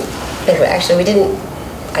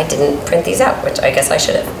 I didn't print these out, which I guess I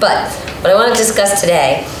should have, but what I want to discuss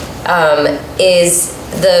today is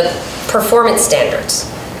the performance standards.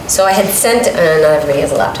 So I had sent, not everybody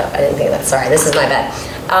has a laptop, I didn't think of that, sorry, this is my bad.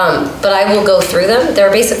 But I will go through them.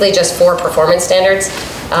 They're basically just 4 performance standards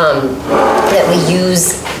that we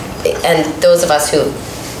use, and those of us who've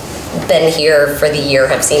been here for the year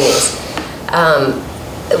have seen these.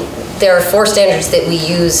 There are 4 standards that we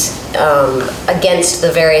use against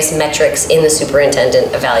the various metrics in the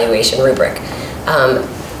superintendent evaluation rubric.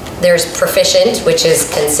 There's proficient, which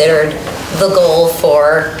is considered the goal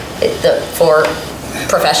for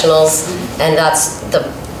professionals, and that's the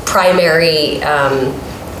primary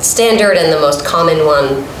standard and the most common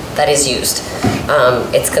one that is used.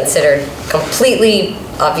 It's considered completely,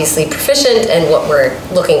 obviously, proficient and what we're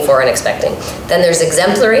looking for and expecting. Then there's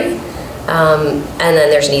exemplary, and then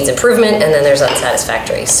there's needs improvement, and then there's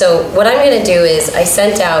unsatisfactory. So what I'm going to do is I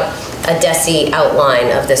sent out a DESI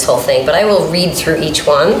outline of this whole thing, but I will read through each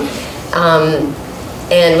one.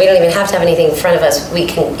 And we don't even have to have anything in front of us. We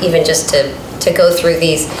can even just to go through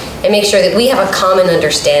these and make sure that we have a common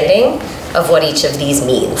understanding of what each of these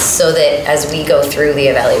means, so that as we go through the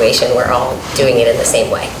evaluation, we're all doing it in the same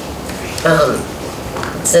way.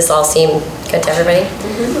 Does this all seem good to everybody?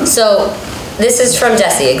 Mm-hmm. So this is from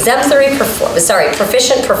DESI,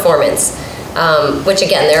 proficient performance, which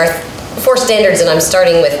again, there are 4 standards, and I'm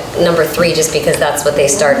starting with number 3 just because that's what they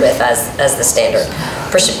start with as the standard.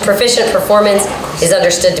 Proficient performance is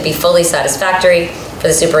understood to be fully satisfactory for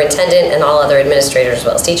the superintendent and all other administrators as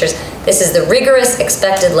well as teachers. This is the rigorous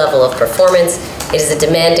expected level of performance. It is a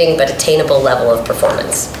demanding but attainable level of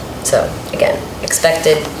performance. So again,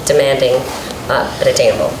 expected, demanding, but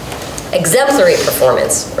attainable. Exemplary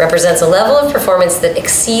performance represents a level of performance that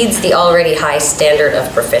exceeds the already high standard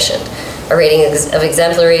of proficient. A rating of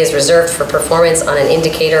exemplary is reserved for performance on an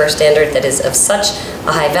indicator or standard that is of such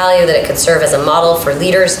a high value that it could serve as a model for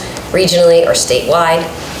leaders regionally or statewide.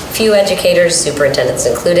 Few educators, superintendents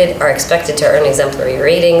included, are expected to earn exemplary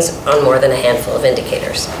ratings on more than a handful of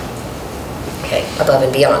indicators. Okay, above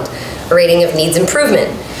and beyond. A rating of needs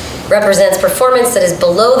improvement represents performance that is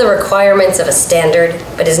below the requirements of a standard,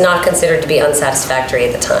 but is not considered to be unsatisfactory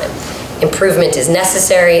at the time. Improvement is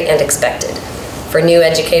necessary and expected. For new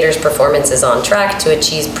educators, performance is on track to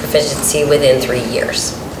achieve proficiency within 3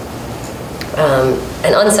 years.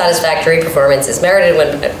 An unsatisfactory performance is merited when,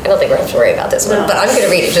 I don't think we're going to have to worry about this one, but I'm going to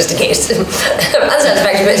read it just in case.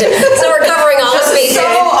 Unsatisfactory, so we're covering all the bases. So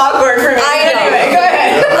awkward for me. I know. Anyway, go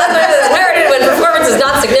ahead. Unsatisfactory is merited when performance is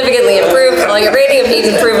not significantly improved, while your rating of needs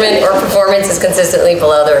improvement or performance is consistently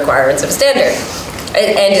below the requirements of standard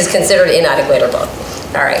and is considered inadequate or both.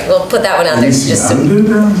 All right, we'll put that one out there. Just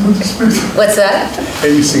what's that?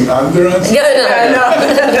 Anything under us? No.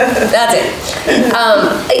 That's it.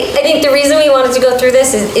 I think the reason we wanted to go through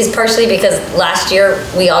this is partially because last year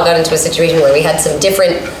we all got into a situation where we had some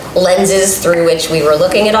different lenses through which we were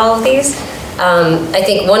looking at all of these. I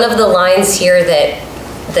think one of the lines here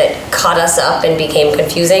that caught us up and became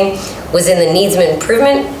confusing was in the needs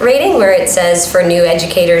improvement rating, where it says for new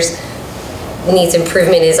educators, needs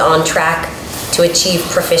improvement is on track to achieve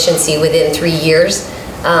proficiency within 3 years.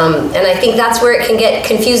 And I think that's where it can get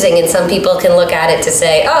confusing, and some people can look at it to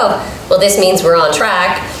say, oh, well, this means we're on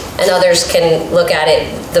track, and others can look at it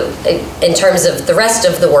in terms of the rest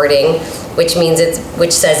of the wording, which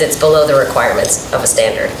says it's below the requirements of a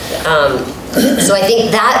standard. So I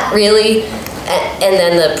think that really, and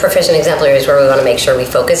then the proficient exemplary is where we want to make sure we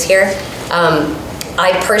focus here.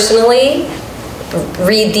 I personally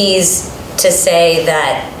read these to say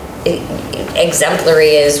that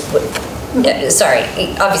exemplary is,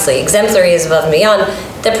 obviously exemplary is above and beyond.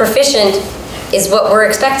 The proficient is what we're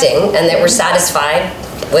expecting, and that we're satisfied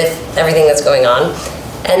with everything that's going on,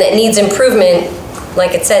 and that needs improvement,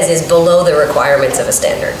 like it says, is below the requirements of a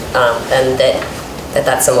standard, and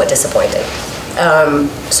that's somewhat disappointing.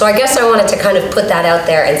 So I guess I wanted to kind of put that out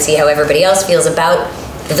there and see how everybody else feels about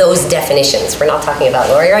those definitions. We're not talking about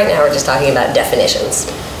Lori right now, we're just talking about definitions.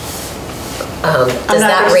 Does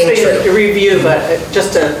that ring true? I'm not going to review, but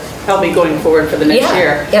just to help me going forward for the next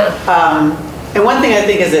year. Yeah. And one thing I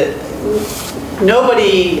think is that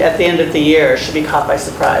nobody at the end of the year should be caught by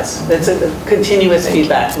surprise. It's a continuous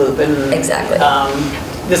feedback loop. And exactly.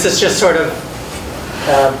 This is just sort of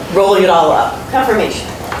rolling it all up. Confirmation.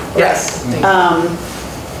 Yes.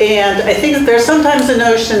 And I think that there's sometimes a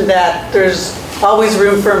notion that there's always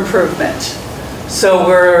room for improvement. So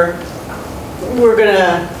we're going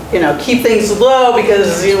to, keep things low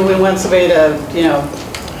because we want somebody to,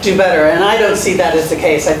 do better. And I don't see that as the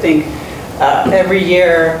case. I think every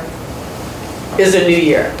year is a new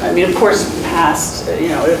year. I mean, of course, past,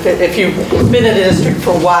 if you've been in a district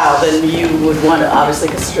for a while, then you would want to obviously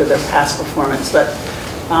consider their past performance. But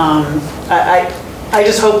I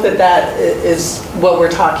just hope that is what we're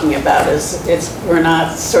talking about. We're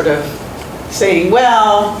not sort of saying,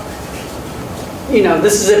 well,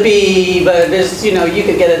 this is a B, but there's, you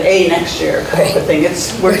could get an A next year kind of thing.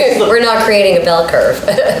 We're not creating a bell curve.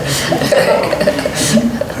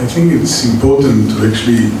 I think it's important to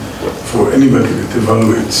actually, for anybody that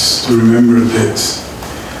evaluates, to remember that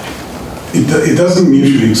it doesn't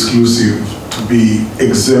mutually exclusive to be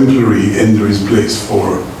exemplary and there is place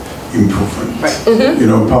for improvement. Right.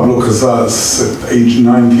 Mm-hmm. Pablo Casals at age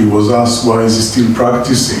 90 was asked why is he still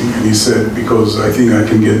practicing, and he said, because I think I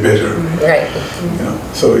can get better. Right.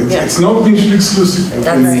 So it's not mutually exclusive.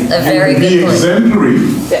 That's a very good point. You can be exemplary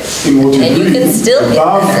in what you do. And you can still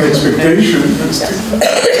above expectation.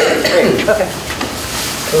 Okay.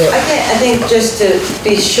 I think just to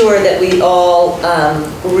be sure that we all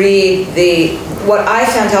read what I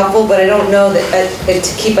found helpful, but I don't know that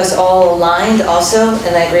to keep us all aligned also,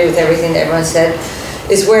 and I agree with everything that everyone said,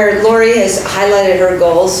 is where Lori has highlighted her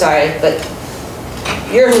goals. Sorry, but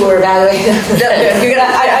you're who we're evaluating.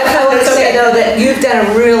 I would say though that you've done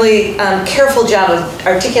a really careful job of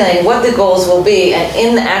articulating what the goals will be, and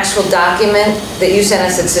in the actual document that you sent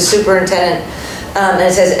us, it's the superintendent. And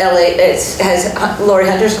it says has Lori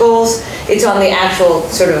Hunter's goals. It's on the actual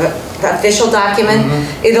sort of official document.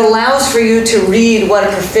 Mm-hmm. It allows for you to read what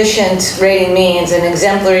a proficient rating means, an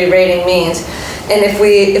exemplary rating means. And if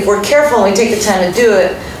we're careful and we take the time to do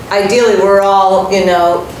it, ideally we're all,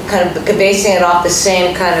 kind of basing it off the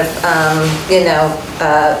same kind of,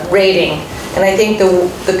 rating. And I think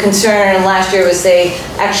the concern last year was they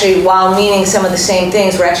actually, while meaning some of the same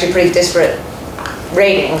things, were actually pretty disparate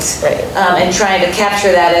ratings, right. And trying to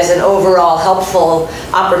capture that as an overall helpful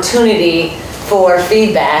opportunity for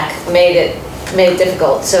feedback made it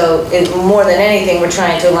difficult. So more than anything, we're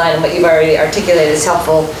trying to align, and what you've already articulated is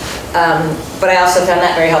helpful. But I also found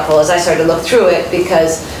that very helpful as I started to look through it,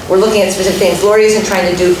 because we're looking at specific things. Lori isn't trying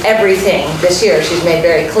to do everything this year. She's made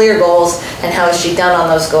very clear goals, and how has she done on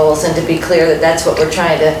those goals, and to be clear that that's what we're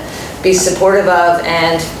trying to be supportive of,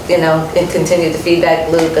 and and continue the feedback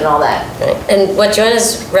loop and all that. Right. And what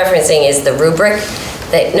Joanna's referencing is the rubric.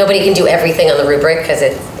 That nobody can do everything on the rubric because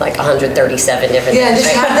it's like 137 different things. Yeah,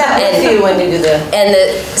 just have that with you when you do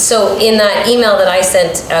so in that email that I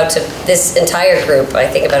sent out to this entire group, I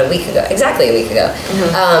think about exactly a week ago,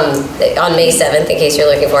 mm-hmm. On May 7th, in case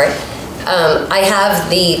you're looking for it, I have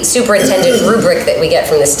the superintendent rubric that we get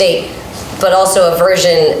from the state, but also a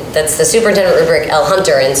version that's the superintendent rubric L.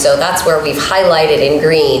 Hunter, and so that's where we've highlighted in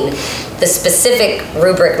green the specific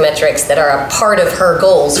rubric metrics that are a part of her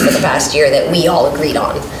goals for the past year that we all agreed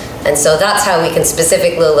on. And so that's how we can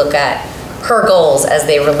specifically look at her goals as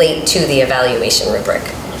they relate to the evaluation rubric.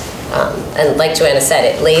 And like Joanna said,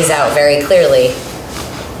 it lays out very clearly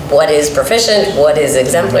what is proficient, what is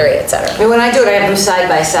exemplary, etc. I mean, when I do it, I have them side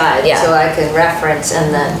by side, yeah. So I can reference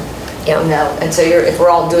and then and so if we're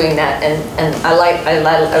all doing that, and I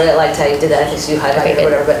really liked how you did that. I think you highlighted or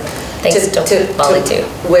whatever, but thanks to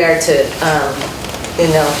where to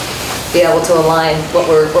be able to align what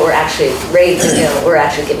we're actually rating, what we're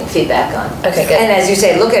actually giving feedback on. Okay, good. And as you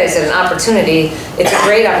say, look at it as an opportunity. It's a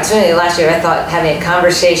great opportunity. Last year, I thought having a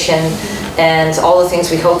conversation and all the things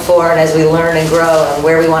we hope for, and as we learn and grow, and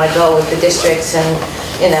where we want to go with the districts, and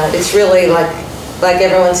it's really like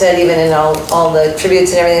everyone said, even in all the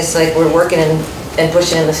tributes and everything, it's like we're working and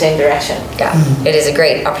pushing in the same direction. Yeah, it is a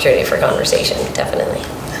great opportunity for conversation, definitely.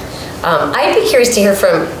 I'd be curious to hear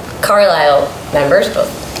from Carlisle members, both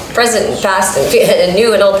present and past and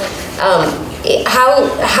new and old,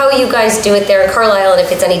 how you guys do it there in Carlisle, and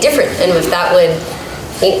if it's any different, and if that would,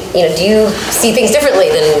 do you see things differently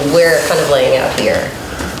than we're kind of laying out here?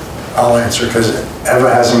 I'll answer because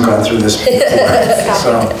Eva hasn't gone through this before.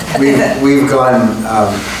 So we've gone,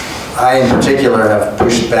 I in particular have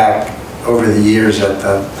pushed back over the years at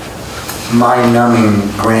the mind-numbing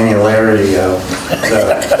granularity of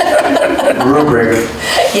the rubric.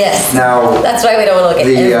 Yes. Now, that's why we don't want to look at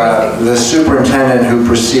everything. The superintendent who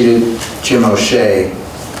preceded Jim O'Shea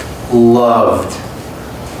loved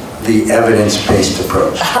the evidence-based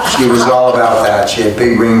approach. She was all about that. She had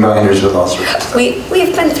big ring binders with all sorts of stuff.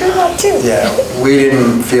 We've been through that too. Yeah, we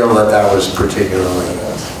didn't feel that that was particularly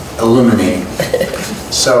illuminating.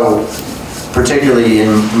 So, particularly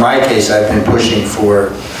in my case, I've been pushing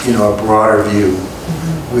for, you know, a broader view.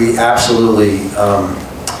 We absolutely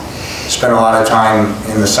spent a lot of time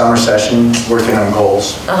in the summer session working on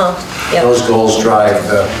goals. Yep. Those goals drive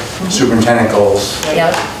the superintendent goals.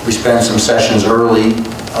 Yep. We spend some sessions early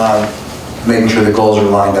making sure the goals are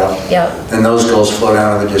lined up. Yep. Then those goals flow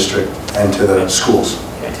down to the district and to the schools.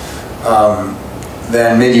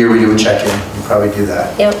 Then mid-year we do a check-in. We probably do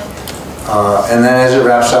that. Yep. And then as it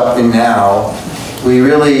wraps up in now, we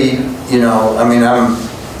really, you know, I mean,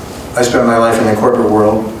 I spent my life in the corporate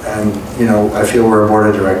world, and, you know, I feel we're a board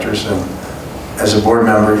of directors, and as a board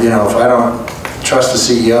member, you know, if I don't trust the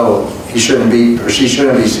CEO, he shouldn't be, or she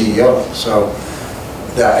shouldn't be CEO. So,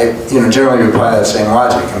 that, you know, generally we apply that same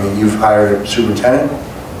logic. I mean, you've hired a superintendent,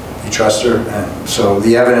 you trust her, and so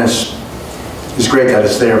the evidence is great that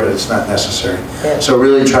it's there, but it's not necessary. Yeah. So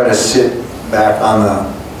really try to sit back on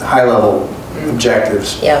the high-level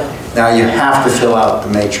objectives. Yeah. Now you have to fill out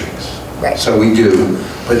the matrix. Right. So we do,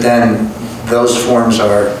 but then those forms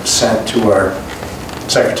are sent to our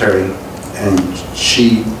secretary, and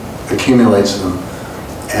she accumulates them,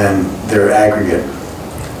 and they're aggregate.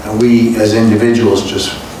 And we, as individuals,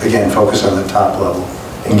 just, again, focus on the top level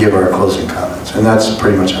and give our closing comments, and that's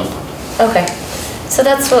pretty much helpful. Okay. So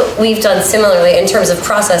that's what we've done similarly in terms of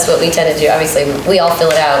process. What we tend to do, obviously, we all fill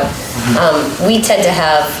it out. We tend to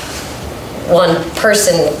have one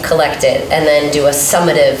person collect it and then do a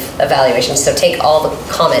summative evaluation. So take all the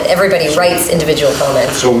comment. Everybody writes individual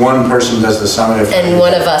comments. So one person does the summative. And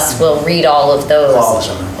one of us will read all of those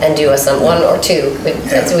and do one or two.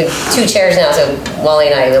 So we have two chairs now, so Wally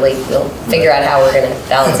and I really will figure out how we're going to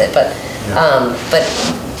balance it.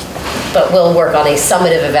 But we'll work on a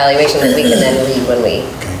summative evaluation that we can then read when we.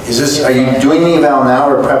 Is this? Are you doing the eval now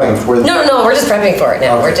or prepping for the? No, we're just prepping for it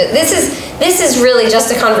now. Okay. We're just, this is really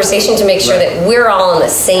just a conversation to make sure that we're all on the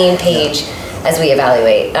same page as we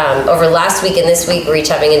evaluate. Over last week and this week, we're each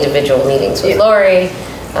having individual meetings with Lori.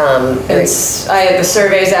 I have the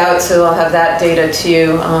surveys out, so I'll have that data to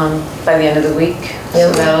you by the end of the week.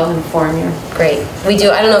 So that'll inform you. Great. We do.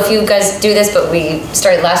 I don't know if you guys do this, but we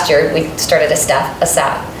started last year. We started a staff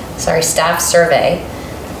survey.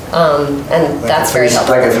 And like that's very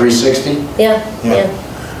helpful. Like a 360? Yeah.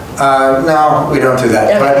 No, we don't do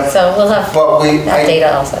that. Okay, so we'll have that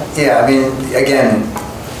data also. Yeah, I mean, again,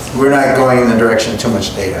 we're not going in the direction of too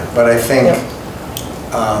much data, but I think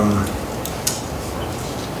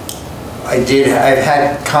I've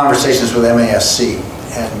had conversations with MASC,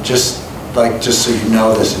 and just so you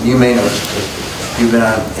know this, and you may know this because you've been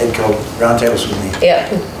on EDCO roundtables with me. Yeah.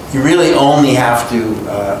 You really only have to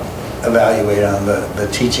evaluate on the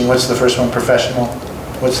teaching. What's the first one? Professional?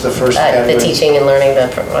 What's the first category? The teaching and learning,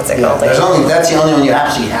 what's it called? That's the only one you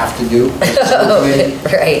actually have to do.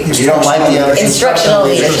 Right. If you don't like the other instructional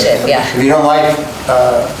leadership, yeah. If you don't like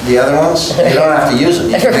the other ones, you don't have to use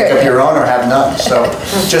them. You can pick up your own or have none. So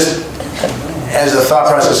just as a thought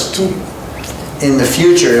process in the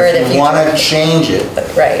future, if you want to change it,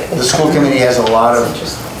 the school committee has a lot of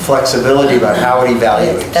flexibility about how it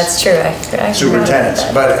evaluates. That's true. I superintendents.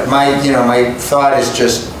 But my thought is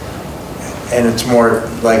just, and it's more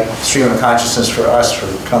like stream of consciousness for us for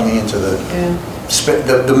coming into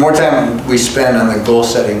the more time we spend on the goal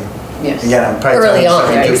setting. Yes. Again, I'm probably early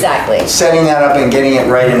on, exactly. Setting that up and getting it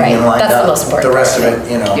right and being lined That's up. The most important. The rest of it,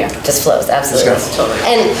 just flows. Absolutely.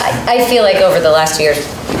 And I feel like over the last 2 years,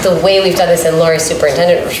 the way we've done this in Lori's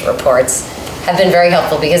superintendent reports have been very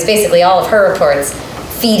helpful, because basically all of her reports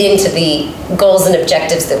feed into the goals and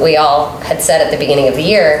objectives that we all had set at the beginning of the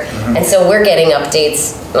year. And so we're getting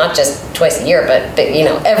updates, not just twice a year, but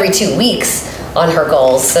every 2 weeks on her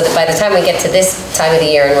goals, so that by the time we get to this time of the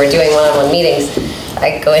year and we're doing one-on-one meetings,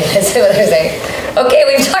 I go in and sit with her and say, okay,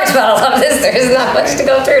 we've talked about a lot of this, there's not much to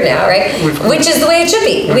go through now, right? Which is the way it should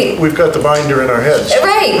be. We've got the binder in our heads.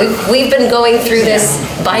 Right, we've been going through this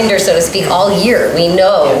binder, so to speak, all year. We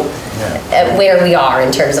know where we are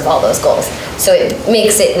in terms of all those goals. So it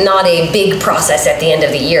makes it not a big process at the end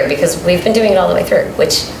of the year, because we've been doing it all the way through,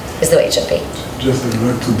 which is the way it should be. Just a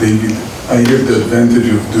word to David. I have the advantage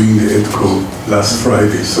of doing the EDCO last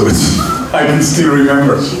Friday, so it's I can still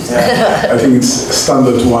remember. I think it's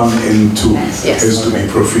standard 1 and 2. Yes. Has to be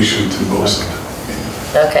proficient in both.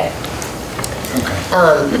 Okay.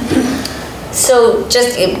 So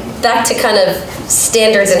just back to kind of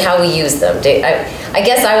standards and how we use them. I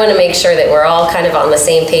guess I want to make sure that we're all kind of on the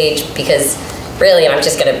same page, because really, I'm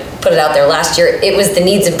just going to put it out there, last year it was the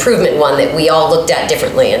needs improvement one that we all looked at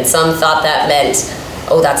differently, and some thought that meant,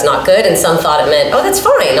 oh, that's not good, and some thought it meant, oh, that's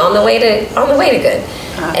fine, on the way to good.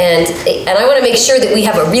 And I want to make sure that we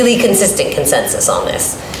have a really consistent consensus on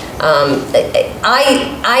this.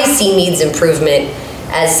 I see needs improvement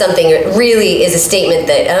as something that really is a statement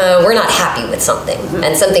that we're not happy with something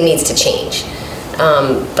and something needs to change.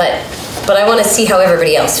 But I want to see how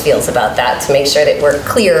everybody else feels about that to make sure that we're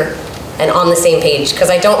clear and on the same page, because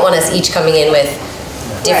I don't want us each coming in with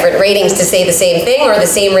different ratings to say the same thing or the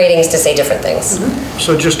same ratings to say different things.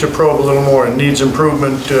 So just to probe a little more, needs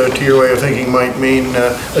improvement, to your way of thinking, might mean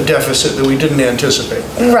a deficit that we didn't anticipate.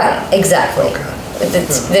 Right, exactly. Okay.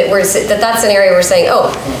 That's an area we're saying,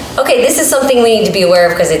 oh, okay, this is something we need to be aware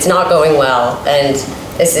of because it's not going well, and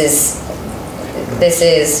this is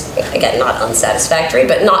again, not unsatisfactory,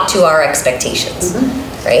 but not to our expectations,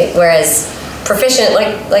 right? Whereas proficient,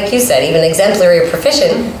 like you said, even exemplary or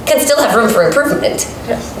proficient can still have room for improvement,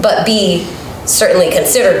 but be certainly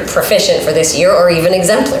considered proficient for this year or even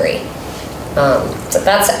exemplary. So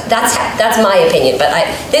that's my opinion, but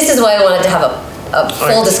this is why I wanted to have a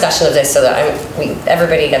full discussion of this so that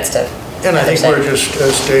everybody gets to. And I think we're just,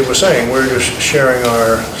 as Dave was saying, we're just sharing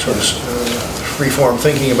our sort of free-form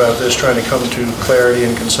thinking about this, trying to come to clarity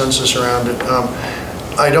and consensus around it.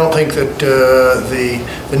 I don't think that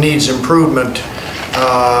the needs improvement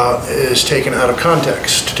is taken out of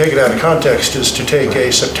context. To take it out of context is to take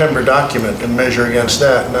a September document and measure against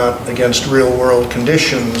that, not against real-world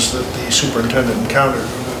conditions that the superintendent encountered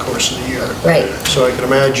over the course of the year. Right. So I can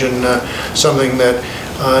imagine something that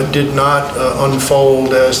did not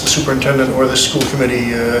unfold as the superintendent or the school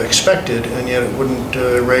committee expected, and yet it wouldn't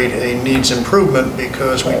rate a needs improvement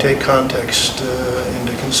because we take context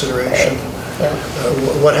into consideration.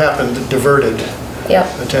 What happened that diverted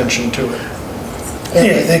attention to it.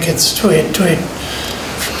 Yeah, I think it's, we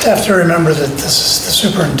have to remember that this is the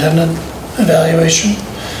superintendent evaluation,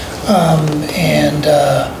 and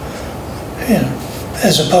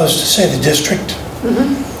as opposed to, say, the district,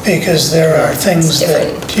 because there are things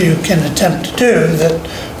that you can attempt to do that,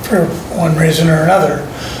 for one reason or another,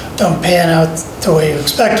 don't pan out the way you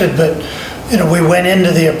expected. But we went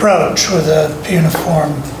into the approach with a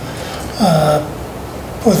uniform,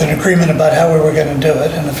 with an agreement about how we were going to do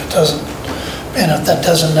it, and if it doesn't pan out, that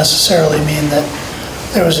doesn't necessarily mean that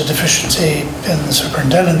there was a deficiency in the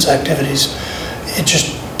superintendent's activities. It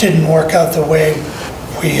just didn't work out the way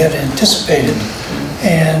we had anticipated,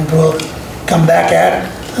 and we'll come back at it.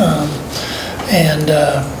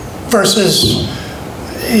 Versus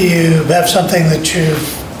you have something that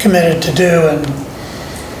you've committed to do and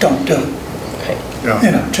don't do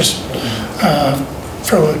it. Just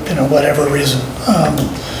for whatever reason,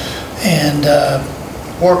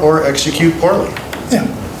 or execute poorly.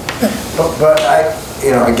 But I,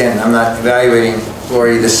 again, I'm not evaluating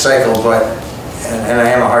Lori this cycle, but and I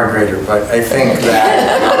am a hard grader, but I think that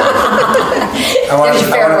I want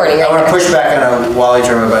to push back on a Wally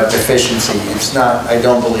term about deficiency. It's not. I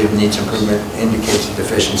don't believe needs improvement indicates a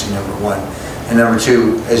deficiency. Number one, and number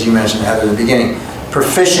two, as you mentioned, Heather, in the beginning,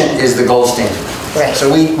 proficient is the gold standard. Right.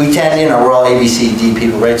 So we tend, we're all A, B, C, D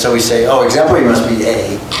people, right? So we say, oh, exemplary must be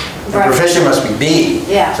A, and proficient must be B.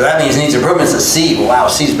 Yeah. So that means needs improvement is a C. Well, wow,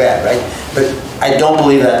 C's bad, right? But I don't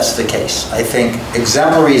believe that's the case. I think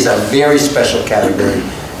exemplary is a very special category,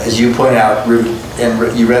 as you point out,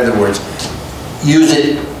 and you read the words. Use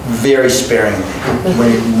it very sparingly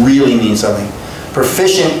when it really means something.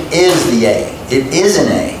 Proficient is the A. It is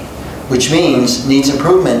an A, which means needs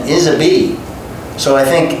improvement is a B. So I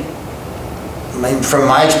think, from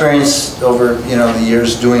my experience over the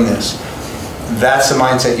years doing this, that's the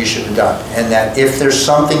mindset you should adopt. And that if there's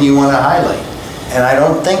something you want to highlight, and I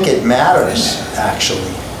don't think it matters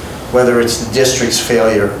actually, whether it's the district's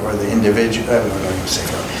failure or the individual, I don't even say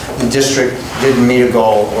failure. The district didn't meet a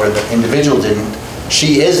goal or the individual didn't,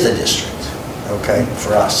 she is the district, okay,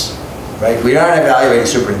 for us, right? We aren't evaluating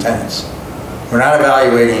superintendents. We're not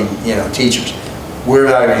evaluating, teachers. We're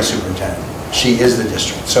evaluating superintendent. She is the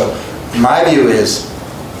district. So my view is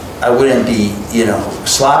I wouldn't be,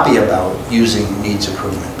 sloppy about using needs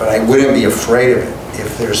improvement, but I wouldn't be afraid of it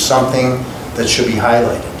if there's something that should be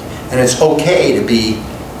highlighted. And it's okay to be,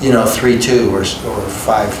 3-2 or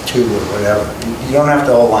 5-2 or whatever. You don't have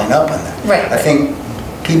to all line up on that. Right. I think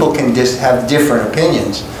people can just have different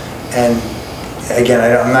opinions, and again,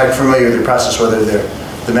 I'm not familiar with the process, whether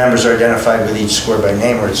the members are identified with each score by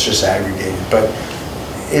name or it's just aggregated. But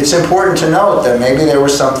it's important to note that maybe there were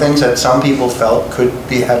some things that some people felt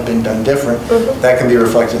have been done different. That can be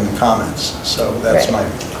reflected in the comments. So that's my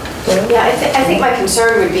view. Yeah, I think my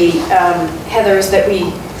concern would be, Heather, is that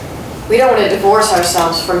we don't want to divorce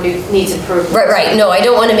ourselves from needs improvement. Right. No, I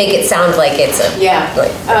don't want to make it sound like it's a... Yeah,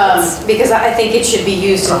 because I think it should be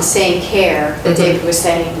used in the same care that David was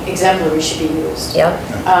saying exemplary should be used. Yep.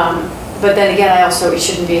 But then again, it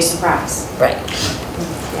shouldn't be a surprise. Right.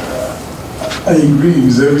 I agree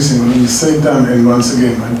with everything, but at the same time, and once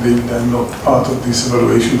again, I'm not part of this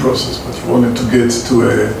evaluation process, but you wanted to get to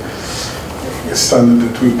a standard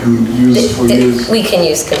that we can use for years. We can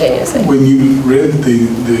use continuously. When you read the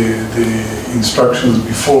instructions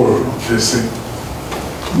before,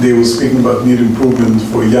 they were speaking about need improvement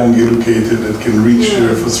for young educated that can reach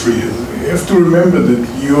there for 3 years. You have to remember that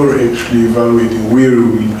you're actually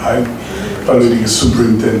evaluating, I'm evaluating a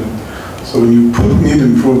superintendent. So when you put need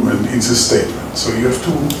improvement, it's a statement. So you have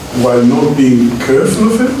to, while not being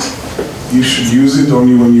careful of it, you should use it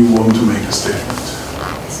only when you want to make a statement.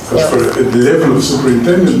 Because for at the level of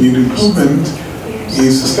superintendent, need improvement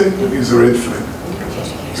is a statement, is a red flag.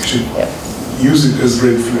 You should use it as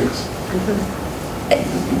red flags.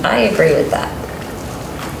 I agree with that.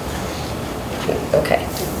 Okay.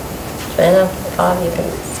 Joanna, Bob, you can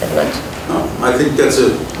say much. No, I think that's a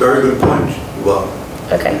very good point. Well,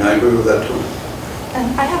 okay. I agree with that too.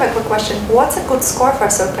 And I have a quick question. What's a good score for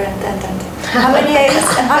superintendent? How many A's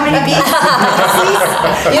and how many B's?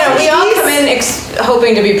 We all come in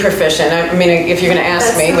hoping to be proficient. I mean, if you're going to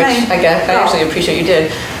ask me, which I actually appreciate you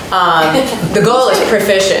did, the goal is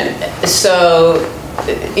proficient. So,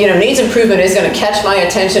 needs improvement is going to catch my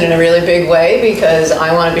attention in a really big way because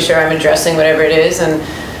I want to be sure I'm addressing whatever it is, and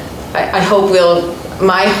I hope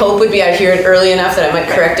my hope would be I'd hear it early enough that I might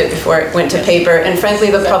correct it before it went to paper. And frankly,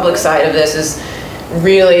 the public side of this is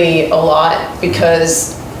really a lot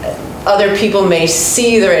because other people may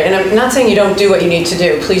see and I'm not saying you don't do what you need to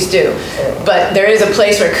do, please do, but there is a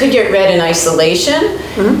place where it could get read in isolation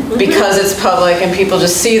because it's public and people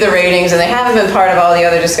just see the ratings and they haven't been part of all the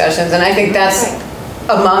other discussions. And I think that's,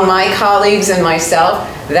 among my colleagues and myself,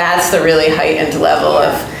 that's the really heightened level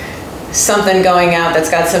of something going out that's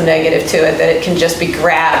got some negative to it, that it can just be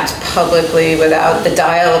grabbed publicly without the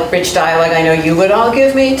rich dialogue I know you would all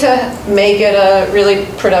give me to make it a really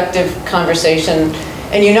productive conversation.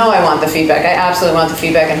 And I want the feedback. I absolutely want the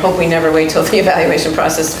feedback and hope we never wait till the evaluation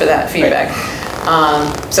process for that feedback.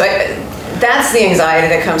 That's the anxiety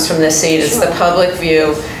that comes from this seat. It's the public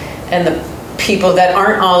view and the people that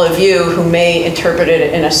aren't all of you who may interpret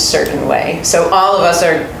it in a certain way. So all of us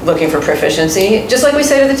are looking for proficiency, just like we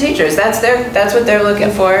say to the teachers. That's what they're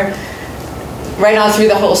looking for. Right on through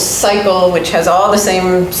the whole cycle, which has all the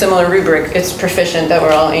same similar rubric, it's proficient that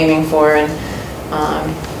we're all aiming for.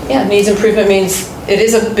 And needs improvement means it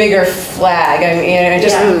is a bigger flag. I mean,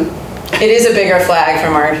 it is a bigger flag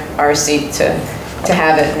from our seat to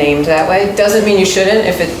have it named that way. Doesn't mean you shouldn't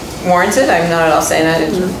if it warrants it. I'm not at all saying that.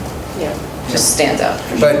 Just stands out.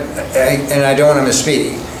 But, and I don't want to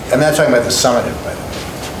misspeak, I'm not talking about the summative, by the way.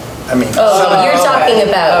 I mean, you're talking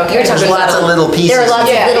about lots of little pieces. There are lots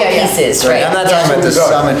of little pieces, right? I'm not talking about the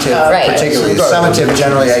summative particularly. The summative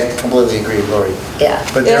generally, I completely agree with Lori. Yeah.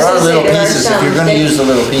 But there are little pieces, if you're going to use the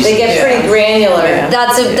little pieces. They get pretty granular.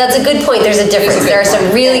 That's a good point. There's a difference. There are some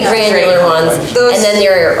really granular ones, and then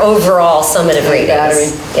there are overall summative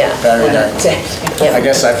ratings. Battery died. I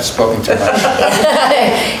guess I've spoken too much.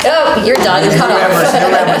 Oh, you're done. Cut off.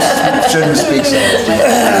 New members shouldn't speak so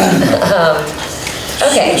much.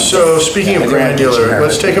 Okay. So speaking of granular,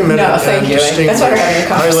 let's take a minute and distinguish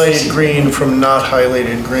highlighted green from not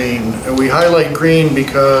highlighted green. And we highlight green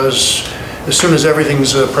because as soon as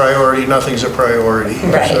everything's a priority, nothing's a priority.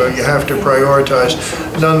 Right. So you have to prioritize.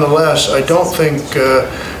 Nonetheless, I don't think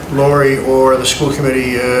Lori or the school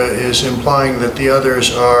committee is implying that the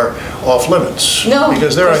others are off limits. No.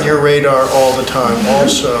 Because they're on your radar all the time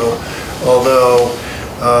also, although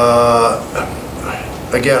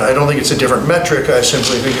again, I don't think it's a different metric. I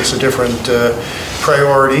simply think it's a different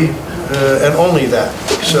priority, and only that.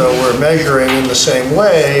 So we're measuring in the same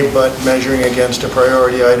way, but measuring against a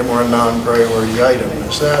priority item or a non-priority item.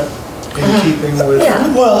 Is that in keeping with?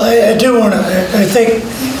 Well, I do want to. I think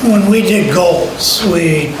when we did goals,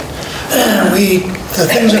 the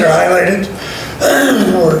things that are highlighted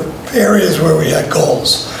were areas where we had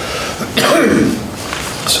goals.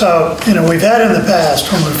 So we've had in the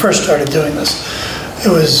past when we first started doing this. It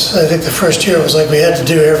was, I think the first year was like we had to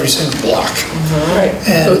do every single block.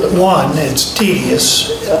 And one, it's tedious.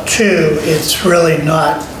 Two, it's really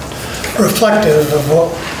not reflective of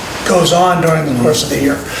what goes on during the course of the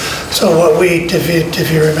year. So what we,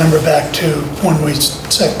 if you remember back to when we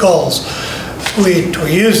set goals, we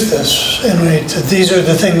used this and we said, these are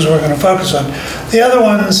the things we're going to focus on. The other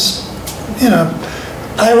ones, you know,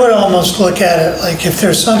 I would almost look at it like if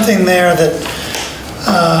there's something there that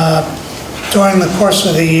during the course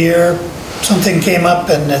of the year, something came up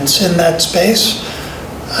and it's in that space,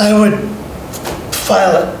 I would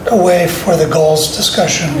file it away for the goals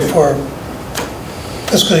discussion for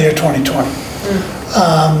fiscal year 2020.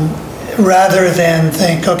 Rather than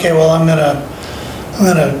think, okay, well, I'm gonna,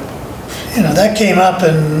 you know, that came up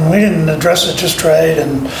and we didn't address it just right,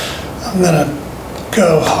 and I'm gonna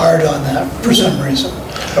go hard on that for some reason.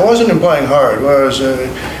 I wasn't implying hard.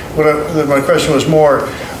 My question was more,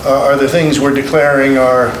 are the things we're declaring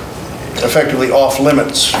are effectively off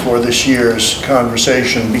limits for this year's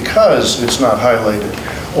conversation because it's not highlighted?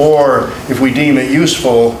 Or if we deem it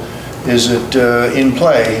useful, is it in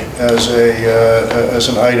play as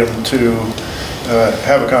an item to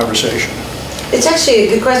have a conversation? It's actually a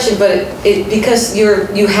good question, but because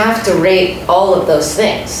you have to rate all of those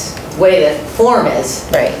things. The way the form is,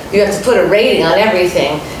 right? You have to put a rating on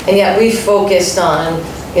everything, and yet we've focused on,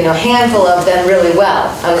 you know, a handful of them really well,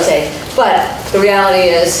 I would say. But the reality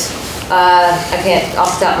is, I can't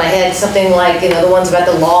off the top of my head, something like, you know, the ones about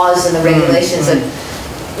the laws and the regulations, and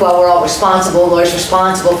well, we're all responsible, lawyers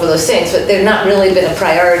responsible for those things, but they've not really been a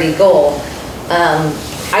priority goal.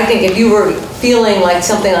 I think if you were feeling like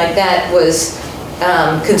something like that was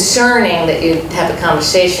concerning, that you'd have a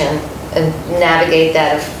conversation and navigate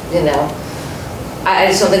that, you know. I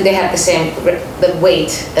just don't think they have the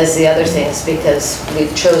weight as the other things, because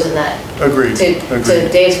we've chosen that. Agreed. To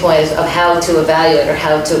Dave's point of how to evaluate or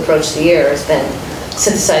how to approach the year has been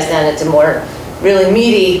synthesized down into more really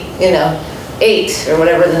meaty, you know, 8 or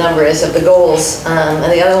whatever the number is of the goals,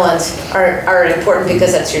 and the other ones are important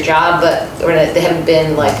because that's your job, but they haven't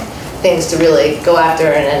been like things to really go after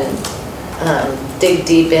and dig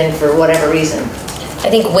deep in for whatever reason. I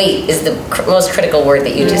think weight is the most critical word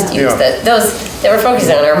that you just used. That those that we're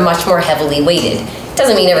focusing on are much more heavily weighted. It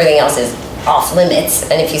doesn't mean everything else is off limits,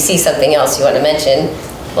 and if you see something else you want to mention,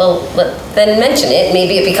 well, then mention it.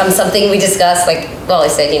 Maybe it becomes something we discuss, like, well, I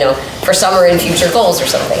said, you know, for summer and future goals or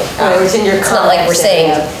something. It's in your it's not like we're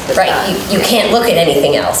saying, right, you can't look at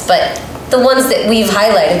anything else, but the ones that we've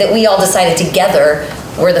highlighted, that we all decided together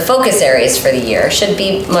were the focus areas for the year, should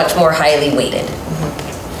be much more highly weighted.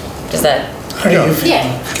 Does that...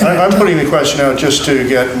 I'm putting the question out just to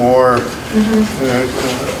get more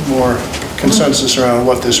consensus around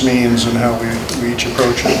what this means and how we each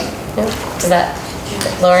approach it. Does that,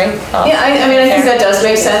 Lori? Yeah, I mean, I think that does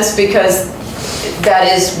make sense, because that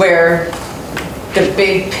is where the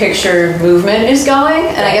big picture movement is going,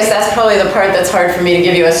 and I guess that's probably the part that's hard for me to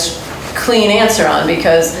give you a clean answer on,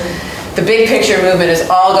 because the big picture movement is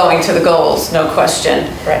all going to the goals, no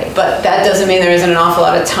question. Right. But that doesn't mean there isn't an awful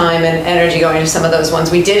lot of time and energy going into some of those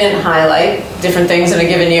ones. We didn't highlight different things in a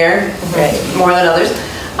given year, more than others.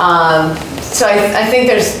 So I think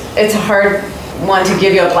it's a hard one to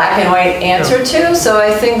give you a black and white answer to. So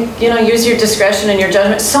I think, you know, use your discretion and your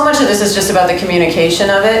judgment. So much of this is just about the communication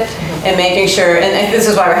of it and making sure, and this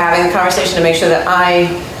is why we're having the conversation, to make sure that I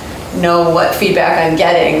know what feedback I'm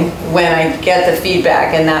getting when I get the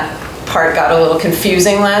feedback, and that part got a little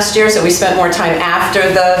confusing last year, so we spent more time after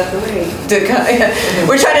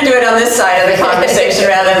we're trying to do it on this side of the conversation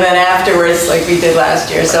rather than afterwards like we did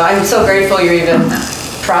last year. So I'm so grateful you're even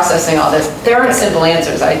processing all this. There aren't simple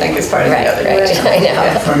answers, I think, is part of the other. I know.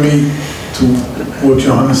 If I may, to what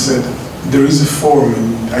Johanna said, there is a form,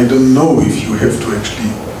 and I don't know if you have to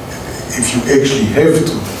actually, have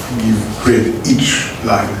to grade each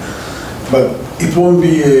line, but it won't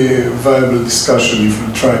be a viable discussion if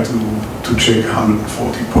we try to check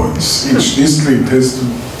 140 points. Each district has to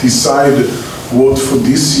decide what for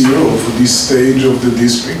this year or for this stage of the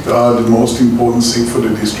district are the most important thing for the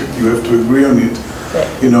district. You have to agree on it,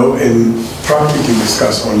 you know, and practically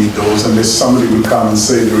discuss only those, unless somebody will come and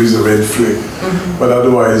say there is a red flag. But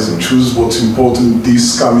otherwise, choose what's important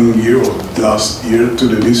this coming year or last year to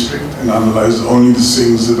the district and analyze only the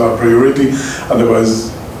things that are priority. Otherwise,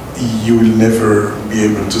 you will never be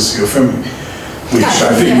able to see your family, which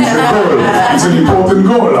I think is a goal. It's an important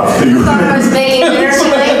goal after you. I was making dinner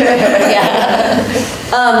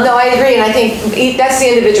no, I agree, and I think that's the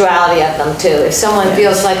individuality of them too. If someone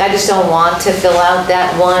feels like, I just don't want to fill out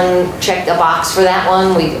that one, check the box for that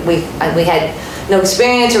one, we had no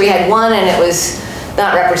experience, or we had one and it was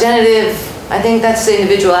not representative, I think that's the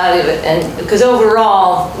individuality of it, and because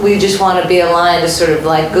overall, we just want to be aligned to sort of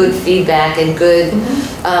like good feedback and good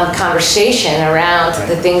conversation around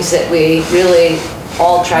the things that we really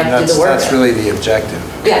all try to do the work. That's really the objective.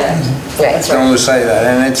 Yeah, right. Don't lose sight of that,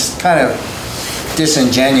 and it's kind of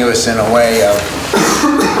disingenuous in a way of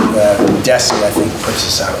Desi, I think, puts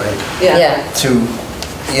this out, right? Yeah. To,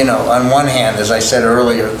 you know, on one hand, as I said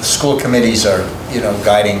earlier, the school committees are, you know,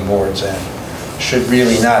 guiding boards and should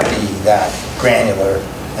really not be that granular,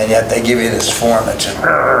 and yet they give you this form that's just,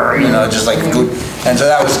 you know, just like good. And so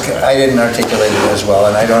that was, I didn't articulate it as well,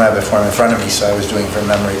 and I don't have the form in front of me, so I was doing it from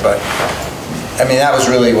memory, but I mean, that was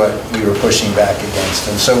really what we were pushing back against.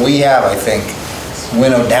 And so we have, I think,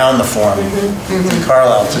 winnowed down the form in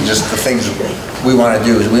Carlisle to just the things we want to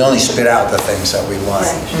do. Is we only spit out the things that we want.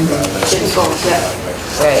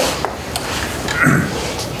 Right.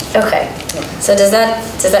 Okay. So does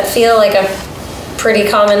that feel like a pretty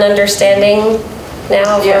common understanding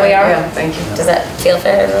now of where we are? Yeah, thank you. Does that feel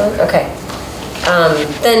fair to everyone? Okay.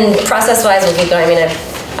 Then process-wise, we'll keep going. I mean,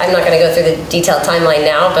 I'm not going to go through the detailed timeline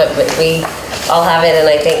now, but we all have it, and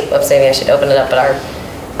I think, oops, maybe I should open it up, but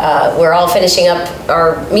we're all finishing up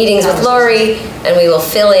our meetings with Lori, and we will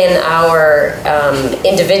fill in our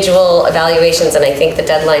individual evaluations, and I think the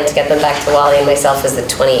deadline to get them back to Wally and myself is the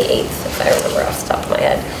 28th, if I remember off the top of my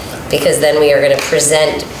head. Because then we are going to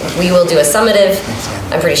present, we will do a summative,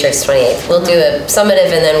 I'm pretty sure it's 28th. We'll do a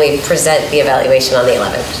summative, and then we present the evaluation on the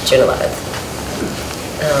 11th, June 11th.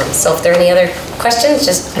 So if there are any other questions,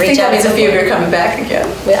 just reach out. I think that means a few of you are coming back again.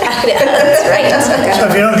 Yeah, that's right. So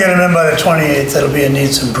if you don't get them in by the 28th, that'll be a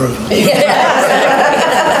needs improvement.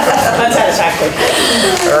 Unsatisfactory.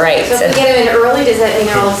 Right. So if we get them in early, does that mean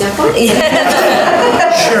they're all simple?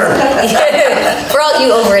 Sure. For all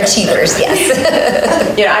you overachievers, yes.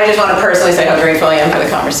 You know, I just want to personally say how grateful I am for the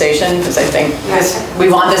conversation, because I think we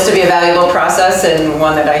want this to be a valuable process and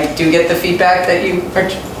one that I do get the feedback that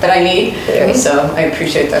I need. So I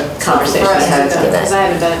appreciate the conversation I had. Because I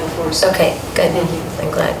haven't done it before. So. Okay, good. Thank you. I'm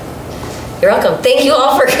glad. You're welcome. Thank you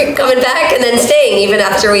all for coming back and then staying even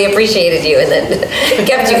after we appreciated you and then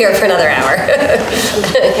kept you here for another hour.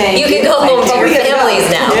 You can go home to your families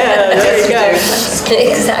now. Yeah, there you go.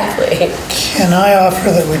 Exactly. Can I offer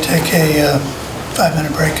that we take a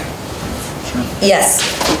 5-minute break? Yes.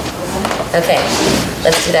 Okay,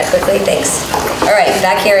 let's do that quickly. Thanks. All right,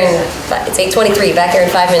 back here in, it's 8:23, back here in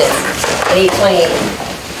 5 minutes at 8:28.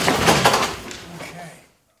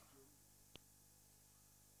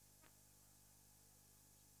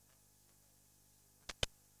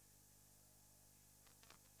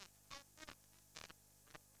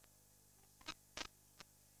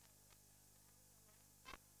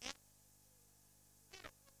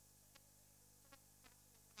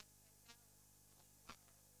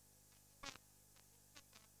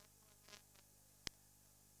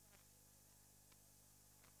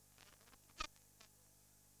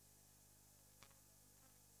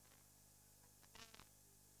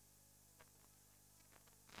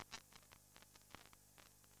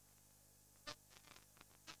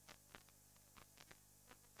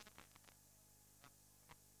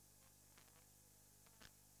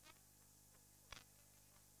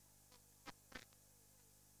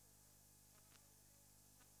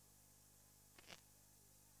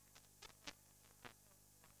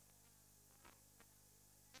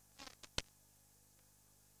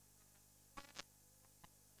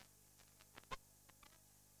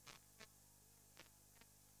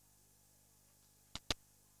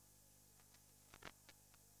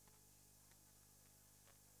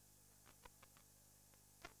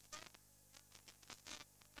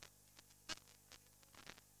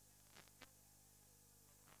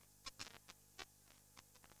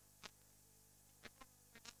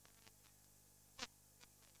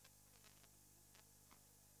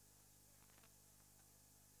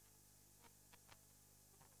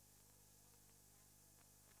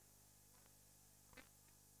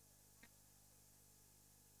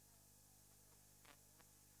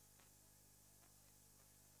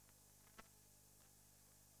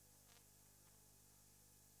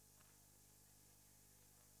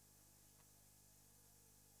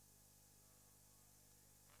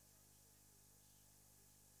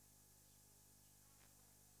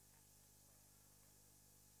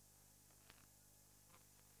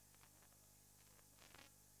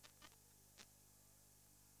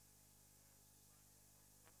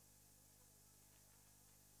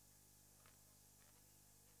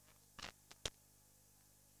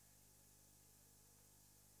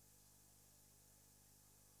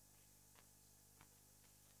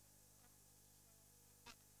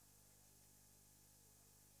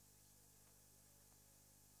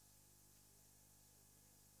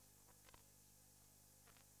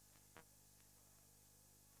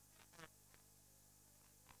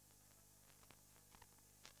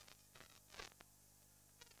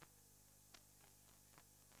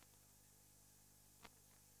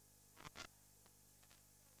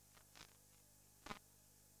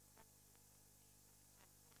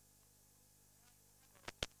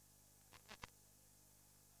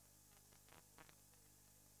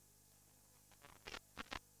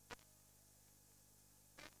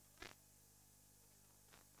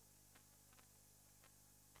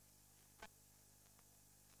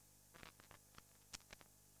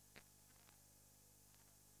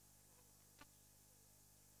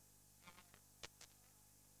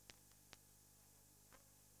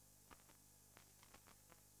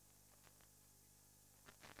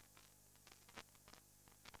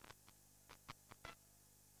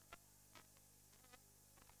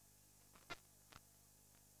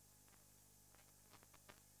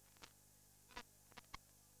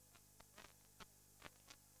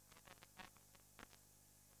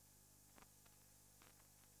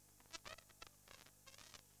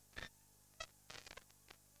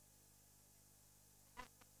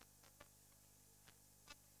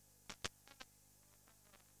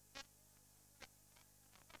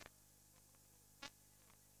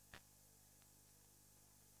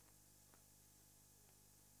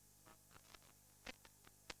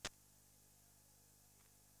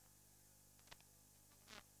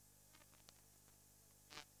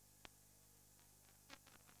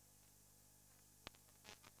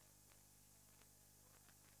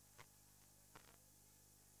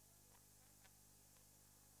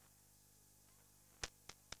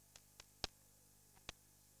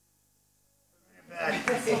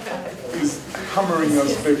 hammering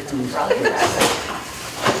us back to.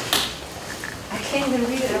 I can't even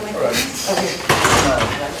read it on my Right. phone.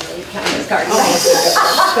 Okay.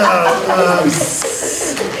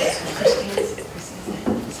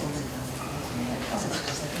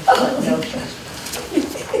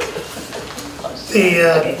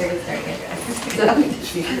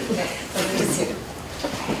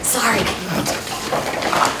 Sorry.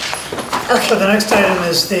 So the next item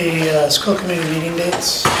is the school committee meeting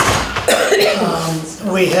dates.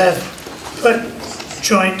 We have put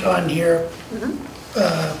joint on here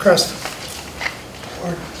across the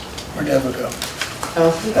board. Where'd Eva go?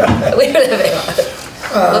 We don't have it.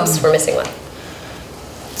 Whoops, we're missing one.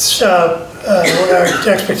 So our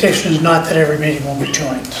expectation is not that every meeting will be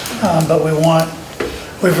joint, but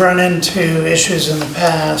we've run into issues in the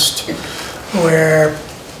past where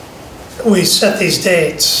we set these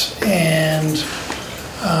dates and,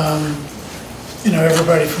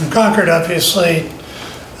 everybody from Concord obviously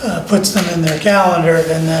puts them in their calendar,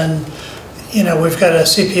 and then, we've got a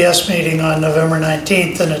CPS meeting on November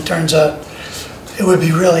 19th, and it turns out it would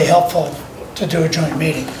be really helpful to do a joint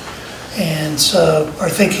meeting. And so our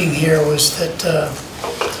thinking here was that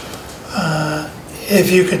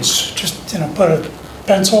if you could just, put a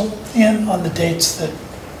pencil in on the dates that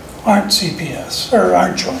aren't CPS or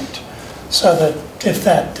aren't joint, so that if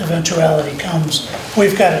that eventuality comes,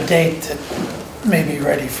 we've got a date that may be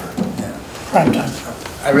ready for prime time.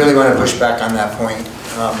 I really want to push back on that point.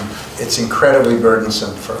 It's incredibly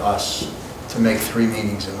burdensome for us to make 3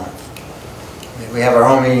 meetings a month. I mean, we have our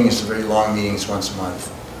home meetings, very long meetings once a month.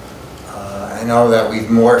 I know that we've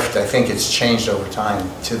morphed, I think it's changed over time,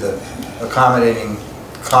 to the accommodating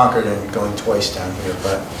Concord and going twice down here,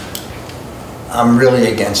 but I'm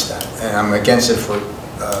really against that. And I'm against it for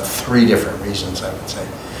 3 different reasons, I would say.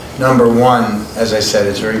 Number one, as I said,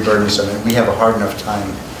 it's very burdensome, and we have a hard enough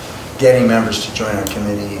time getting members to join our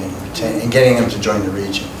committee and getting them to join the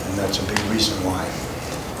region, and that's a big reason why.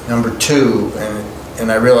 Number 2,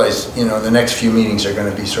 and I realize, the next few meetings are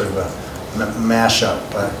going to be sort of a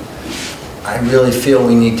mashup, but I really feel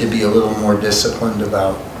we need to be a little more disciplined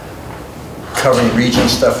about covering region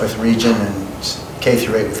stuff with region and K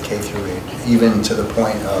through 8 with K through 8, even to the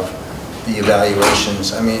point of the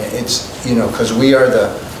evaluations. I mean, it's, because we are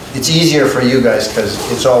it's easier for you guys because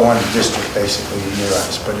it's all one district basically in your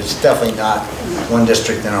eyes, but it's definitely not one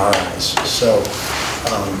district in our eyes. So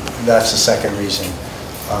that's the second reason.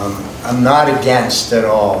 I'm not against at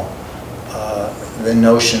all the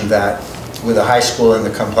notion that with a high school and the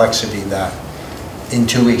complexity that in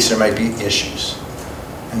 2 weeks there might be issues.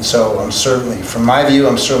 And so I'm certainly, from my view,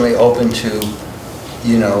 I'm certainly open to,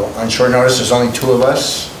 on short notice there's only 2 of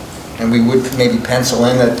us, and we would maybe pencil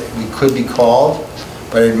in that we could be called,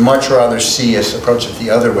 but I'd much rather see us approach it the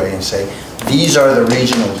other way and say, these are the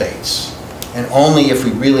regional dates, and only if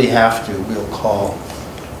we really have to, we'll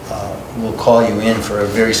call you in for a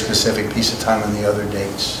very specific piece of time on the other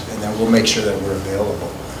dates, and then we'll make sure that we're available.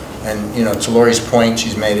 And, to Lori's point,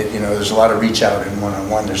 she's made it, there's a lot of reach out and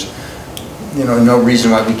one-on-one. There's, no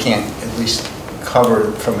reason why we can't at least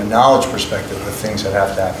cover from a knowledge perspective the things that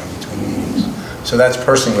have to happen between meetings. So that's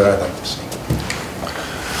personally what I'd like to see.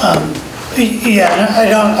 I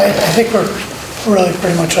think we're really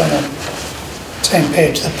pretty much on the same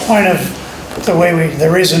page. The point of the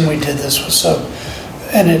reason we did this was so,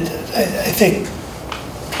 and I think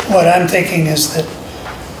what I'm thinking is that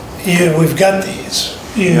we've got these.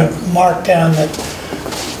 You mark down that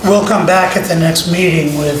we'll come back at the next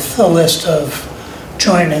meeting with a list of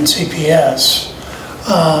joint and CPS.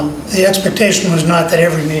 The expectation was not that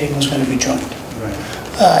every meeting was going to be joint.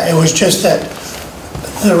 Right. It was just that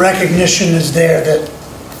the recognition is there that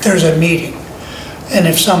there's a meeting. And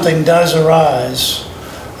if something does arise,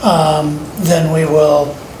 then we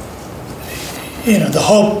will, the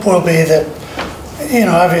hope will be that,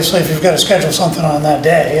 obviously if you've got to schedule something on that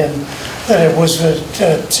day and that it was a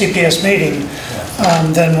CPS meeting,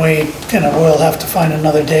 then we'll have to find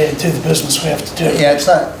another day to do the business we have to do. Yeah, it's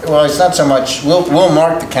not so much, we'll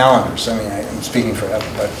mark the calendars. I mean, I'm speaking for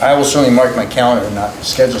Evan, but I will certainly mark my calendar and not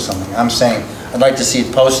schedule something. I'm saying I'd like to see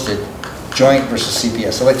it posted, joint versus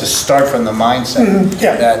CPS. I'd like to start from the mindset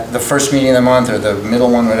that the first meeting of the month or the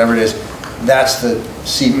middle one, whatever it is, that's the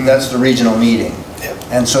regional meeting.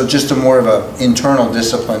 And so just a more of an internal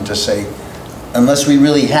discipline to say, unless we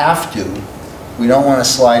really have to, we don't want to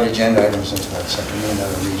slide agenda items into that second meeting of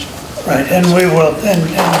the region. Right, and we will, and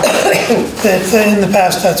in the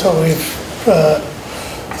past, that's what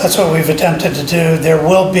we've attempted to do. There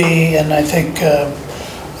will be, and I think,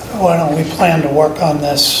 why don't we plan to work on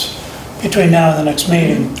this between now and the next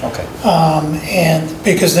meeting? Okay. And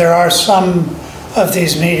because there are some of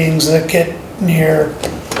these meetings that get near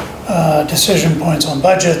decision points on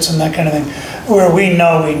budgets and that kind of thing, where we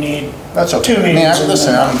know we need That's okay. 2 meetings.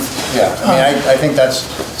 Listen, I think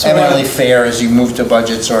that's eminently fair as you move to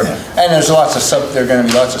budgets, and there's there are going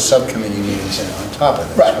to be lots of subcommittee meetings on top of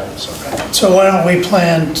this. Right. So why don't we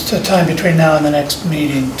plan a time between now and the next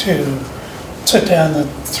meeting to sit down, the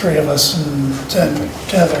 3 of us and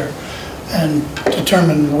together, and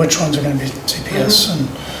determine which ones are going to be CPS and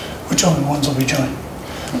which ones will be joint.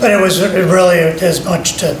 But it really as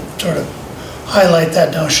much to sort of highlight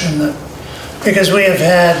that notion that, because we have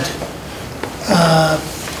had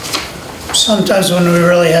sometimes when we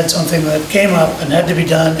really had something that came up and had to be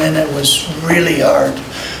done, and it was really hard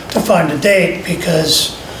to find a date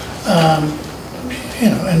because,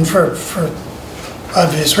 and for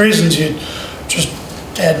obvious reasons, you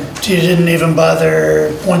didn't even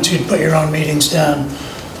bother, once you'd put your own meetings down,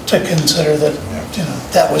 to consider that,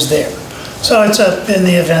 that was there. So it's in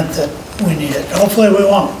the event that we need it. Hopefully we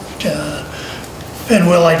won't. And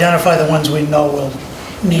we'll identify the ones we know we'll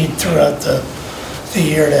need throughout the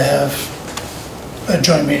year to have a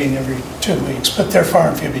joint meeting every 2 weeks, but they're far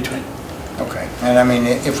and few between. Okay, and I mean,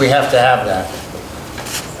 if we have to have that,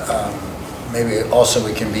 maybe also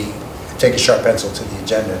we can take a sharp pencil to the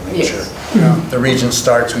agenda and make sure the region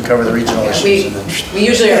starts, we cover the regional issues. And then we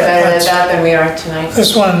usually are better at that than we are tonight.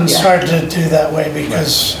 This one's hard to do that way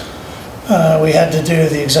because we had to do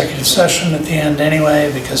the executive session at the end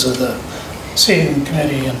anyway because of the seating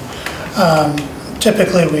committee. And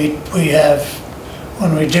typically we have,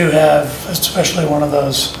 when we do have, especially one of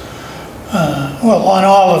those, well, on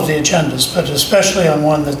all of the agendas, but especially on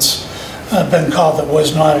one that's been called that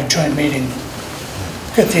was not a joint meeting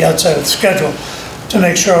at the outside of the schedule, to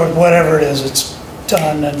make sure whatever it is, it's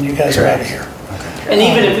done and you guys are out of here. And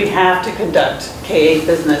even if we have to conduct K-8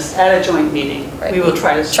 business at a joint meeting, we will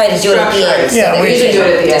try to do it at the end. Yeah, we usually do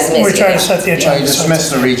it at the end. We try to set the agenda. Dismiss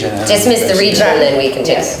the region. Dismiss the region and then we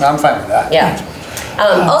continue. Yes. I'm fine with that. Yeah.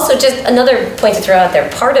 Also, just another point to throw out there,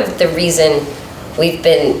 part of the reason we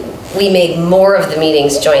made more of the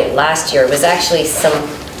meetings joint last year was actually some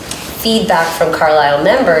feedback from Carlisle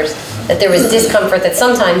members that there was discomfort that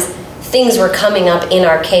sometimes things were coming up in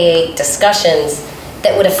our K-8 discussions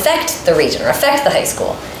that would affect the region or affect the high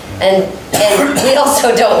school. And we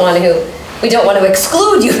also don't want to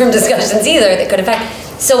exclude you from discussions either that could affect.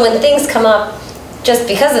 So when things come up, just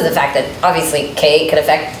because of the fact that obviously K-8 can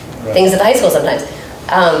affect things at the high school sometimes,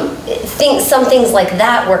 some things like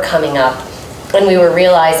that were coming up, and we were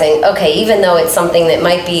realizing, okay, even though it's something that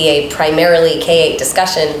might be a primarily K-8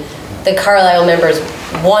 discussion, the Carlisle members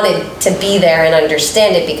wanted to be there and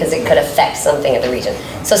understand it because it could affect something at the region.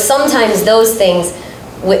 So sometimes those things,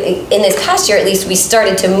 in this past year at least, we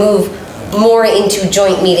started to move more into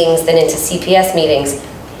joint meetings than into CPS meetings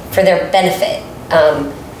for their benefit.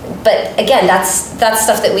 But again, that's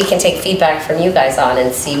stuff that we can take feedback from you guys on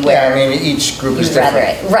and see where. Yeah, I mean, each group is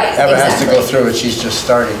different. Right, Eva has to exactly. go through it, she's just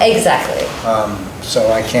starting. Exactly.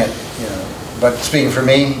 So I can't, but speaking for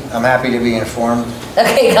me, I'm happy to be informed.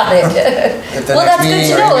 Okay, got it. Well, that's good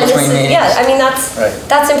to know. Yeah, I mean,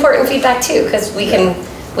 that's important feedback too, because we can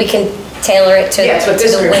tailor it to,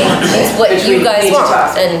 the way it's what you guys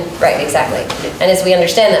want. And right, exactly. And as we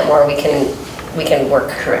understand that more, we can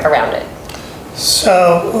work around it.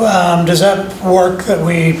 So does that work that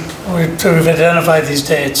we've identified these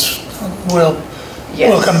dates? We'll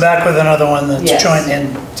come back with another one that's joint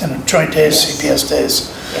days, CPS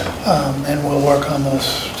days, and we'll work on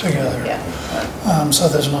those together. So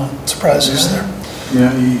there's no surprises there. May I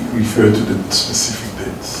refer to the specific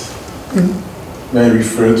dates? May I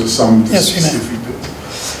refer to some specific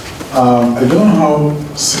dates? I don't know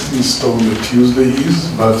how set in stone the Tuesday is,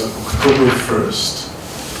 but October 1st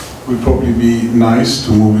would probably be nice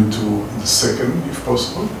to move it to the 2nd, if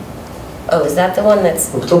possible. Oh, is that the one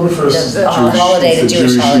that's October 1st is the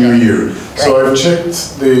Jewish Jewish New Year. So I've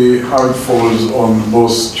checked how it falls on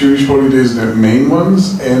both Jewish holidays, the main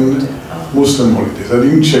ones, and Muslim holidays. I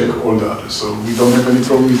didn't check all the others, so we don't have any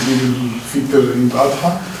problem with Eid al-Fitr and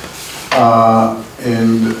Adha.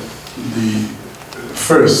 And the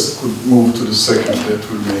first could move to the 2nd, that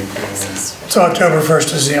would make... So October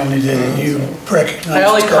 1st is the only day that you recognize. I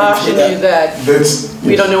only caution you that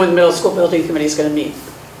we don't know when the middle school building committee is going to meet,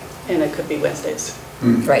 and it could be Wednesdays.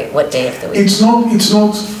 Right, what day of the week? It will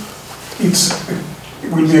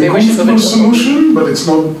be a comfortable solution, but it's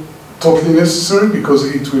not totally necessary because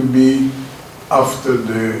it will be after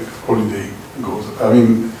the holiday goes. I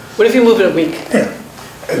mean... What if you move it a week? Yeah,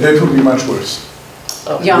 that would be much worse.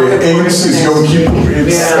 Yom The Kippur 8th is is the Yom next. Kippur.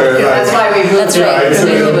 It's, That's why we moved That's it. right. It's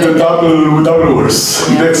the double worse.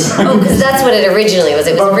 That's, Oh, because that's what it originally was.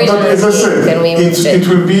 It was but originally as I said, and we moved it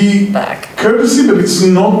will be back. courtesy, but it's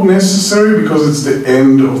not necessary because it's the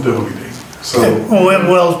end of the holiday. So,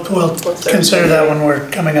 Well, we'll consider that when we're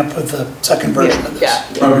coming up with the second version of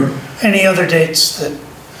this. okay. Any other dates that,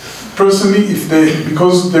 Personally,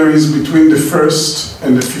 because there is between the 1st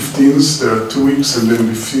and the 15th, there are 2 weeks, and then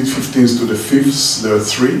the 15th to the 5th, there are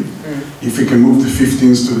 3. If we can move the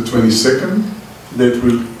 15th to the 22nd, that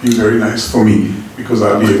will be very nice for me, because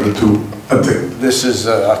I'll be able to attend. This is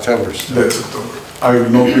October. That's October. I will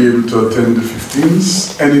not be able to attend the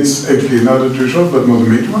 15th, and it's actually another threshold, but not a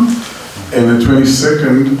major one. And the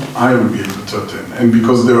 22nd, I will be able to attend. And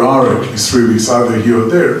because there are actually 3 weeks either here or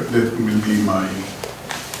there, that will be my...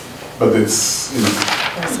 But it's, you know,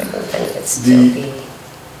 Then it would still be.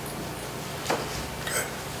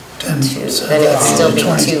 Then it would still be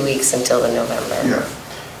 2 weeks until the November. yeah.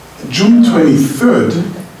 June 23rd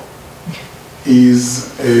is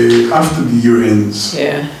after the year ends.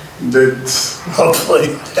 Yeah. That, hopefully,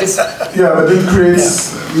 yeah, but that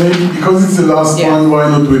creates, maybe because it's the last one, why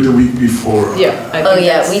not do it a week before? Oh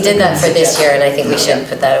yeah, we did that for this year, and I think we should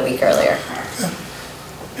put that a week earlier.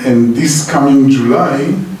 And this coming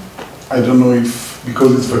July, I don't know if,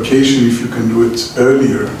 because it's vacation, if you can do it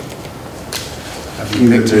earlier. Have you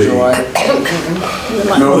picked July?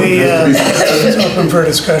 No, we, it has to be- it's open for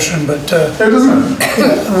discussion, but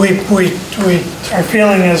we, our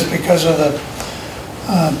feeling is because of the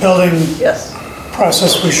building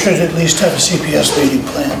process, we should at least have a CPS meeting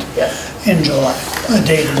planned in July, a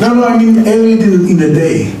date. No, I mean early in the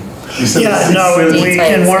day. Yeah, no,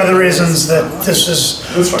 and one of the reasons that this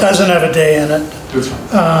doesn't have a day in it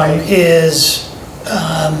is,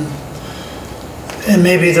 and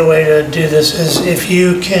maybe the way to do this is if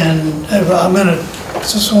you can,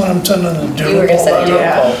 this is what I'm sending a doodle poll. You were going to send a doodle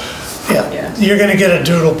poll. Yeah, you're going to get a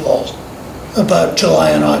doodle poll about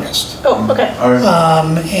July and August. Oh, okay.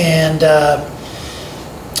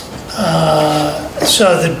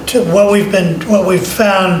 So what we've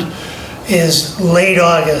found is late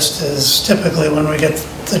August is typically when we get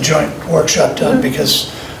the joint workshop done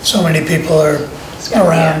because so many people are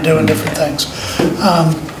around doing different things.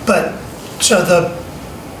 But so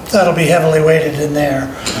that'll be heavily weighted in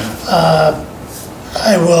there.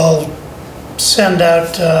 I will send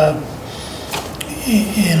out.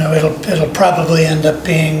 It'll probably end up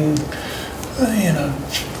being,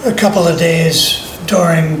 a couple of days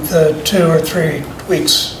during the 2 or 3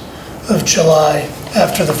 weeks of July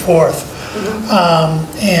after the 4th.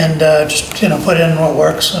 And just, put in what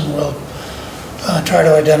works and we'll try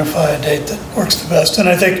to identify a date that works the best. And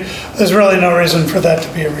I think there's really no reason for that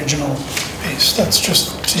to be a regional piece. That's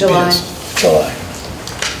just CPS. July.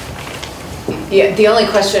 Yeah, the only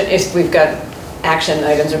question is we've got action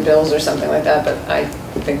items or bills or something like that, but I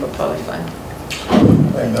think we're probably fine.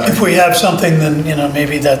 If we have something, then,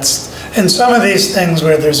 maybe that's, and some of these things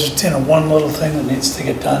where there's, one little thing that needs to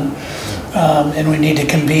get done, and we need to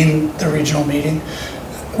convene the regional meeting,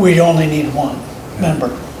 we only need one member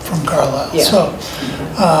from Carlisle. Yeah. So,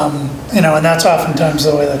 and that's oftentimes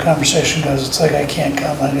the way the conversation goes. It's like, I can't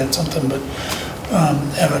come, I got something, but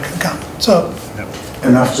Eva can come. So.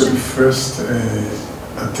 And after the first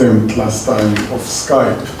attempt last time of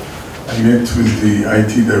Skype, I met with the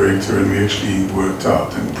IT director and we actually worked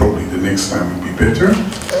out, and probably the next time will be better.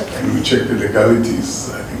 And we checked the legalities,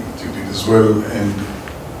 I think you did as well. And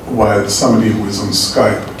while somebody who is on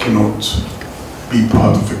Skype cannot be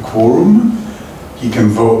part of a quorum, he can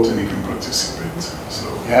vote and he can participate. So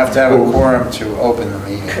you have to have a quorum to open the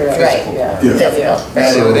meeting. Correct. Physical.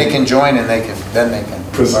 Right, So they can join and then they can.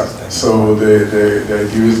 Precisely. So the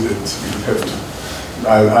idea is that we have to.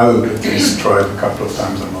 I'll at least try it a couple of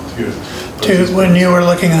times. I'm not here. When you were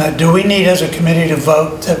looking at it, do we need as a committee to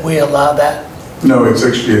vote that we allow that? No, it's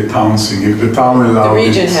actually a town thing. If the town allows The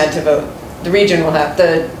region had to vote. The region will have,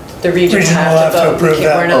 the region will have to vote.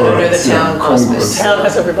 We're not under the town auspice. The town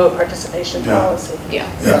has a remote participation policy.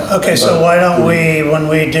 Yeah. Okay, so why don't we, when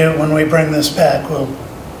we bring this back, we'll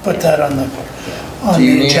put that on the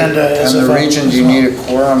agenda as a And the vote region, as do you well. need a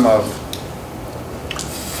quorum of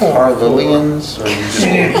Carlilians, or you just?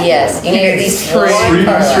 Yes, you need at least Three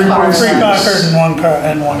Concord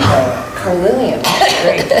and one Carlisle. Carlilian,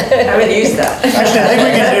 great. I would use that. Actually, I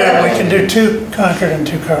think we can do 2 Concord and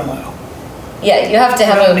 2 Carlisle. Yeah, you have to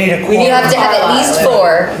have you have to have at least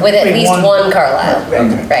 4 with at least one Carlisle.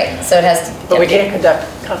 Right. So it has to. But we can't conduct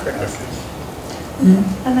Concord business.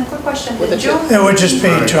 And a quick question, It would just be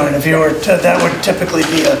joint. If you were that would typically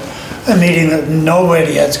be a meeting that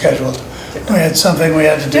nobody had scheduled. We had something we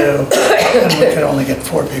had to do, and we could only get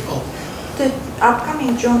 4 people. The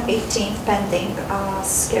upcoming June 18th pending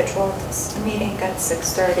scheduled meeting at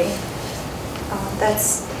 6:30.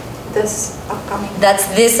 That's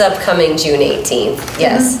this upcoming June 18th,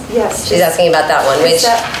 yes. Yes. She's asking about that one, which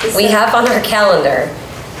we have on our calendar.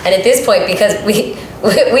 And at this point, because we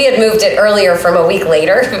had moved it earlier from a week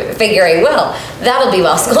later, figuring, well, that'll be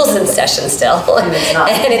while school's in session still. And it's not.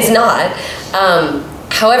 And it's not.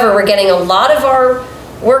 However, we're getting a lot of our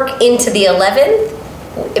work into the 11th.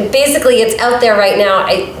 Basically, it's out there right now.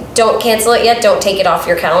 Don't cancel it yet. Don't take it off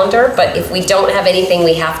your calendar. But if we don't have anything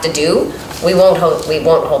we have to do, we won't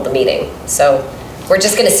hold the meeting. So we're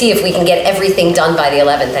just going to see if we can get everything done by the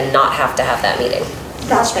 11th and not have to have that meeting.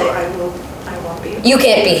 That day I won't be. You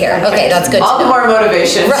can't be here. Okay, that's good. All the more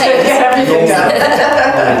motivation to Right. get everything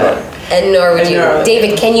done. And nor would you.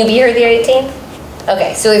 David, can you be here the 18th?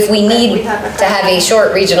 Okay, so if we need to have a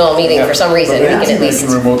short regional meeting for some reason, we can at least. I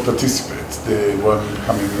can remote participate. The one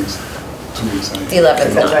coming next 2 weeks. The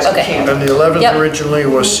 11th, not. Okay. And the 11th Yep. originally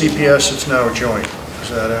was CPS, it's now joint. Is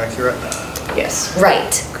that accurate? Yes.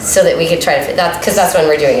 Right, so that we could try to fit that, because that's when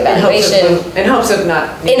we're doing evaluation. In hopes of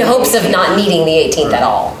not needing the 18th at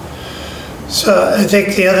all. So I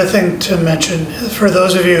think the other thing to mention, for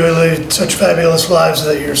those of you who lead such fabulous lives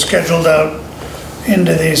that you're scheduled out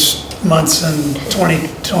into these months in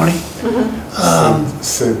 2020,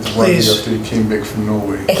 said one day after you came back from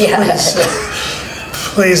Norway. Yeah.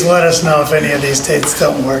 Please let us know if any of these dates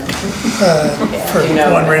don't work for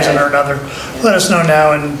one reason or another. Let us know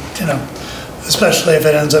now, and especially if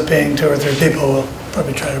it ends up being 2 or 3 people, we'll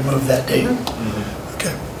probably try to move that date.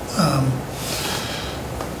 Okay.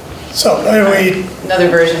 So are we another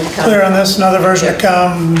version to come. Clear on this? Another version to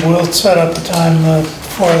come. We'll set up a time the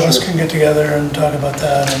 4 of us can get together and talk about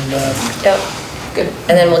that. And yep. Good.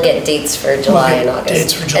 And then we'll get dates for July and August.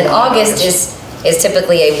 Dates for July and August is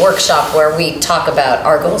typically a workshop where we talk about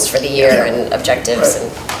our goals for the year and objectives.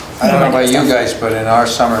 And I don't know about you guys, but in our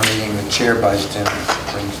summer meeting, the chair buys dinner.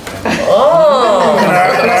 Oh!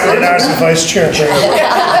 And ours the vice chair.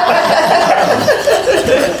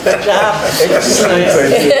 Good job.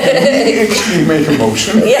 Actually make a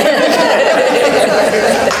motion.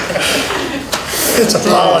 It's a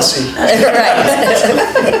policy. Right.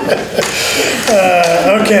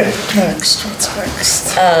 Okay, next. What's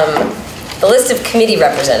next? The list of committee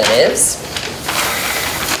representatives,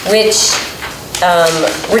 which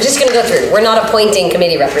we're just going to go through. We're not appointing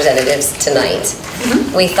committee representatives tonight.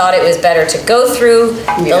 We thought it was better to go through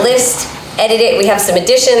the list, edit it. We have some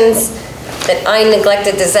additions that I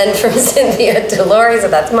neglected to send from Cynthia to Lori, so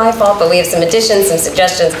that's my fault, but we have some additions, some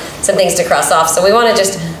suggestions, some things to cross off. So we want to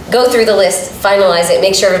just go through the list, finalize it,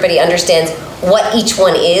 make sure everybody understands what each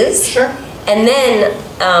one is. Sure. And then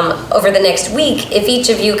over the next week, if each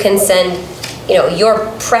of you can send, your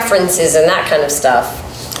preferences and that kind of stuff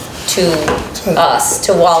to us,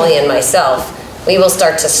 to Wally and myself, we will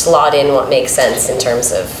start to slot in what makes sense in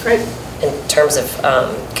terms of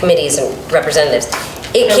committees and representatives.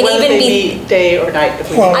 It can even be day or night. If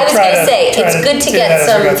we Well, I was going to say, it's good to get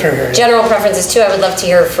some general preferences too. I would love to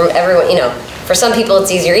hear from everyone. For some people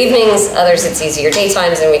it's easier evenings, others it's easier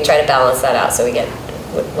daytimes, and we try to balance that out so we get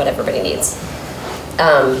what everybody needs.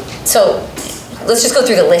 So let's just go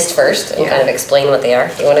through the list first and kind of explain what they are.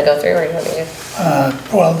 Do you want to go through, or you want me to?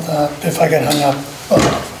 If I get hung up, I'll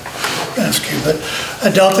ask you. But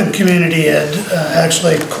adult and community ed,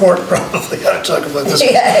 actually, Court probably ought to talk about this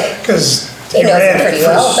because he knows it pretty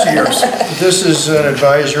well. This is an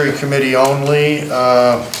advisory committee only.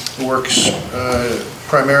 Works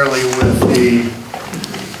primarily with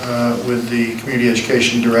the community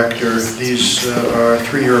education director. These are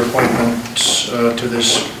 3-year appointments to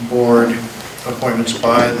this board, appointments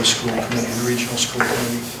by the school committee, the regional school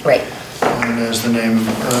committee. Right. And as the name,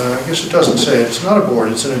 I guess it doesn't say it, it's not a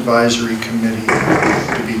board, it's an advisory committee,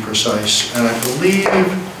 to be precise. And I believe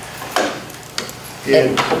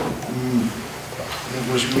it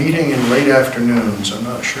was meeting in late afternoons. I'm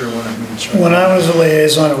not sure when it meets. When I was a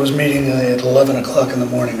liaison, it was meeting at 11 o'clock in the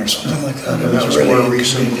morning or something like that. That was really more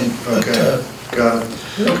recent. Okay, got it.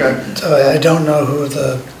 Okay. So I don't know who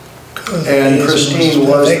the and Christine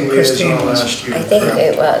was the liaison last year. I think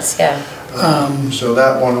it was, yeah. So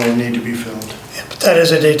that one will need to be filled. Yeah, but that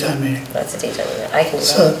is a daytime meeting. That's a daytime meeting. I can do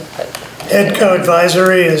So, that. EDCO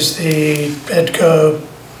advisory is the EDCO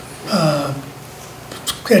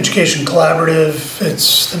Education Collaborative.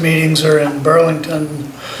 The meetings are in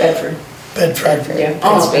Burlington. Bedford. Yeah.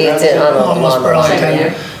 Almost Burlington.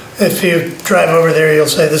 Yeah. If you drive over there, you'll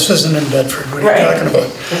say, this isn't in Bedford, what are you talking about?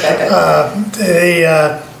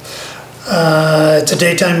 It's a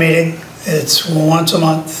daytime meeting. It's once a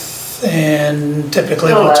month. and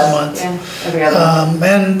typically Little once a less, month. yeah, every other month.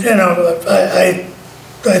 And, you know,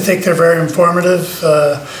 I think they're very informative.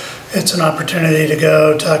 It's an opportunity to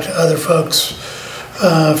go talk to other folks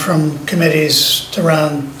from committees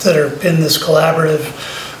around that are in this collaborative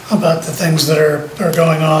about the things that are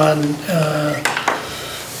going on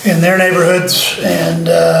in their neighborhoods, and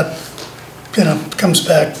you know, comes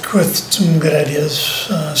back with some good ideas.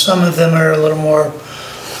 Some of them are a little more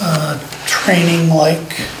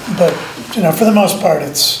training-like, but you know, for the most part,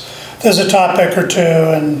 there's a topic or two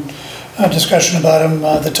and a discussion about them.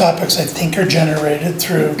 The topics, I think, are generated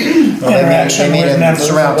through interaction with members.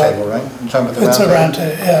 It's a round table, right? You're talking about the It's a round round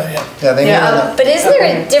table? table, yeah. Yeah, they meet in the- But isn't there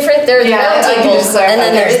a different, there are the round tables, and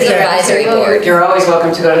then there's the advisory board. You're always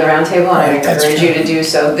welcome to go to the round table, and I That's encourage you to do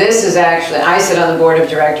so. This is actually, I sit on the board of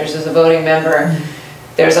directors as a voting member.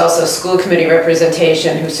 There's also school committee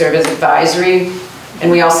representation who serve as advisory,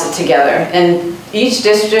 and we all sit together. And each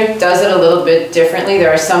district does it a little bit differently.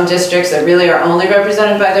 There are some districts that really are only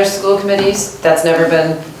represented by their school committees. That's never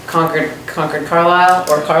been Concord-Carlisle,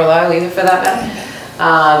 or Carlisle either for that matter.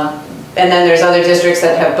 And then there's other districts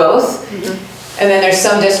that have both. And then there's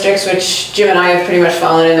some districts which Jim and I have pretty much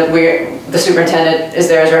fallen in, that the superintendent is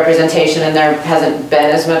there as representation, and there hasn't been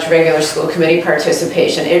as much regular school committee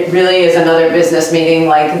participation. It really is another business meeting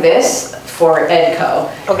like this for EDCO.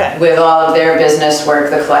 Okay. With all of their business work,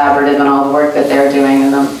 the collaborative, and all the work that they're doing,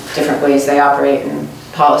 and the different ways they operate, and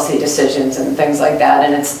policy decisions and things like that.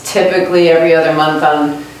 And it's typically every other month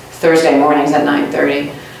on Thursday mornings at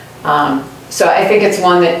 9:30. So I think it's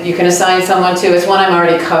one that you can assign someone to. It's one I'm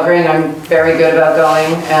already covering. I'm very good about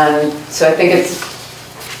going, and so I think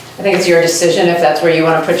it's your decision if that's where you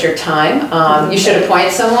want to put your time. You should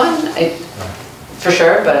appoint someone, for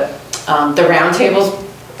sure, but the roundtable's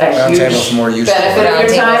a huge benefit of your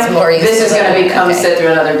time. This is going to become sit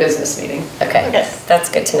through another business meeting. Okay, that's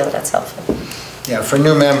good to know. That's helpful. Yeah, for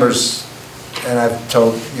new members, and I've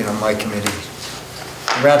told, you know, my committee,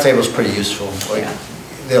 the roundtable's pretty useful. Like,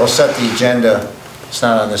 they'll set the agenda, it's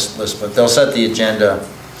not on this list, but they'll set the agenda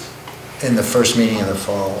in the first meeting of the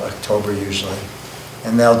fall, October usually.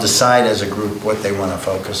 And they'll decide as a group what they want to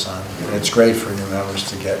focus on. And it's great for new members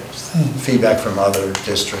to get feedback from other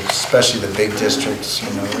districts, especially the big districts, you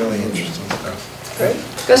know, really interesting stuff. Great.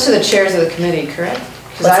 It goes to the chairs of the committee, correct?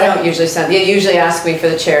 Because I don't usually send, they usually ask me for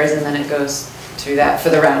the chairs, and then it goes through that for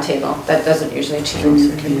the roundtable. That doesn't usually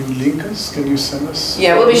change. Can you link us? Can you send us?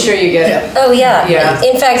 Yeah, we'll be sure you get it. Oh, yeah. Yeah.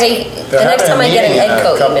 In fact, the next time I get an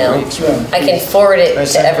EDCO email, I can forward it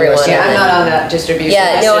to everyone. Yeah, I'm not on that distribution.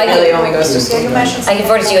 Yeah, no, it really only goes to school. I can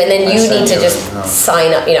forward it to you, and then you need to just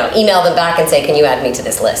sign up, you know, email them back and say, can you add me to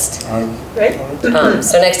this list? Right.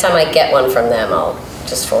 So next time I get one from them, I'll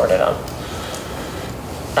just forward it on.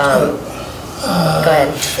 Go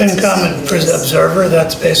ahead. FinCom Observer,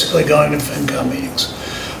 that's basically going to FinCom meetings.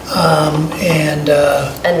 And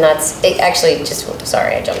that's, actually, just,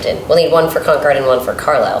 sorry, I jumped in. We'll need one for Concord and one for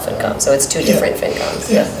Carlisle FinCom, so it's two different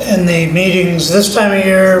FinComs. Yeah, and the meetings this time of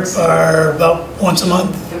year are about once a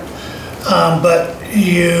month. But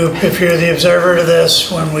if you're the observer to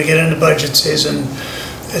this, when we get into budget season,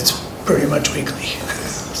 it's pretty much weekly.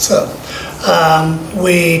 So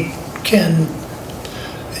we can,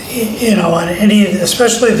 you know, on any,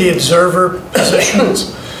 especially the observer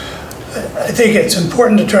positions, I think it's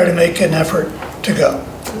important to try to make an effort to go.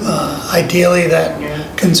 Ideally,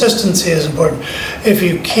 that consistency is important. If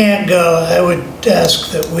you can't go, I would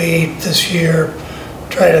ask that we this year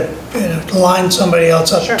try to line somebody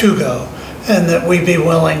else up to go, and that we be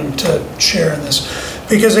willing to share in this,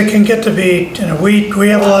 because it can get to be, you know, we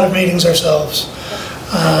have a lot of meetings ourselves.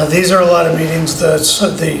 These are a lot of meetings. The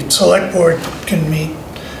select board can meet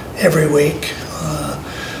every week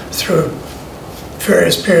through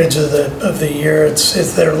various periods of the year.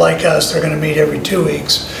 If they're like us, they're going to meet every 2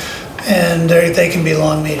 weeks, and they can be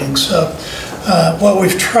long meetings. So what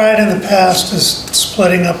we've tried in the past is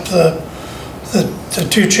splitting up the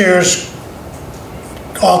two chairs,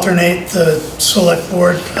 alternate the select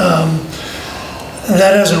board.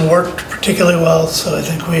 That hasn't worked particularly well, so I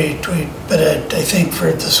think but I think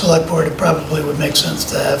for the select board, it probably would make sense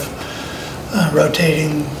to have a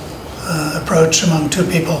rotating approach among two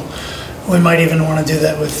people. We might even want to do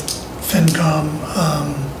that with FinCom,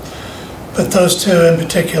 but those two in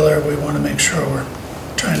particular, we want to make sure we're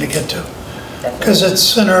trying to get to, because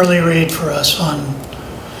it's an early read for us on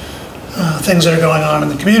things that are going on in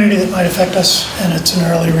the community that might affect us, and it's an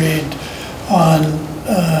early read on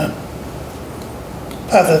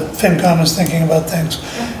how the FinCom is thinking about things.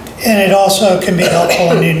 And it also can be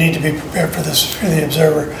helpful, and you need to be prepared for this for the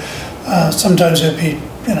observer. Sometimes it'd be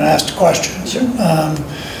asked questions.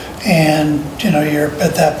 and, you're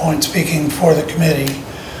at that point speaking for the committee.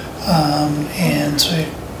 And so you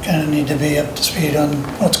kind of need to be up to speed on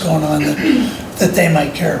what's going on that they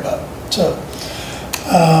might care about. So,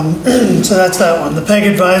 so that's that one. The PEG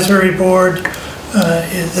Advisory Board,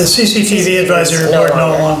 the CCTV Advisory Board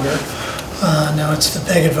no longer. Now it's the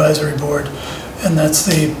PEG Advisory Board, and that's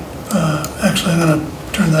the, actually I'm going to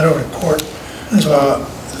turn that over to Court as well.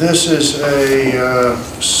 This is a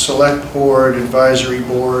select board, advisory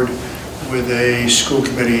board with a school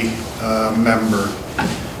committee member.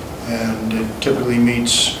 And it typically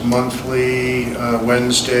meets monthly,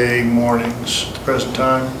 Wednesday mornings at the present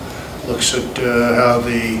time. Looks at how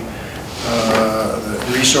the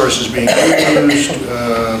resources being used,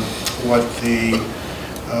 what the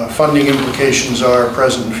funding implications are,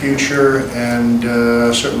 present and future, and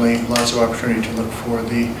certainly lots of opportunity to look for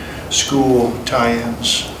the school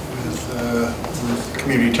tie-ins with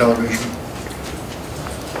community television.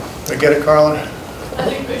 Did I get it, Carlin? I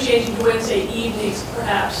think we're changing to Wednesday evenings,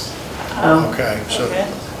 perhaps. Okay, so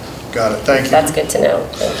got it. Thank you. That's good to know.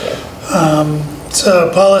 Thank you. So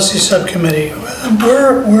policy subcommittee,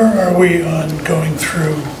 where are we on going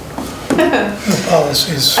through the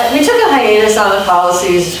policies? We took a hiatus on the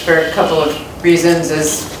policies for a couple of reasons,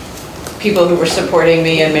 as people who were supporting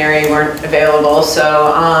me and Mary weren't available.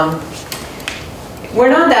 So we're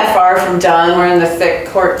not that far from done. We're in the thick,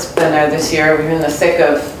 Court's been there this year, we're in the thick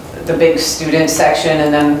of the big student section,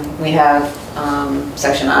 and then we have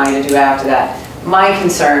section I to do after that. My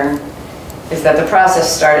concern is that the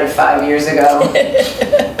process started 5 years ago,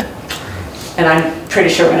 and I'm pretty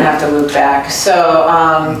sure we're gonna have to loop back. So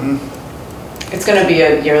it's gonna be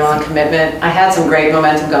a year-long commitment. I had some great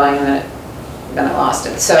momentum going, and then I lost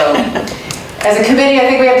it. So as a committee, I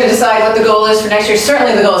think we have to decide what the goal is for next year.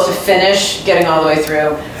 Certainly the goal is to finish getting all the way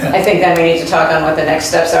through. I think then we need to talk on what the next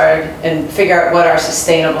steps are and figure out what our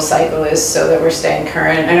sustainable cycle is so that we're staying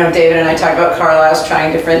current. I know David and I talked about Carlisle's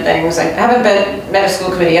trying different things. I haven't met a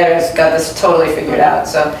school committee yet who's got this totally figured out.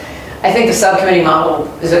 So I think the subcommittee model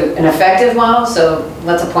is an effective model, so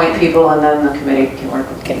let's appoint people and then the committee can work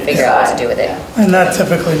with, can figure out what to do with it. And that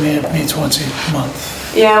typically meets once a month.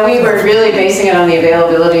 Yeah, we were really basing it on the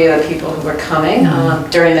availability of the people who were coming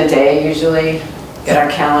during the day. Usually get our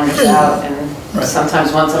calendars out, and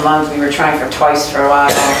sometimes once a month. We were trying for twice for a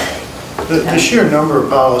while. The sheer number of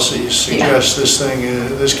policies suggests this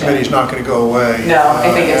committee is not going to go away. No,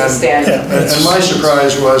 I think it's a standard. And my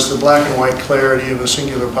surprise was the black and white clarity of a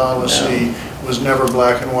singular policy was never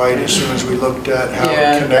black and white as soon as we looked at how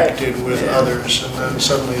it connected with others, and then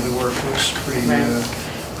suddenly the work was pretty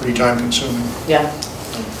time consuming. Yeah.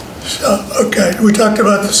 So, okay, we talked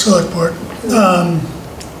about the select board.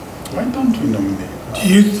 Why don't we nominate?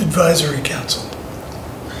 Youth Advisory Council.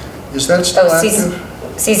 Is that still active?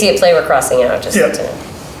 CC at Play, we're crossing out, just to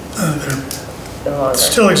know. They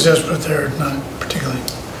still exist, but they're not particularly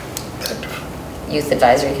active. Youth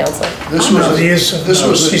Advisory Council? This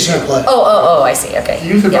was CC at Play. Oh, I see, okay.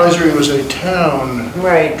 Youth Advisory was a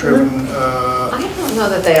town-driven... I don't know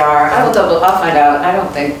that they are. I'll find out. I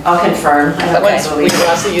don't think, I'll confirm. We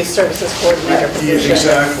lost the youth services coordinator position.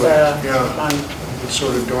 Exactly, it's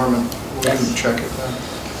sort of dormant. We didn't check it then.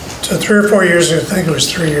 So 3 or 4 years ago, I think it was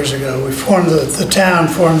 3 years ago, we formed, the town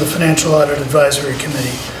formed the Financial Audit Advisory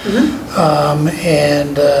Committee.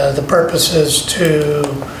 And the purpose is to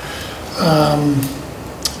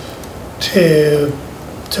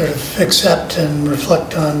sort of accept and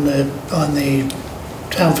reflect on the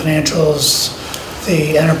town financials,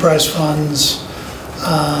 the enterprise funds,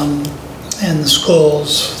 and the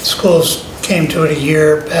schools. The schools came to it a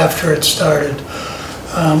year after it started.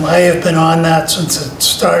 I have been on that since it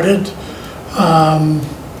started.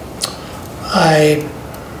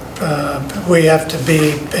 We have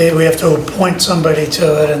to appoint somebody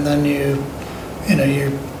to it, and then you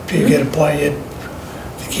get appointed.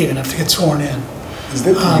 You even have to get sworn in. Is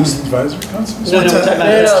that the Youth Advisory Council? No,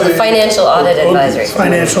 the Financial Audit Advisory.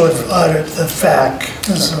 Financial Audit, the FAC,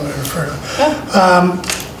 that's what we refer to.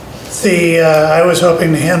 I was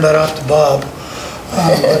hoping to hand that off to Bob.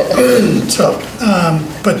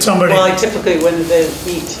 But somebody. Well, typically when they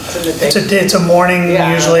meet, it's in the day. It's a morning.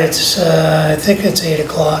 Usually it's I think it's 8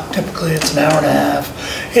 o'clock. Typically it's an hour and a half.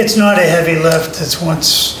 It's not a heavy lift. It's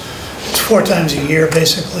 4 times a year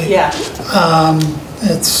basically. Yeah.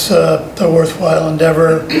 It's a worthwhile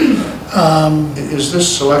endeavor. Is this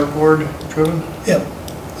select board driven? Yep.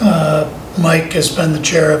 Mike has been the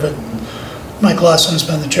chair of it. Mike Lawson has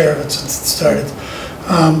been the chair of it since it started.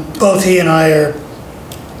 Both he and I are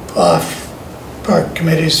off our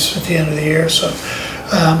committees at the end of the year, so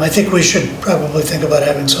I think we should probably think about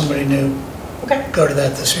having somebody new go to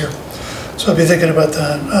that this year. So I'll be thinking about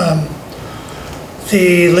that.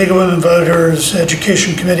 The League of Women Voters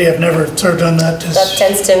Education Committee, I've never served on that. That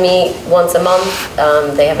tends to meet once a month.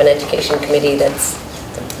 They have an education committee that's,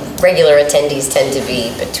 regular attendees tend to be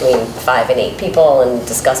between 5 and 8 people and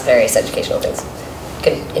discuss various educational things.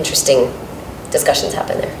 Good, interesting discussions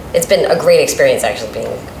happen there. It's been a great experience actually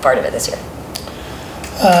being part of it this year.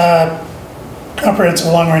 Comprehensive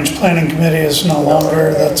Long Range Planning Committee is no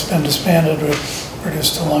longer, that's been disbanded. We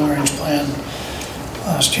produced a long range plan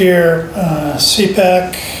last year.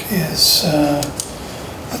 CPAC is,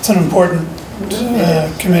 that's an important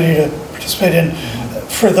committee to participate in.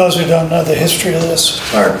 For those who don't know the history of this,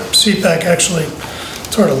 our CPAC actually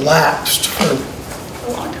sort of lapsed for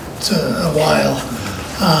a while.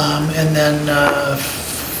 And then I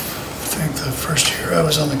think the first year I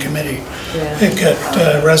was on the committee, it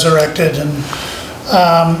got resurrected. And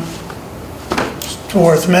it's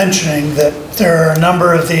worth mentioning that there are a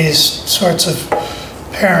number of these sorts of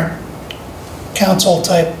parent council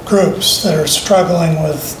type groups that are struggling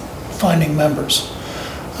with finding members.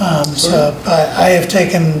 So I have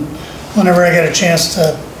taken, whenever I get a chance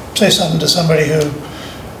to say something to somebody who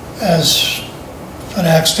has an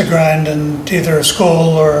axe to grind in either a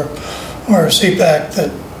school or a CPAC,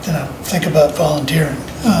 that, you know, think about volunteering.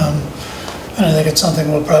 And I think it's something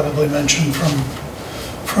we'll probably mention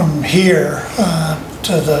from here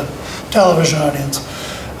to the television audience.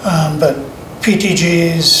 But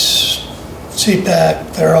PTGs,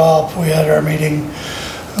 CPAC, they're all, we had our meeting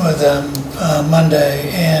with them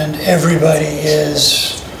Monday, and everybody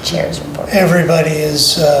is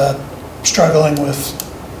struggling with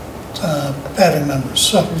having members.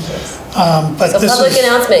 So, but so this public is,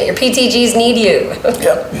 announcement: your PTGs need you.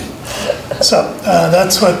 Yep. So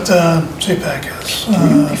that's what CPAC is. Do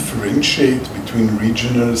you differentiate between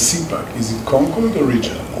regional and CPAC? Is it Concord or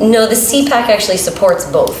regional? No, the CPAC actually supports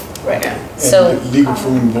both. Right. So and the League of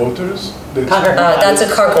Women Voters? That's a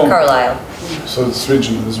Concord-Carlisle. So it's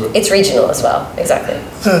regional as well? It's regional as well, exactly.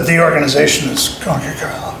 The organization is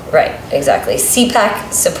Concord-Carlisle. Right, exactly.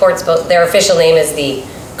 CPAC supports both. Their official name is the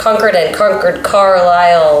Concord and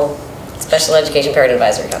Concord-Carlisle Special Education Parent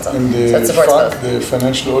Advisory Council. And so it supports both. The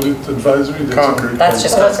Financial Audit Advisory? Concord. That's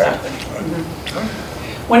just Concord.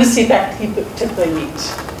 When does CPAC typically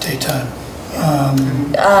meet? Daytime.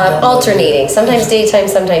 Alternating, sometimes daytime,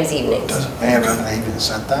 sometimes evenings. Have they even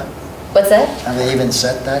set that? What's that? Have they even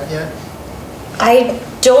set that yet? I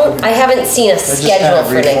haven't seen a schedule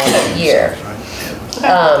for next year.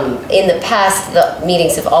 In the past, the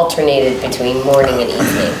meetings have alternated between morning and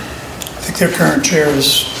evening. I think their current chair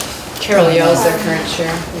is... Carol Yo is their current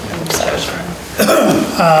chair.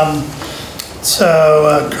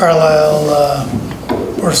 Carlisle,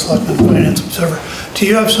 Board of Selectmen Finance Observer. Do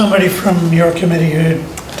you have somebody from your committee who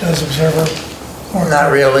does Observer?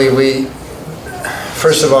 Not really.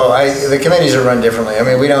 First of all, the committees are run differently. I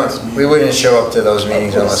mean, we wouldn't show up to those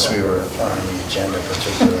meetings unless we were on the agenda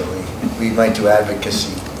particularly. We might do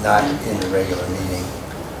advocacy, not in the regular meeting.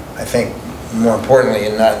 I think more importantly,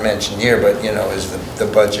 and not mentioned here, but you know, is the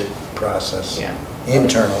budget process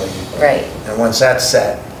internally. Right. And once that's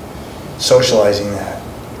set, socializing that.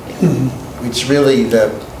 It's really the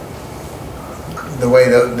way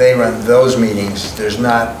that they run those meetings. There's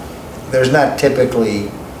not typically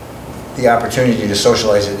the opportunity to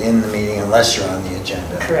socialize it in the meeting unless you're on the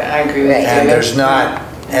agenda. Correct, I agree with you. And there's not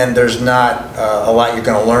a lot you're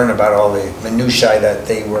going to learn about all the minutiae that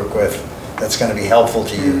they work with that's going to be helpful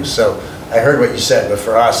to you. So I heard what you said, but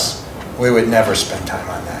for us, we would never spend time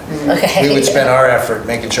on that. Okay. We would spend our effort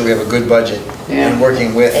making sure we have a good budget and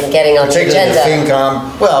working with, and getting on the agenda. Particularly the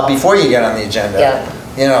FinCom. Well, before you get on the agenda,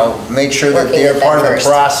 you know, make sure that they're part of the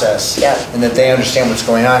process and that they understand what's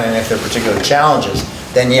going on, and if there are particular challenges,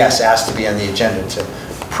 then yes, ask to be on the agenda to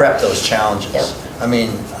prep those challenges. I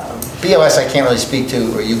mean, BOS I can't really speak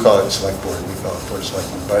to, or you call it select board, we call it board of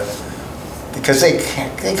selectmen, but because they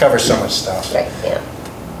cover so much stuff. Right, yeah.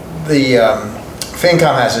 The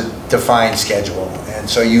FinCom has a defined schedule, and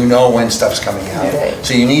so you know when stuff's coming out. Right.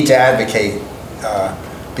 So you need to advocate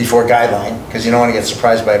before guideline, because you don't want to get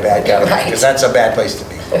surprised by a bad guideline, because that's a bad place to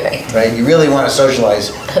be. Right? You really want to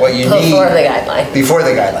socialize what you need before the guideline. Before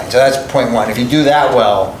the guideline. So that's point one. If you do that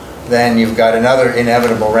well, then you've got another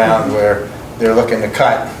inevitable round where they're looking to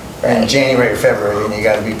cut in January or February, and you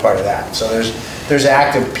got to be part of that. So there's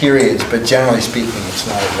active periods, but generally speaking, it's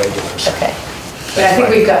not a regular cycle. Okay. But I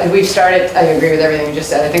think we've started, I agree with everything you just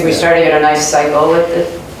said. I think we started at a nice cycle with the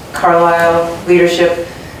Carlisle leadership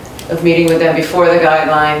of meeting with them before the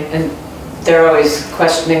guideline, and they're always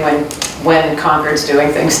questioning when when Concord's doing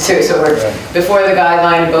things too. So we're before the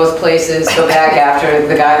guideline in both places, go back after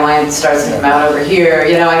the guideline starts to come out over here.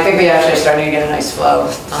 You know, I think we actually are starting to get a nice flow.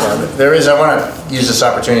 There is, I want to use this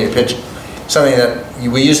opportunity to pitch something that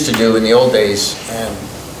we used to do in the old days, and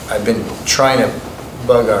I've been trying to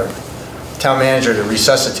bug our town manager to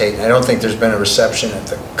resuscitate, and I don't think there's been a reception at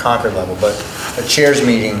the Concord level, but a chairs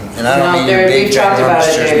meeting, and I don't mean a big, we've talked about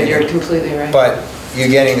it, chairs David, meeting, you're completely right. but you're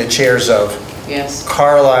getting the chairs of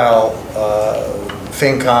Carlisle,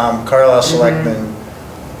 FinCom, Carlisle Selectmen,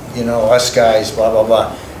 you know, us guys, blah, blah,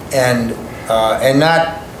 blah, and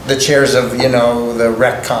not the chairs of, you know, the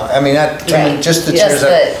RecCom, I mean, not just the chairs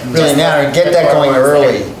that really matter, and get that going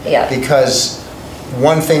early, because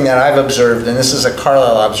one thing that I've observed, and this is a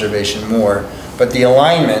Carlisle observation more, but the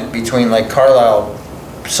alignment between like Carlisle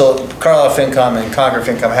FinCom and Concord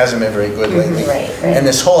FinCom hasn't been very good lately. And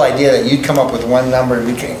this whole idea that you'd come up with one number,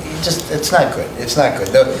 it's not good. It's not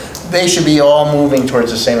good. They should be all moving towards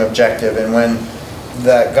the same objective, and when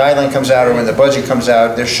the guideline comes out or when the budget comes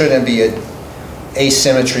out, there shouldn't be a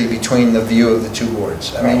asymmetry between the view of the two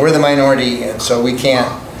boards. I mean, we're the minority, and so we can't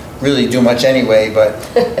really do much anyway, but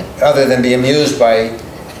other than be amused by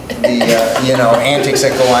the you know, antics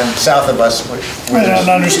that go on south of us. I don't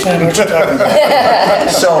understand what you're talking about.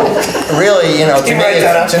 So really, you know, to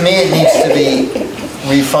me it needs to be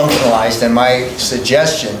refunctionalized, and my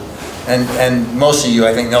suggestion, and most of you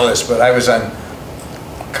I think know this, but I was on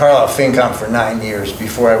Carlisle FinCom for 9 years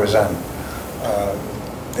before I was on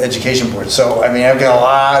education board. So I mean, I've got a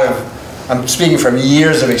lot of, I'm speaking from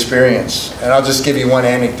years of experience, and I'll just give you one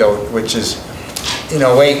anecdote, which is, in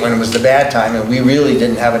 08 when it was the bad time and we really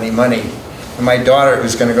didn't have any money, and my daughter,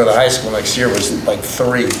 who's going to go to high school next year, was like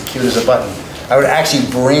 3, cute as a button. I would actually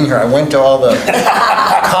bring her, I went to all the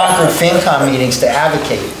Concord FinCom meetings to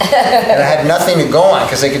advocate, and I had nothing to go on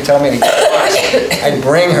because they could tell me to get lost. I'd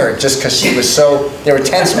bring her just because she was so, there were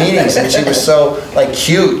tense meetings and she was so like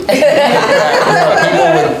cute. You know,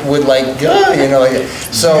 people would like, you know,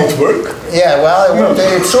 so. It work? Yeah, well,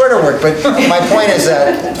 it sort of worked, but my point is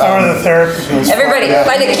that. Everybody,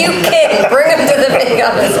 find a cute kid and bring him to the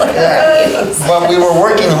FinCom. But we were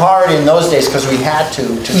working hard in those days because we had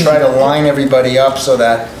to try to line everybody up so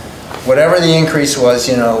that whatever the increase was,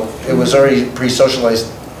 you know, it was already pre-socialized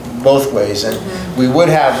both ways. And we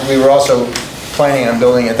were also planning on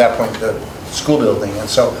building at that point the school building, and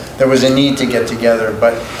so there was a need to get together.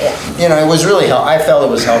 But you know, it was really, I felt it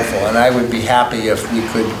was helpful, and I would be happy if we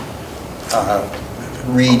could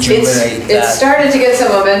rejuvenate that. It started to get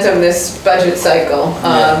some momentum this budget cycle.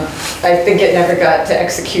 I think it never got to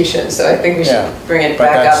execution, so I think we should bring it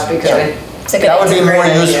back up, because that would be more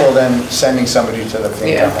useful than sending somebody to the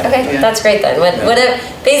FinCom. Okay, that's great then.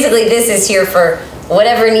 Basically, this is here for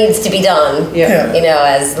whatever needs to be done. You know,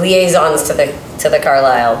 as liaisons to the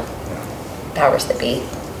Carlisle powers that be.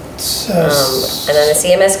 And then the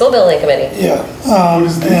CMS School Building Committee. Yeah, and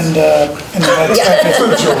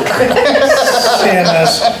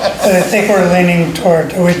CMS, I think we're leaning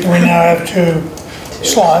toward, we now have 2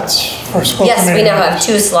 slots for school committee. Yes, we now have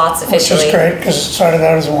 2 slots officially. Which is great, because it started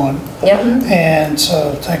out as 1. Yep. And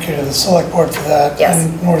so thank you to the select board for that. Yes.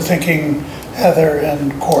 And we're thinking Heather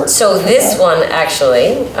and Court. So this one,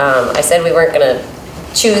 actually, I said we weren't going to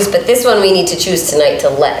choose, but this one we need to choose tonight to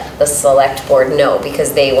let the select board know,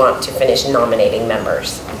 because they want to finish nominating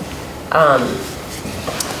members.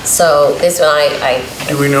 So this one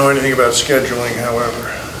Do we know anything about scheduling,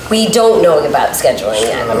 however? We don't know about scheduling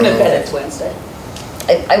yet. I'm gonna bet it's Wednesday.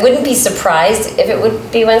 I wouldn't be surprised if it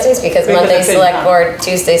would be Wednesdays, because Monday's select board,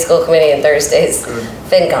 Tuesday school committee, and Thursday's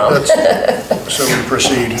FinCom. So we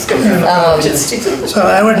proceed. So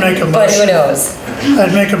I would make a motion. But who knows?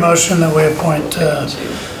 I'd make a motion that we appoint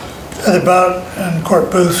Heather Bout and Court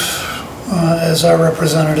Booth as our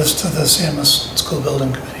representatives to the CMS School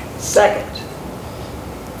Building Committee. Second.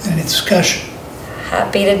 Any discussion?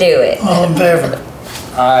 Happy to do it. All in favor?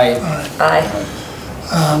 Aye. Aye.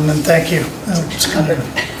 And thank you.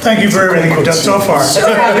 Thank you for everything you've done so far. It's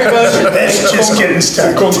just getting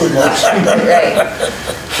started. Right.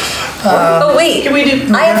 Oh wait,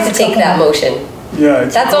 I have to take that motion. Yeah,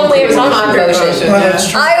 that's only a motion.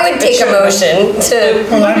 I would take a motion to.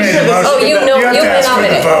 Oh, you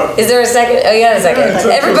nominated. Is there a second? Oh, you got a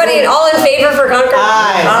second. Everybody, all in favor for Concord?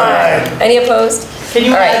 Aye. Any opposed? Can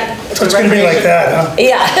you? All right. So it's going to be like that, huh?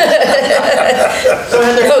 Yeah.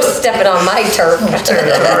 No stepping on my turf. All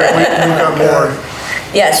right, we've got more.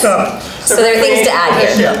 Yes. So there are things to add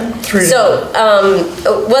here. So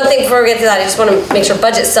one thing before we get to that, I just want to make sure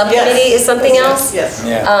budget subcommittee is something else. Yes.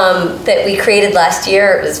 That we created last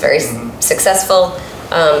year. It was very successful.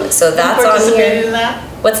 So that's on here. In that?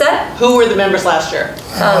 What's that? Who were the members last year?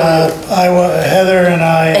 Heather and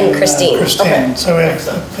I. And Christine. Okay. So we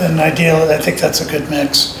have an ideal, I think that's a good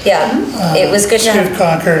mix. Yeah, it was good to have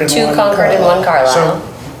Concord and two one Concord and one Carlisle.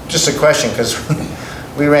 So, just a question, because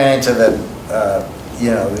we ran into the,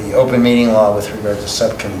 the open meeting law with regard to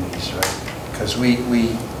subcommittees, right? Because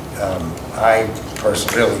I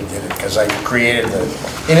personally really did it, because I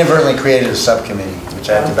inadvertently created a subcommittee, which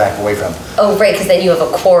I had to back away from. Oh, right, because then you have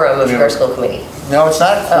a quorum of your school committee. No, it's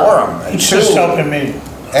not a quorum. It's just open meeting.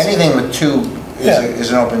 Anything with two is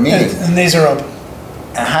an open meeting. And these are open.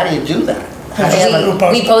 And how do you do that?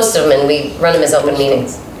 We post them and we run them as open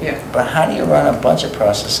meetings. Yeah. But how do you run a budget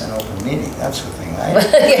process in open meeting? That's the thing.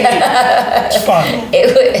 It's fun.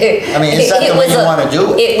 I mean, is that the way you want to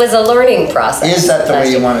do it? It was a learning process. Is that the way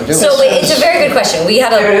you want to do it? So it's a very good question. It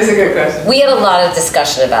is a good question. We had a lot of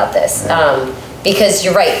discussion about this because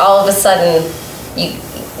you're right. All of a sudden,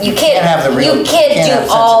 you can't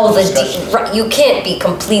you can't be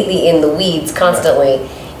completely in the weeds constantly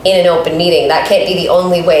in an open meeting. That can't be the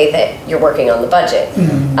only way that you're working on the budget.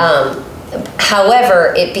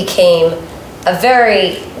 However, it became a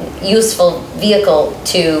very useful vehicle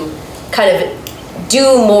to kind of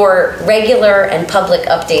do more regular and public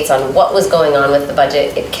updates on what was going on with the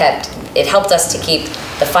budget. It helped us to keep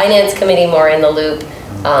the finance committee more in the loop,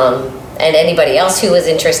 and anybody else who was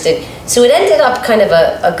interested. So it ended up kind of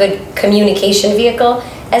a good communication vehicle,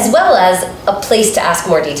 as well as a place to ask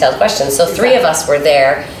more detailed questions. So three of us were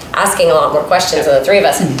there asking a lot more questions, and the three of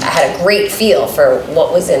us had a great feel for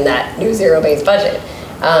what was in that new zero-based budget.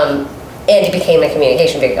 And it became a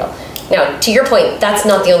communication vehicle. Now, to your point, that's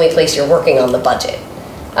not the only place you're working on the budget.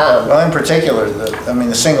 Well, in particular,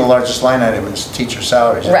 the single largest line item is teacher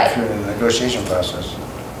salaries. Right. Through the negotiation process.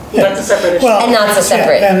 That's a separate issue. And that's a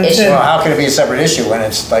separate issue. Well, how can it be a separate issue when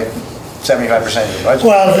it's like 75% of your budget?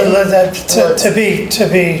 Well,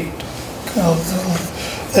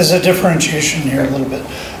 there's a differentiation here a little bit.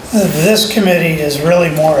 This committee is really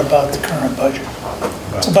more about the current budget.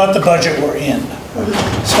 It's about the budget we're in.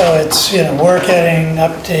 So it's, we're getting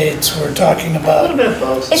updates, we're talking about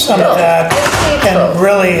some of that. And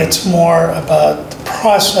really, it's more about the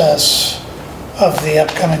process of the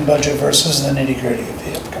upcoming budget versus the nitty-gritty of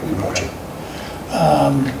the upcoming budget.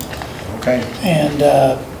 Okay. And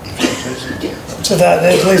so that,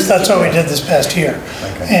 at least that's what we did this past year.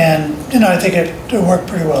 Okay. And, I think it worked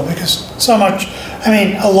pretty well because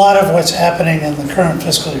a lot of what's happening in the current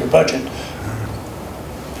fiscal year budget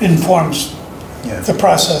informs the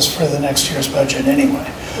process for the next year's budget anyway.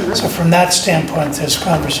 So from that standpoint, there's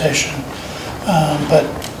conversation. But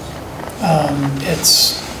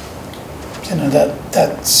it's,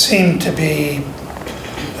 that seemed to be,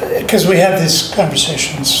 because we had these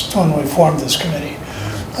conversations when we formed this committee.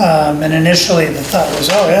 And initially the thought was,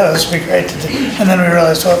 oh yeah, this would be great to do. And then we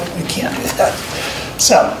realized, well, we can't do that.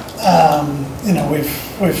 So,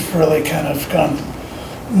 we've really kind of gone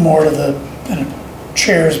more to the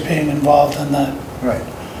chairs being involved in that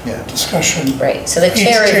discussion. Right, so the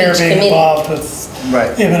chair of each being committee. involved with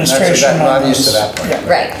the administration. I'm used to that point. Yeah.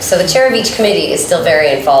 Right, so the chair of each committee is still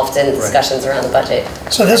very involved in discussions around the budget.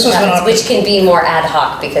 So this is which can be more ad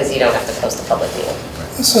hoc because you don't have to post a public meeting.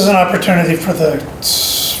 This is an opportunity for the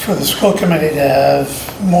school committee to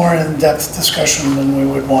have more in-depth discussion than we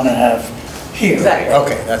would want to have here. Exactly.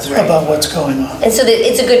 Okay, that's right. About what's going on. And so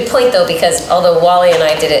it's a good point though, because although Wally and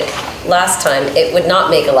I did it last time, it would not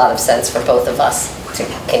make a lot of sense for both of us to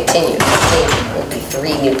continue. It would be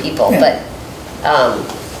three new people, but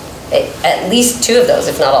at least two of those,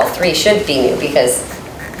 if not all three, should be new because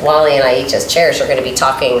Wally and I each as chairs are going to be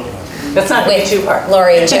talking with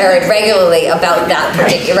Lori and Jared regularly about that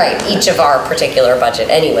particular, each of our particular budget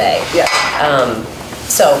anyway. Yeah.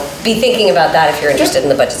 So be thinking about that if you're interested in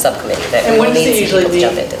the budget subcommittee. That and when does it need usually to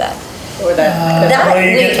jump into that. Or that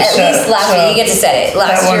At least last week, you get to set it.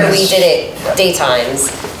 Last year we did it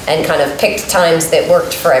daytimes and kind of picked times that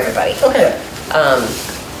worked for everybody. Okay.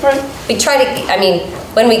 We try to,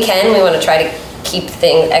 when we can, we want to try to keep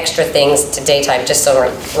extra things to daytime just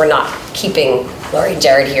so we're not keeping Lori and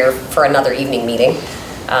Jared here for another evening meeting.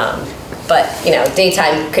 But,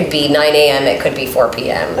 daytime could be 9 a.m., it could be 4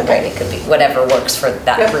 p.m., right? It could be whatever works for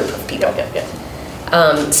that group of people.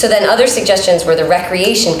 So then other suggestions were the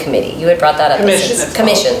recreation committee. You had brought that up.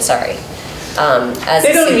 Commission, sorry.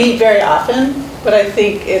 They don't meet very often, but I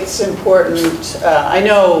think it's important. I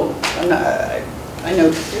know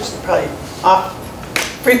there's probably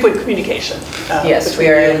frequent communication. Yes, we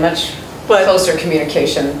are in much closer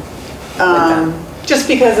communication with them. Just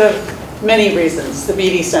because of many reasons. The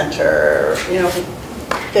BD Center,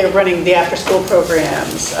 they're running the after-school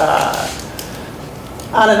programs.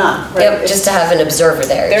 On and on, right? Yep, just to have an observer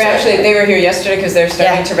there. They were here yesterday because they're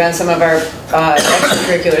starting to run some of our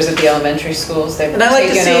extracurriculars at the elementary schools. They've And I like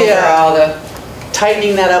to taken see over all the.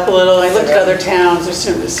 tightening that up a little. I looked at other towns,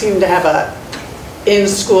 they seem to have a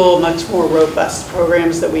in-school, much more robust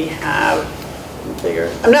programs that we have.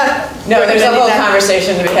 I'm not. No, there's a whole recommending that.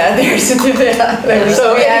 conversation to be had there.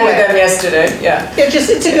 So we had with them yesterday, yeah.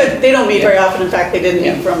 It's a good, they don't meet very often. In fact, they didn't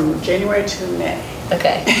meet from January to May.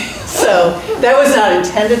 Okay. So that was not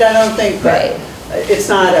intended, I don't think, but Right. it's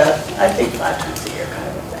not I think 5 times a year kind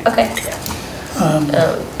of a thing. Okay.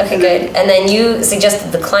 Okay, good. And then you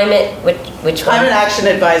suggested the climate, which one? Climate Action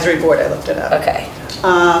Advisory Board, I looked it up. Okay.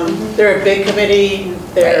 They're a big committee.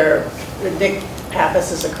 Nick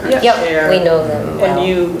Pappas is the current chair. We know them well. And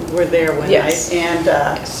you were there one Yes. night.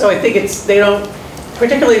 And so I think they don't,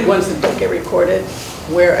 particularly ones that don't get recorded,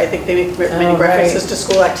 where I think they make many references to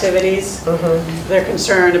school activities. They're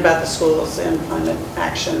concerned about the schools and climate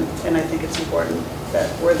action, and I think it's important that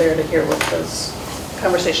we're there to hear what those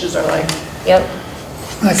conversations are like. Yep.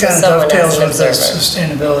 That kind of dovetails with the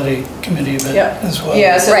sustainability committee a bit as well.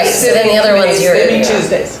 Yeah, so right. So then the other ones you're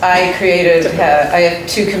Tuesdays. I have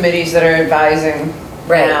 2 committees that are advising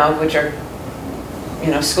now, which are,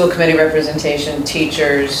 school committee representation,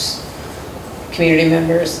 teachers, community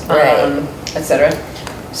members, et cetera.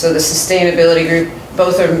 So the sustainability group,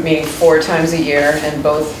 both are meeting 4 times a year, and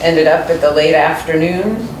both ended up at the late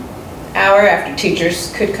afternoon hour after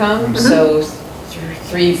teachers could come. So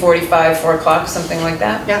 3:45, 4 o'clock, something like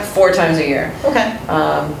that. Yeah. 4 times a year. Okay.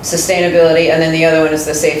 Sustainability, and then the other one is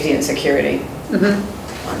the safety and security. I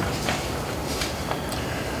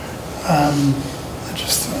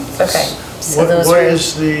just thought. Okay. So What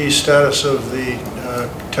is the status of the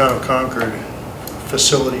Town of Concord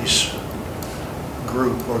facilities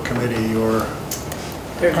group or committee or?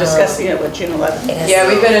 They're discussing it with June 11th. Yeah,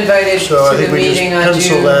 we've been invited to the meeting on June. So I think we just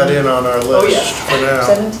pencil that in on our list for now.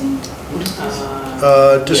 17th?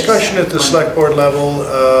 Discussion at the select board level,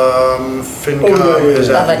 FinCom is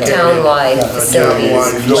of a town-wide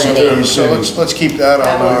facilities planning. So let's keep that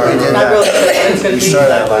on our. We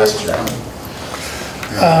started that last year.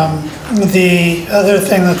 The other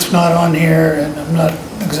thing that's not on here, and I'm not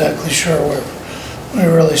exactly sure where we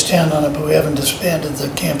really stand on it, but we haven't disbanded the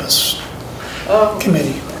campus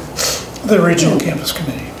committee, the regional campus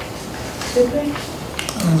committee. Did we?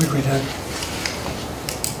 I don't think we did.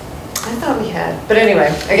 I thought we had, but anyway,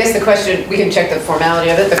 I guess the question, we can check the formality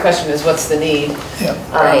of it. The question is, what's the need? Yeah.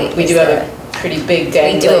 Right. We do have a pretty big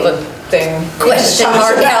dangling thing. Question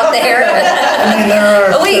mark out there. I mean, there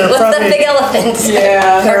are. Oh wait, there are what's probably, that big elephant? There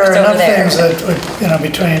are Parked over enough there. things that would,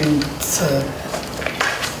 between,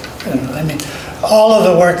 I mean, all of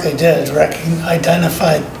the work they did,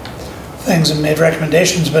 identified things and made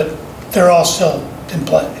recommendations, but they're all still in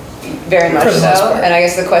play. Very much For the most so, part. and I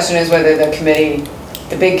guess the question is whether the committee,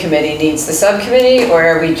 the big committee needs the subcommittee, or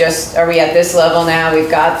are we at this level now? We've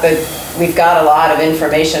got a lot of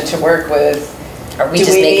information to work with. Are we Do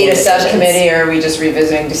just we making need a decisions? subcommittee, or are we just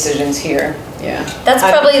revisiting decisions here? Yeah. That's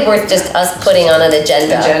probably worth just us putting on an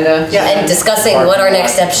agenda. And discussing what our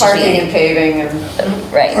next steps should be. Parking and paving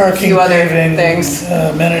and right. a few other things.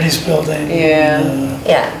 Amenities building.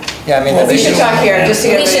 Yeah. Yeah, I mean, we should talk here just to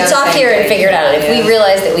get We should everybody on talk the here same and figure it out. If we page.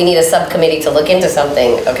 realize that we need a subcommittee to look into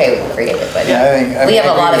something, okay, we can create it. But we have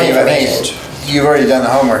a lot of information. You've already done the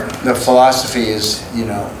homework. The philosophy is, you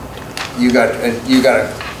got a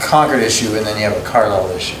Concord issue and then you have a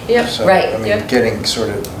Carlisle issue. Yep. So, Right. I mean, Yep. getting sort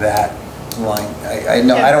of that line. I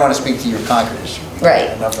know I don't want to speak to your Concord issue.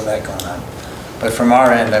 Right. Enough of that going on. But from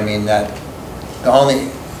our end, I mean, that the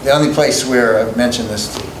only place where I've mentioned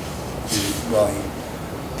this to,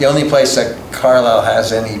 the only place that Carlisle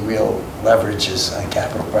has any real leverage is on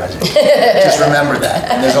capital projects. Just remember that.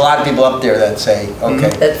 And there's a lot of people up there that say,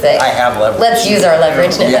 okay, I have leverage. Let's use our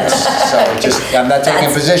leverage now. Yes, so I'm not taking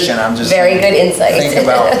a position, I'm just. Very good insight.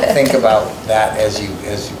 Think about that as we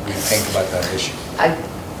think about that issue.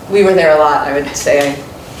 We were there a lot, I would say.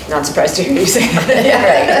 I'm not surprised to hear you say that.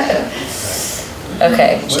 Right.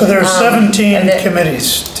 Okay. So there are 17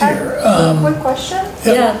 committees here. Quick question?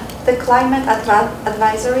 Yeah. The Climate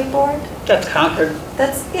Advisory Board? That's Concord.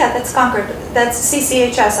 That's Concord. That's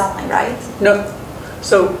CCHS only, right? No.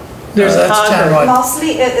 So there's that's Concord. townwide.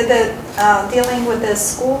 Mostly dealing with the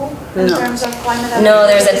school in terms of climate advisory? No,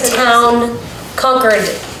 there's a town, Concord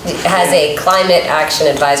has a climate action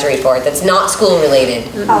advisory board that's not school related.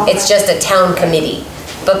 It's just a town committee.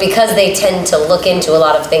 But because they tend to look into a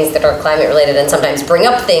lot of things that are climate related and sometimes bring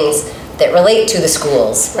up things that relate to the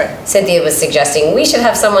schools, Cynthia was suggesting we should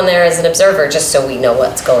have someone there as an observer just so we know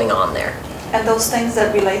what's going on there. And those things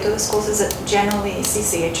that relate to the schools, is it generally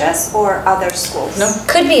CCHS or other schools? No.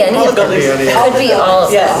 Could be any of them. Could be all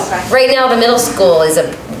of them. Yes. Right now, the middle school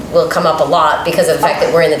will come up a lot because of the fact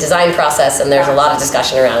that we're in the design process and there's a lot of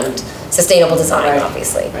discussion around sustainable design,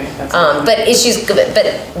 obviously. But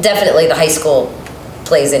definitely the high school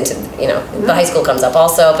plays into, the high school comes up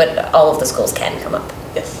also, but all of the schools can come up.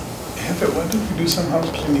 Yes. Heather, why don't we do some house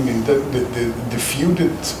cleaning and the few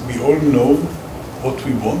that we all know what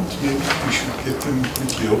we want, maybe we should get them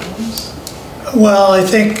quickly over with? Well, I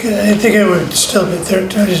think it would still be there.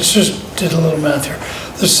 I just did a little math here.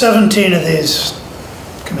 There's 17 of these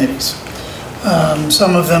committees.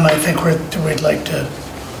 Some of them I think we'd like to,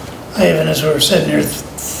 even as we were sitting here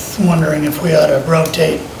wondering if we ought to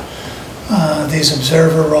rotate these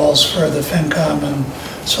observer roles for the FinCom and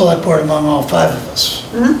Select Board among all 5 of us,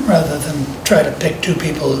 rather than try to pick 2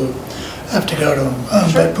 people who have to go to them.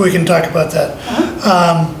 But we can talk about that.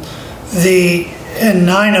 And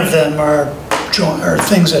 9 of them are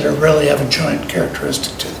things that really have a joint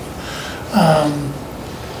characteristic to them.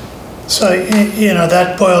 So,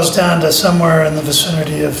 that boils down to somewhere in the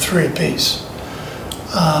vicinity of 3 apiece.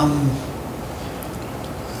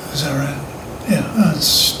 Is that right? Yeah,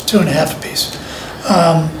 it's 2.5 apiece.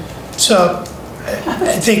 So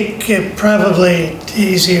I think it probably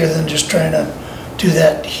easier than just trying to do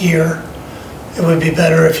that here. It would be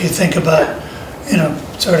better if you think about,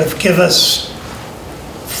 sort of give us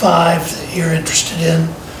 5 that you're interested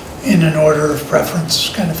in an order of preference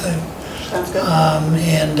kind of thing. Sounds good.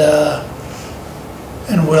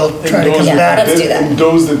 And we'll try to come back. Let's do that. And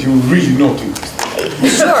those that you're really not interested.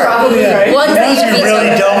 Sure. Probably, yeah. Ones that you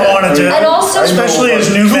really don't want to do, and also, especially as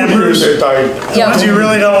new members. The ones you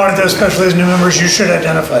really don't want to do, especially as new members, you should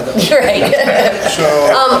identify them. Right. So,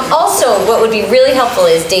 also, what would be really helpful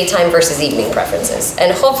is daytime versus evening preferences,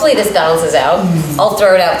 and hopefully this balances out. I'll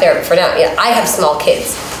throw it out there for now. Yeah, I have small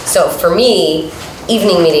kids, so for me,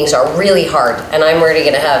 evening meetings are really hard, and I'm already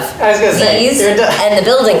going to have these and the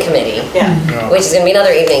building committee, which is going to be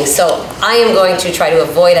another evening. So I am going to try to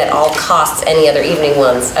avoid at all costs any other evening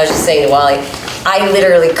ones. I was just saying to Wally, I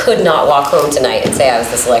literally could not walk home tonight and say I was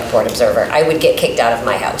the select board observer. I would get kicked out of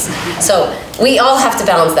my house. So we all have to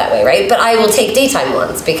balance that way, right? But I will take daytime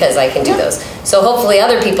ones because I can do those. So hopefully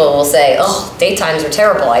other people will say, oh, daytimes are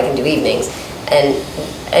terrible, I can do evenings.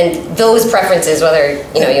 And those preferences, whether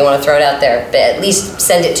you want to throw it out there, but at least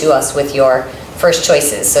send it to us with your first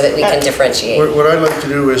choices so that we can differentiate. What I'd like to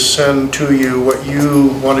do is send to you what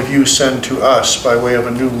one of you send to us by way of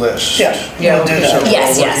a new list. Yeah, we'll do that. So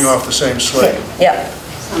Yes, we're working off the same slate. Yep,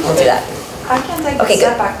 we'll do that. I can take Okay, the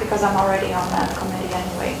good. setback because I'm already on that committee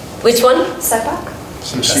anyway. Which one? Setback?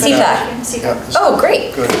 CPAC. Oh,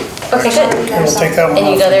 great. Good. Okay, good. We'll take that one And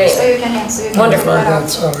you off. go there So anyway. you can answer. You can Wonderful. fill it out.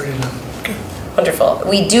 That's already done. Wonderful.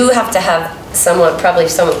 We do have to have someone,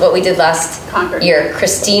 what we did last year.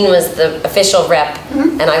 Christine was the official rep,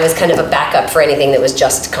 and I was kind of a backup for anything that was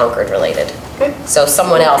just Concord related. So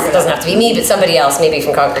someone else, it doesn't have to be me, but somebody else maybe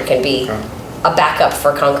from Concord can be a backup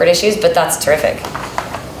for Concord issues, but that's terrific.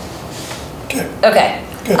 Okay.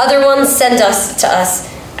 Other ones, send to us.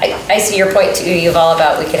 I see your point too, Yuval,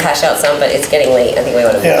 about we could hash out some, but it's getting late. I think we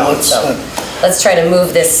want to move on. So let's try to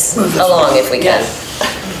move this along if we can.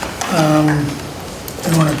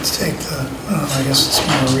 I wanted to take I guess it's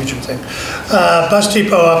more a region thing. Bus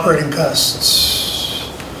depot operating costs.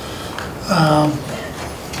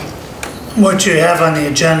 What you have on the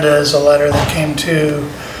agenda is a letter that came to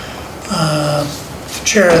the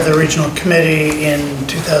chair of the regional committee in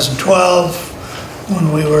 2012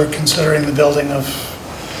 when we were considering the building of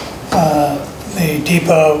the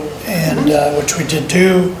depot, and which we did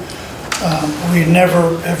do. We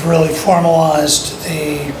never have really formalized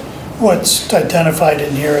what's identified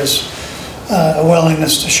in here as a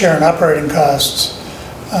willingness to share in operating costs.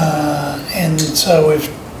 And so we've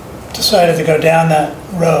decided to go down that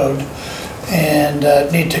road and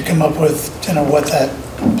need to come up with what that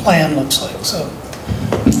plan looks like. So,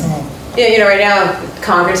 Yeah, right now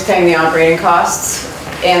Concord's paying the operating costs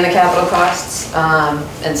and the capital costs.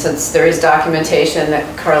 And since there is documentation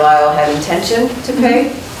that Carlisle had intention to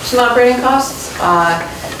pay some operating costs,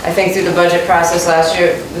 I think through the budget process last year,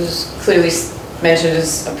 it was clearly mentioned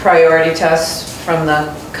as a priority to us from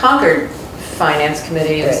the Concord Finance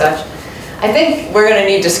Committee and such. I think we're going to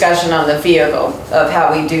need discussion on the vehicle of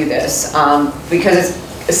how we do this, because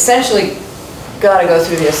it's essentially got to go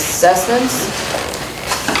through the assessments.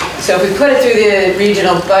 So if we put it through the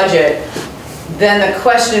regional budget, then the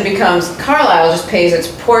question becomes, Carlisle just pays its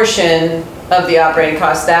portion of the operating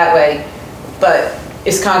costs that way, but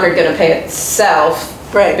is Concord going to pay itself?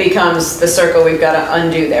 Becomes the circle we've got to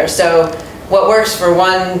undo there. So what works for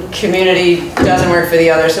one community doesn't work for the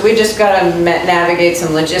other. So we just got to navigate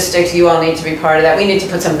some logistics. You all need to be part of that. We need to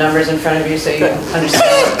put some numbers in front of you so you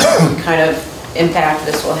understand what kind of impact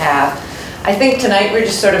this will have. I think tonight we're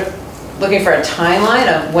just sort of looking for a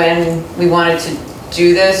timeline of when we wanted to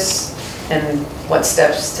do this and what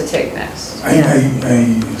steps to take next.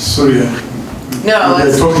 Sorry, No,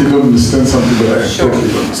 I totally don't understand something, but I totally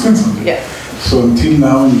don't understand something. Yeah. So until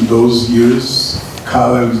now, in those years,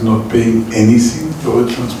 Carlisle is not paying anything for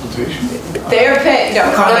transportation? They're paying, no,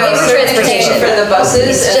 Carlisle Carlisle transportation for the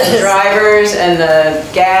buses and the drivers and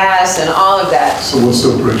the gas and all of that. So what's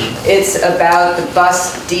the operation? It's about the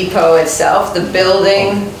bus depot itself, the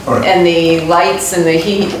building, and the lights and the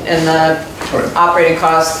heat and the operating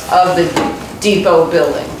costs of the depot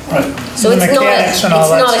building. Right. So it's not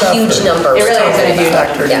a huge number. It really isn't a huge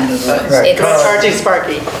number. Yeah. Right. It's Charging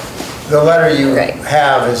Sparky. The letter you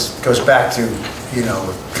have goes back to,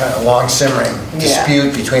 kind of long simmering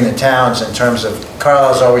dispute between the towns in terms of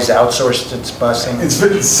Carlisle's always outsourced its busing.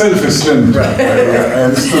 It's self-esteem. Right. I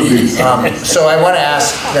understood this. So I want to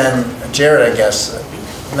ask then, Jared, I guess,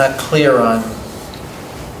 I'm not clear on,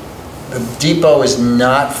 the depot is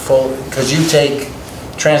not full, because you take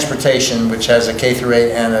transportation, which has a K through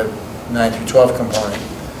 8 and a 9 through 12 component,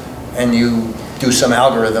 and you do some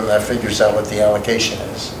algorithm that figures out what the allocation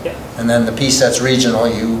is. Yeah. And then the piece that's regional,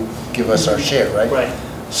 you give us our share, right? Right.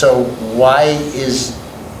 So why is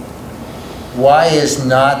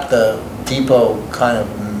not the depot kind of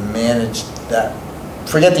managed that?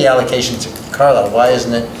 Forget the allocation to Carlisle, why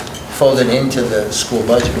isn't it folded into the school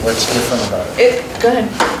budget? What's different about it? Go ahead.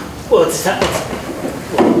 Well,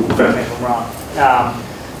 correct me if I'm wrong.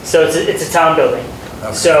 So it's a town building.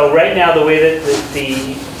 Okay. So right now, the way that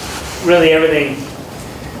really everything,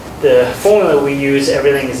 the formula we use,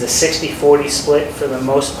 everything is a 60-40 split for the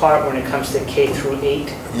most part when it comes to K through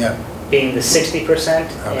 8. Yeah. Being the 60%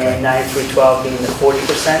 and 9 through 12 being the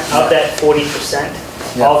 40%. Of that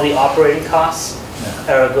 40%, all the operating costs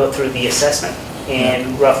go through the assessment,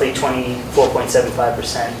 and roughly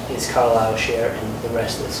 24.75% is Carlisle's share, and the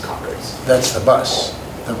rest is Concord's. That's the bus,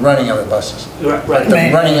 the running of the buses. Right.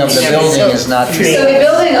 The running of the building is not treated. So the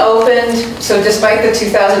building opened, so despite the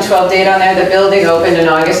 2012 date on there, the building opened in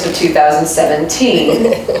August of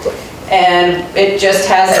 2017. And it just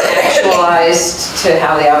hasn't actualized to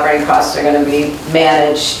how the operating costs are going to be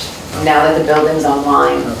managed now that the building's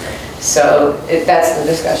online. So that's the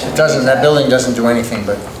discussion. It doesn't, that building doesn't do anything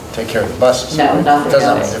but take care of the buses. No, nothing It doesn't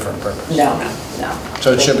have else. a different purpose. No.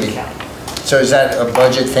 So it should be. So is that a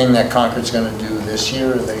budget thing that Concord's going to do this year,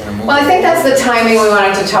 or are they going to move? Well, I think that's the timing we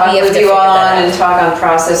wanted to talk with you all on and talk on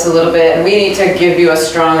process a little bit. And we need to give you a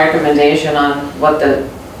strong recommendation on what the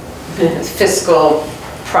fiscal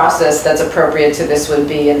process that's appropriate to this would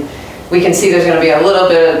be. And we can see there's going to be a little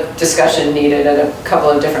bit of discussion needed at a couple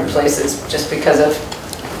of different places just because of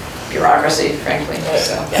bureaucracy, frankly.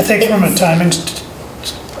 So. I think from a timing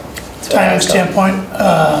standpoint,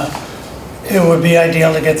 it would be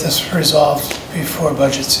ideal to get this resolved before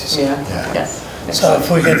budget season. Yes. So if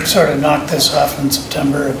we could sort of knock this off in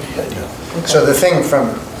September, it'd be ideal. So the thing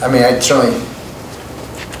I certainly,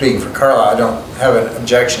 speaking for Carlisle, I don't have an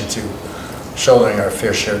objection to shouldering our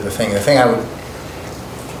fair share of the thing. The thing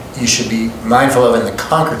you should be mindful of in the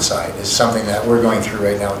Concord side is something that we're going through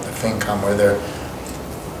right now with the FinCom, where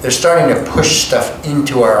they're starting to push stuff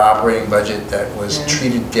into our operating budget that was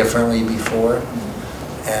treated differently before.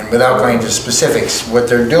 And without going into specifics, what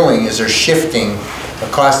they're doing is they're shifting the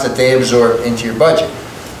cost that they absorb into your budget.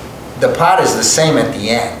 The pot is the same at the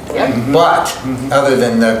end, but other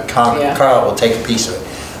than the Carlisle will take a piece of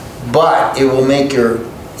it. But it will make your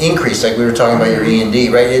increase, like we were talking about your E&D,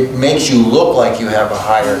 right? It makes you look like you have a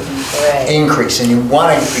higher increase. And you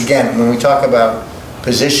want to, again, when we talk about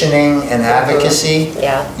positioning and advocacy,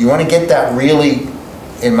 you want to get that really,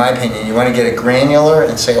 in my opinion, you want to get it granular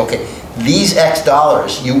and say, okay, these X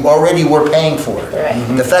dollars you already were paying for.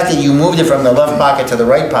 The fact that you moved it from the left pocket to the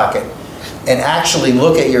right pocket and actually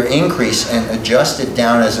look at your increase and adjust it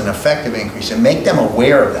down as an effective increase and make them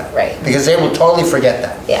aware of that. Because they will totally forget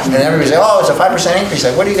that. And everybody say, oh, it's a 5% increase.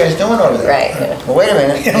 Like, what are you guys doing over there? Well, wait a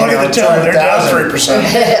minute. Look at the town, they're down 3%.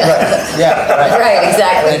 Right,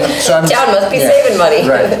 exactly. So town must be saving money.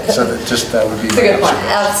 Right, so that would be. It's a good point.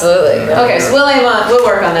 Absolutely. Okay, so we'll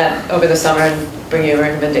work on that over the summer and bring you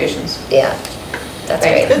recommendations. Yeah, that's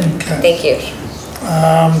great. Thank you.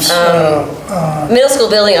 Middle school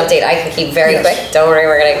building update, I can keep very quick. Don't worry,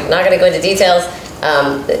 we're not going to go into details.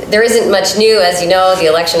 There isn't much new, as you know. The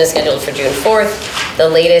election is scheduled for June 4th. The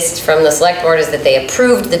latest from the select board is that they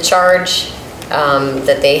approved the charge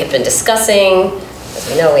that they had been discussing. As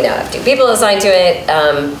we know, we now have 2 people assigned to it.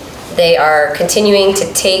 They are continuing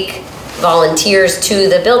to take volunteers to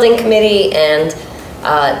the building committee, and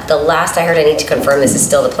the last I heard, I need to confirm this is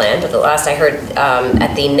still the plan, but the last I heard,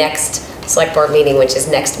 at the next select board meeting, which is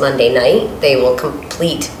next Monday night, they will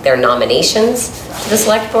complete their nominations to the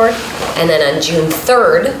select board, and then on June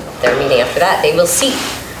 3rd, their meeting after that, they will seat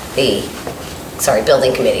the, sorry,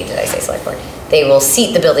 building committee, did I say select board? They will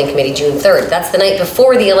seat the building committee June 3rd. That's the night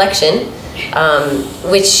before the election,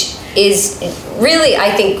 which is really,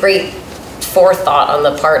 I think, great forethought on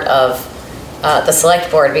the part of the select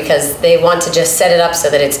board, because they want to just set it up so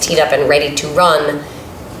that it's teed up and ready to run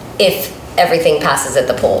if everything passes at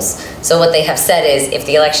the polls. So what they have said is if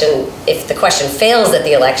the question fails at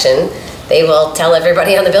the election, they will tell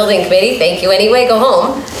everybody on the building committee, thank you anyway, go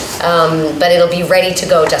home. But it'll be ready to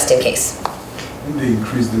go just in case. And they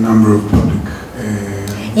increase the number of public.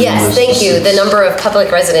 Yes, thank you. The number of public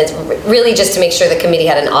residents, really just to make sure the committee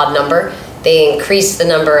had an odd number, they increased the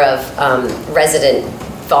number of resident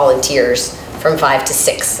volunteers from 5 to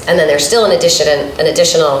 6. And then there's still an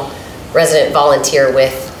additional resident volunteer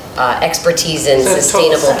with expertise in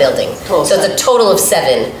sustainable building. So it's a total of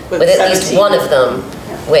 7, with at least one of them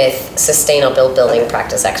with sustainable building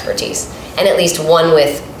practice expertise, and at least one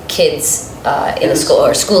with kids in the school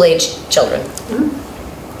or school-age children,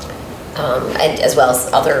 and as well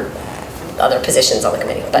as other positions on the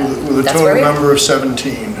committee. But with a that's total where we are. number of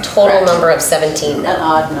 17. Total number of 17. An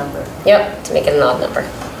odd number. Yep, to make it an odd number.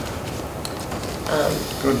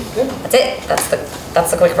 Good. That's it.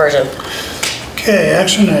 That's the quick version. Okay,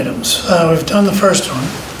 action items. We've done the first one.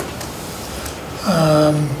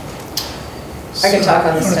 I can talk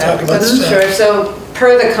on the staff. Talk about staff. Sure, so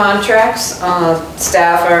per the contracts,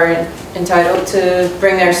 staff are entitled to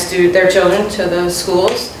bring their children to the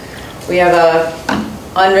schools. We have a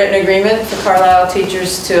unwritten agreement for Carlisle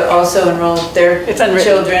teachers to also enroll their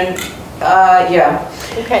children. Yeah.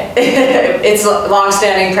 Okay. It's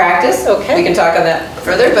long-standing practice. Okay. We can talk on that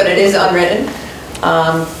further, but it is unwritten.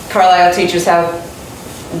 Carlisle teachers have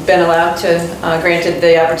been allowed to, granted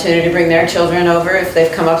the opportunity to bring their children over if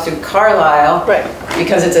they've come up through Carlisle. Right.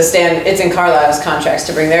 Because it's in Carlisle's contracts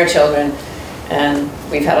to bring their children. And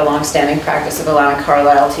we've had a long-standing practice of allowing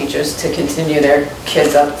Carlisle teachers to continue their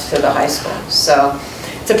kids up to the high school. So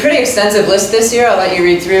it's a pretty extensive list this year. I'll let you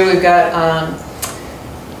read through. We've got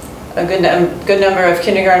a good number of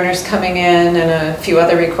kindergartners coming in and a few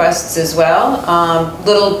other requests as well.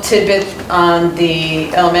 Little tidbit on the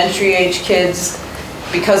elementary age kids,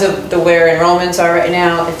 because of where enrollments are right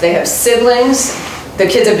now, if they have siblings, the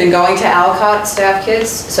kids have been going to Alcott, staff kids,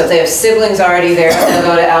 so if they have siblings already there, they'll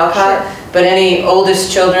go to Alcott, but any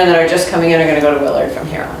oldest children that are just coming in are gonna go to Willard from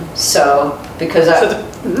here on. So, because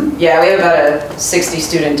yeah, we have about a 60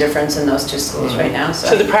 student difference in those two schools right now.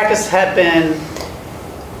 So the practice had been,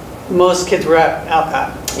 most kids were at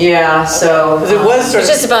Alcott. Yeah, so. Because it was sort It's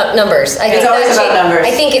of. just about numbers. It's always about numbers.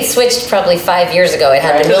 I think it switched probably 5 years ago. It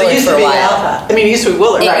had been Because it Willard used for to a be while. Alcott. I mean, it used to be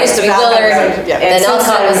Willard. It used to be Willard, Yeah. then And since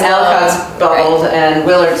Alcott was Alcott's bubbled right. and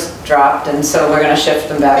Willard's dropped, and so we're gonna shift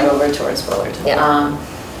them back over towards Willard. Yeah.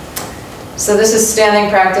 So this is standing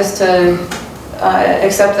practice to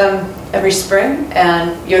accept them every spring,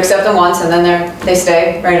 and you accept them once and then they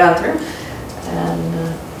stay right on through.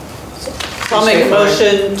 And I'll make a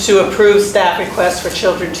motion to approve staff requests for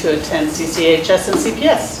children to attend CCHS and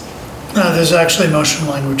CPS. There's actually motion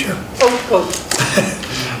language here. Oh.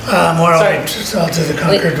 I'll do the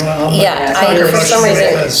Concord one. Yeah, for some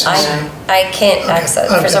reason, I can't access,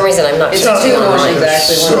 for some reason, I'm not. It's two motions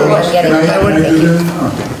actually.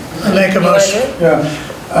 I make a motion.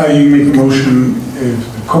 Yeah, you make a motion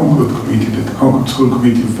the Concord committee, that the Concord School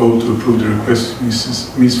Committee vote to approve the request of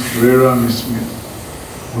Ms. Ferreira, Ms.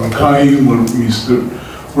 Mackay,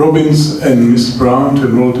 Mr. Robbins, and Ms. Brown to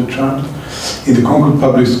enroll the child in the Concord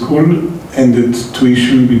Public School, and that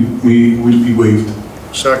tuition will be waived.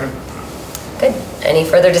 Second. Good. Any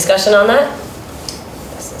further discussion on that?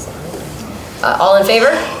 All in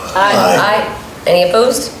favor? Aye. Any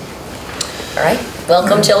opposed? All right.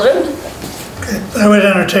 Welcome, children. Okay. I would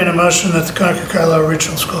entertain a motion that the Concord-Carlisle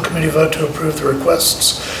Regional School Committee vote to approve the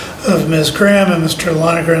requests of Ms. Graham and Mr.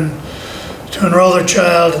 Lonergan to enroll their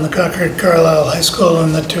child in the Concord-Carlisle High School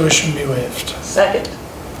and that tuition be waived. Second.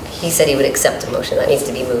 He said he would accept a motion. That needs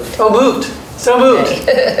to be moved. Oh, moved. So moved.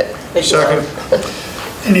 Second.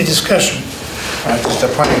 Any discussion? Just a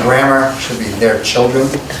point of grammar, should be their children.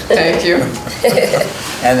 Thank you.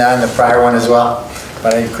 And on the prior one as well,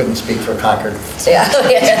 but I couldn't speak for Concord. Yeah.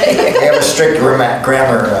 We have a strict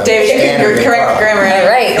grammar Dave, standard. you're correct grammar.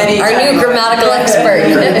 Right, our new grammatical expert.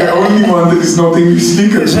 The only one that is not English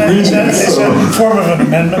speakers. Is that in the form of an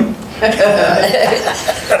amendment?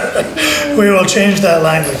 We will change that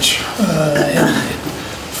language in the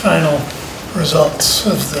final results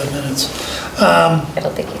of the minutes. I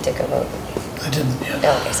don't think you took a vote. I didn't, yeah.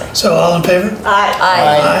 Oh, okay, sorry. So all in favor? Aye.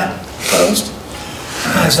 Aye. Opposed?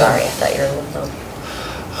 I'm sorry, I thought you were.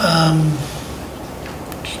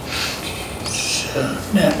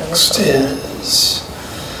 Next is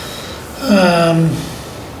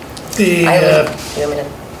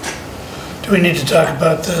do we need to talk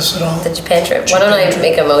about this at all? The Japan trip. Why don't I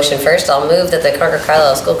make a motion first? I'll move that the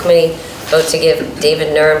Concord-Carlisle School Committee vote to give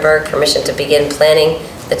David Nuremberg permission to begin planning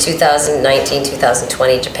the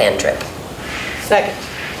 2019-2020 Japan trip. Second.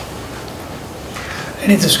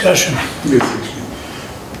 Any discussion? Yes, actually.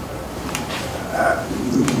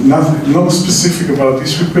 Not specific about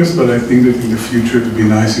this request, but I think that in the future it would be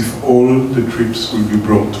nice if all the trips will be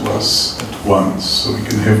brought to us at once, so we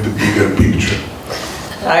can have the bigger picture.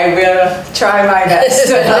 I will try my best.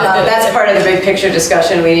 That's part of the big picture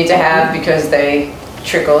discussion we need to have because they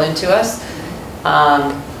trickle into us.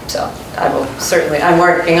 So I will certainly, I'm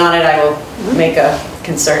working on it. I will make a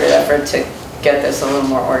concerted effort to get this a little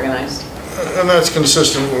more organized. And that's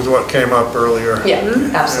consistent with what came up earlier.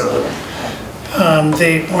 Yeah, absolutely.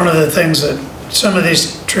 One of the things that some of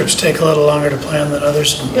these trips take a little longer to plan than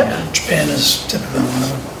others, and Japan is typically one of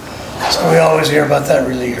them. So we always hear about that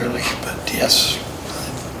really early, but yes,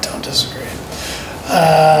 I don't disagree.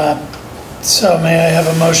 So may I have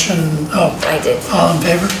a motion? Oh, I did. All in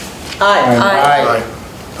favor? Aye. Aye.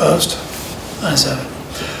 Opposed? Ayes have it.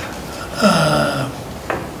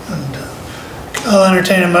 I'll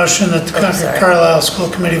entertain a motion that the Concord-Carlisle School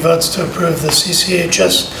Committee votes to approve the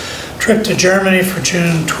CCHS trip to Germany for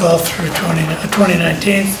June 12th through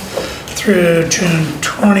 2019 through June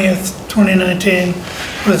 20th, 2019,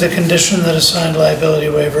 with the condition that a signed liability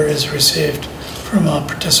waiver is received from all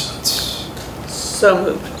participants. So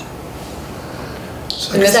moved.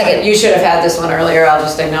 Second. You should have had this one earlier. I'll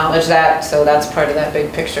just acknowledge that. So that's part of that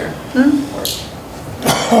big picture.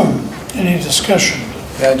 Any discussion?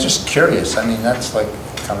 Yeah, just curious. I mean, that's like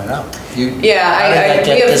coming up. We have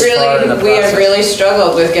really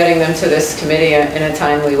struggled with getting them to this committee in a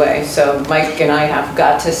timely way. So Mike and I have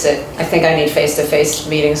got to sit, I think I need face-to-face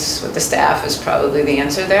meetings with the staff is probably the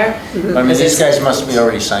answer there. I mean, these guys must be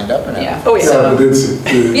already signed up and everything. Yeah. Oh, yeah. Yeah, but that's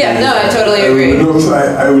it. Yeah, no, I totally agree.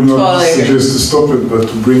 I would not Totally suggest to stop it, but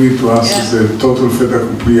to bring it to us as a total fait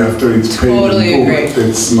accompli after it's paid Totally and agree. booked,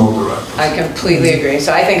 that's not the right. I completely agree.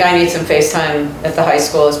 So I think I need some FaceTime at the high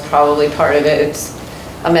school is probably part of it. It's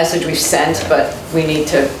a message we've sent, but we need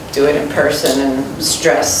to do it in person and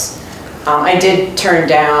stress. I did turn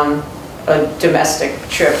down a domestic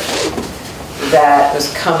trip that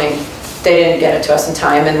was coming. They didn't get it to us in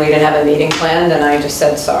time and we didn't have a meeting planned and I just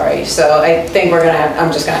said sorry. So I think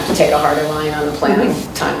I'm just gonna have to take a harder line on the planning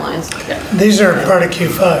timelines. These are part of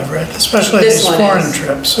Q5, right? Especially This these one foreign is.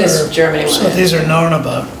 trips. This Germany one So is. these are known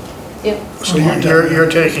about. Yep. So you're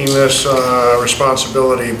taking this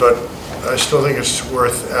responsibility, but I still think it's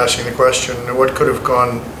worth asking the question, what could have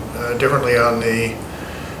gone differently on the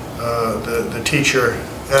teacher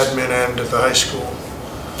admin end at the high school?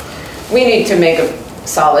 We need to make a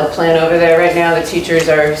solid plan over there right now. The teachers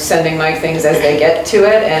are sending Mike things as they get to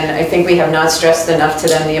it, and I think we have not stressed enough to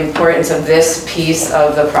them the importance of this piece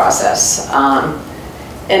of the process.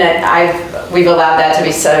 And we've allowed that to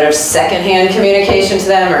be sort of secondhand communication to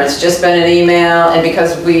them, or it's just been an email, and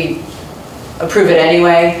because we approve it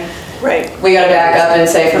anyway, right, we got to back up and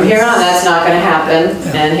say, from here on, that's not going to happen,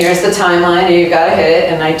 and here's the timeline, and you've got to hit it,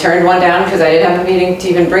 and I turned one down because I didn't have a meeting to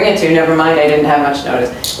even bring it to, never mind, I didn't have much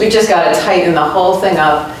notice. We've just got to tighten the whole thing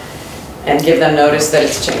up and give them notice that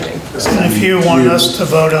it's changing. And if you want us to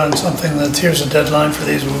vote on something that here's a deadline for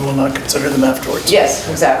these, we will not consider them afterwards. Yes,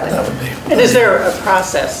 exactly. That would be. And is there a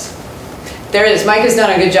process? There is. Mike has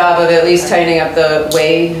done a good job of at least tightening up the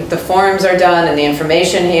way the forms are done and the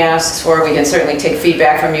information he asks for. We can certainly take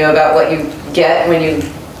feedback from you about what you get when you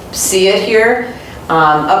see it here.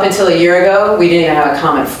 Up until a year ago, we didn't even have a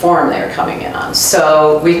common form they were coming in on.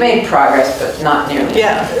 So we've made progress, but not nearly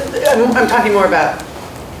enough. I'm talking more about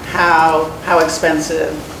how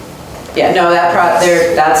expensive. Yeah, no,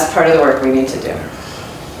 that's part of the work we need to do.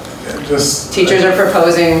 Teachers are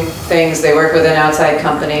proposing things, they work with an outside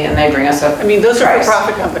company, and they bring us up. I mean, those are price.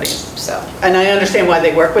 for-profit companies. So. And I understand why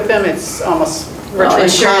they work with them. It's almost virtually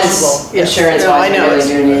impossible. Insurance-wise, we really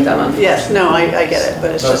do need them, unfortunately. Yes, no, I get it,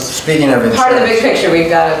 but it's just. Speaking of insurance. Part of the big picture, we've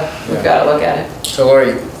got to look at it. So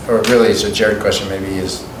Lori, or really it's a Jared question maybe,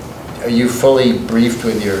 are you fully briefed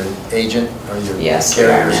with your agent or your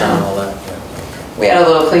carriers on all that? Yeah. We had a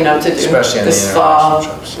little cleanup to do Especially on this the fall.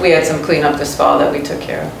 We had some cleanup this fall that we took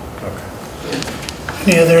care of.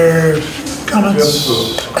 Any other comments,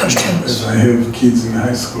 Just questions? as I have kids in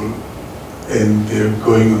high school and they're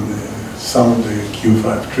going on some of the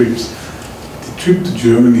Q5 trips. The trip to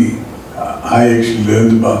Germany, I actually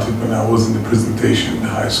learned about it when I was in the presentation in the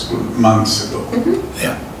high school months ago.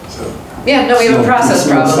 Yeah. So. Yeah, no, we have a process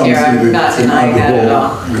problem here. I'm not denying that at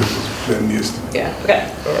all. Yeah, okay.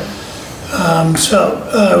 So,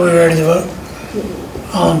 are we ready to vote?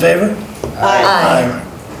 All in favor? Aye.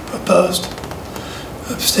 Opposed?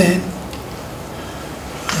 Abstain?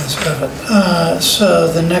 Ayes have it.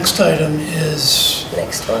 So the next item is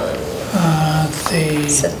Next one.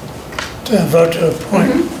 the vote to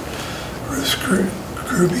appoint Ruth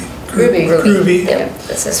Gruby Yep,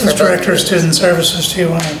 this is as for Director of Student Services. Do you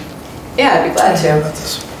want to? Yeah, I'd be glad to.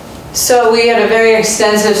 So we had a very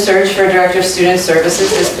extensive search for Director of Student Services.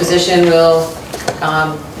 This position will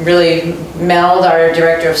really meld our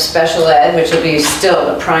Director of Special Ed, which will be still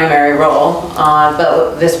the primary role,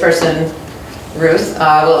 but this person, Ruth,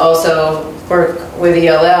 will also work with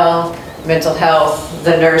ELL, mental health,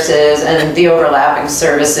 the nurses, and the overlapping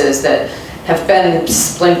services that have been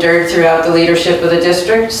splintered throughout the leadership of the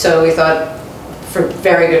district. So we thought, for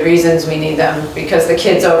very good reasons, we need them. Because the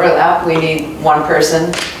kids overlap, we need one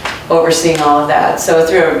person overseeing all of that. So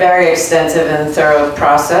through a very extensive and thorough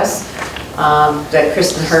process that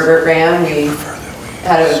Kristen Herbert ran, we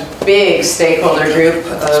had a big stakeholder group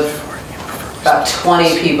of about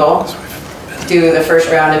 20 people do the first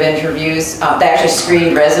round of interviews. They actually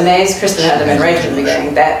screened resumes. Kristen had them in right from the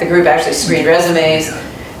beginning. The group actually screened resumes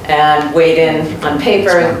and weighed in on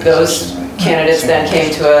paper. Those candidates then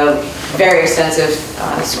came to a very extensive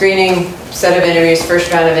screening set of interviews,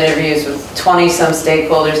 first round of interviews with 20-some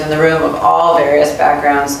stakeholders in the room of all various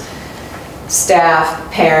backgrounds, staff,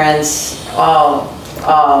 parents,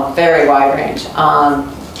 all very wide range.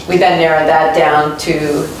 We then narrowed that down to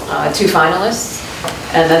 2 finalists.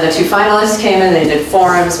 And then the 2 finalists came in, they did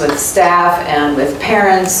forums with staff and with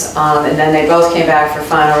parents, and then they both came back for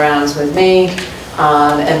final rounds with me.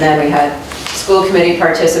 And then we had school committee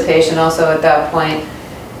participation also at that point.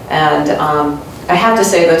 And I have to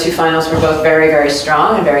say the 2 finals were both very, very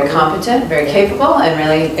strong and very competent, very capable, and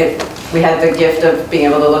really we had the gift of being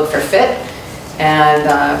able to look for fit. And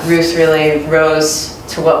Ruth really rose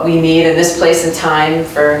to what we need in this place and time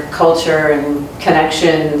for culture and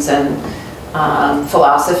connections and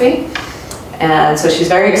philosophy. And so she's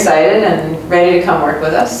very excited and ready to come work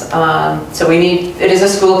with us. So it is a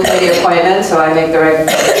school committee appointment, so I make the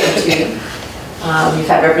recommendation to you. You've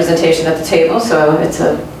had representation at the table, so it's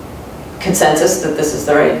a consensus that this is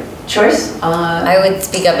the right choice. I would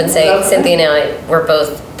speak up and say Cynthia and I were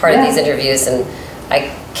both part of these interviews, and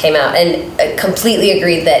I came out and completely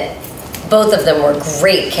agreed that both of them were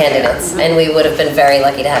great candidates, and we would have been very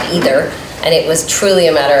lucky to have either. And it was truly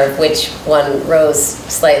a matter of which one rose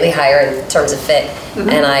slightly higher in terms of fit.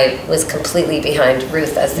 And I was completely behind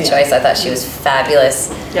Ruth as the choice. I thought she was fabulous.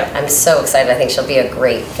 I'm so excited. I think she'll be a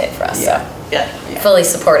great fit for us. So fully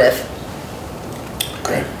supportive.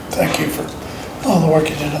 Great. Thank you for all the work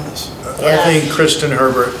you did on this. I think Kristen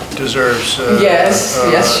Herbert deserves yes,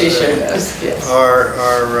 she sure does. Yes.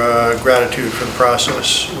 Our gratitude for the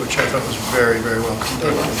process, which I thought was very, very well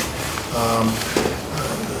conducted.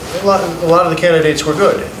 A lot of the candidates were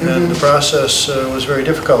good, and the process was very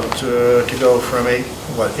difficult to go from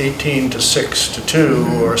 18 to 6 to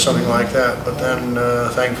 2 or something like that. But then,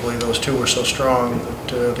 thankfully, those 2 were so strong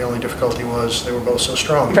that the only difficulty was they were both so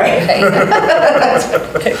strong. Right.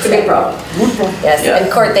 It's a big problem. Yes,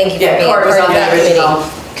 and Court, thank you for being part of that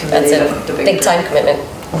committee. That's a big time commitment.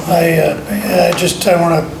 I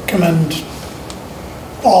want to commend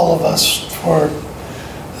all of us for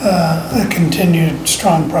a continued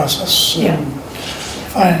strong process.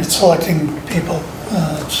 Selecting people.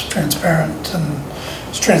 It's transparent, and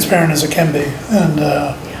as transparent as it can be.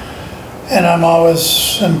 And I'm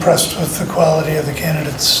always impressed with the quality of the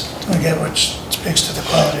candidates we get, which speaks to the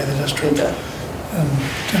quality of the district. And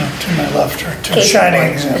to my left are 2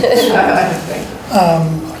 shining examples.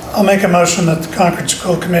 I'll make a motion that the Concord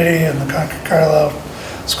School Committee and the Concord-Carlisle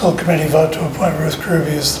School Committee vote to appoint Ruth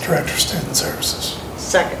Gruby as the Director of Student Services.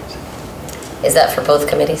 Second. Is that for both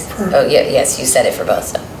committees? Oh, yeah, yes, you said it for both.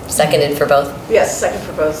 So seconded for both? Yes, second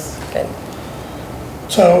for both. Good.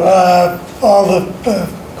 So all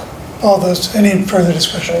those, any further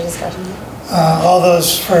discussion? All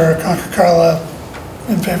those for Concord-Carlisle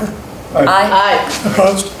in favor? Aye.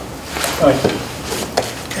 Opposed?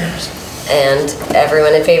 And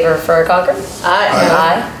everyone in favor for Concord? Aye.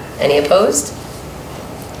 Aye. Any opposed?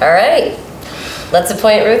 All right. Let's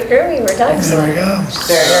appoint Ruth Gruey, we're done. There we go.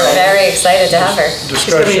 We're very excited to have her.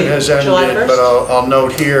 Discussion has July ended, 1st? but I'll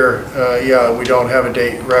note here, yeah, we don't have a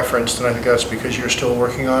date referenced, and I think that's because you're still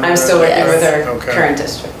working on it. I'm still working with our Okay. current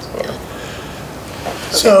district.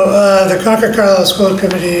 So the Concord-Carlisle School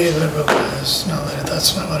Committee, no, that's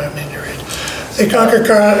not what I mean to read. The Concord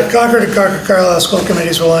and Concord-Carlisle School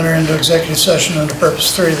Committees will enter into executive session under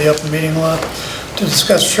Purpose 3 of the Open Meeting Law to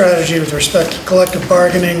discuss strategy with respect to collective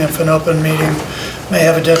bargaining if an open meeting may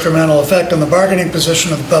have a detrimental effect on the bargaining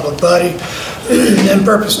position of the public body. And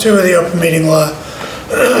Purpose 2 of the Open Meeting Law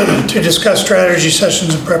to discuss strategy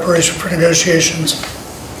sessions in preparation for negotiations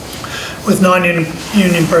with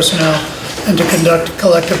non-union personnel and to conduct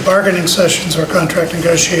collective bargaining sessions or contract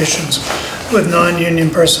negotiations with non-union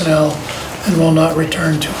personnel and will not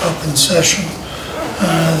return to open session.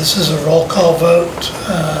 This is a roll call vote.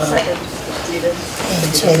 Second.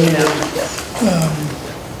 And so I need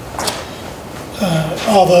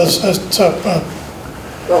all those,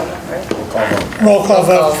 roll call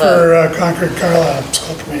vote for Concord-Carlisle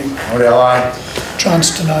School Committee. Modell, aye.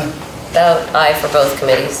 Johnston, aye. Vote aye for both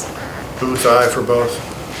committees. Booth, aye for both.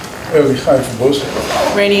 Ehrlich, aye for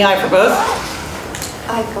both. Rainey, aye for both?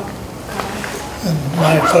 I go. And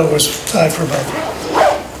my vote was aye for both.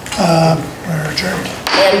 We're adjourned.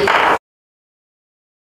 And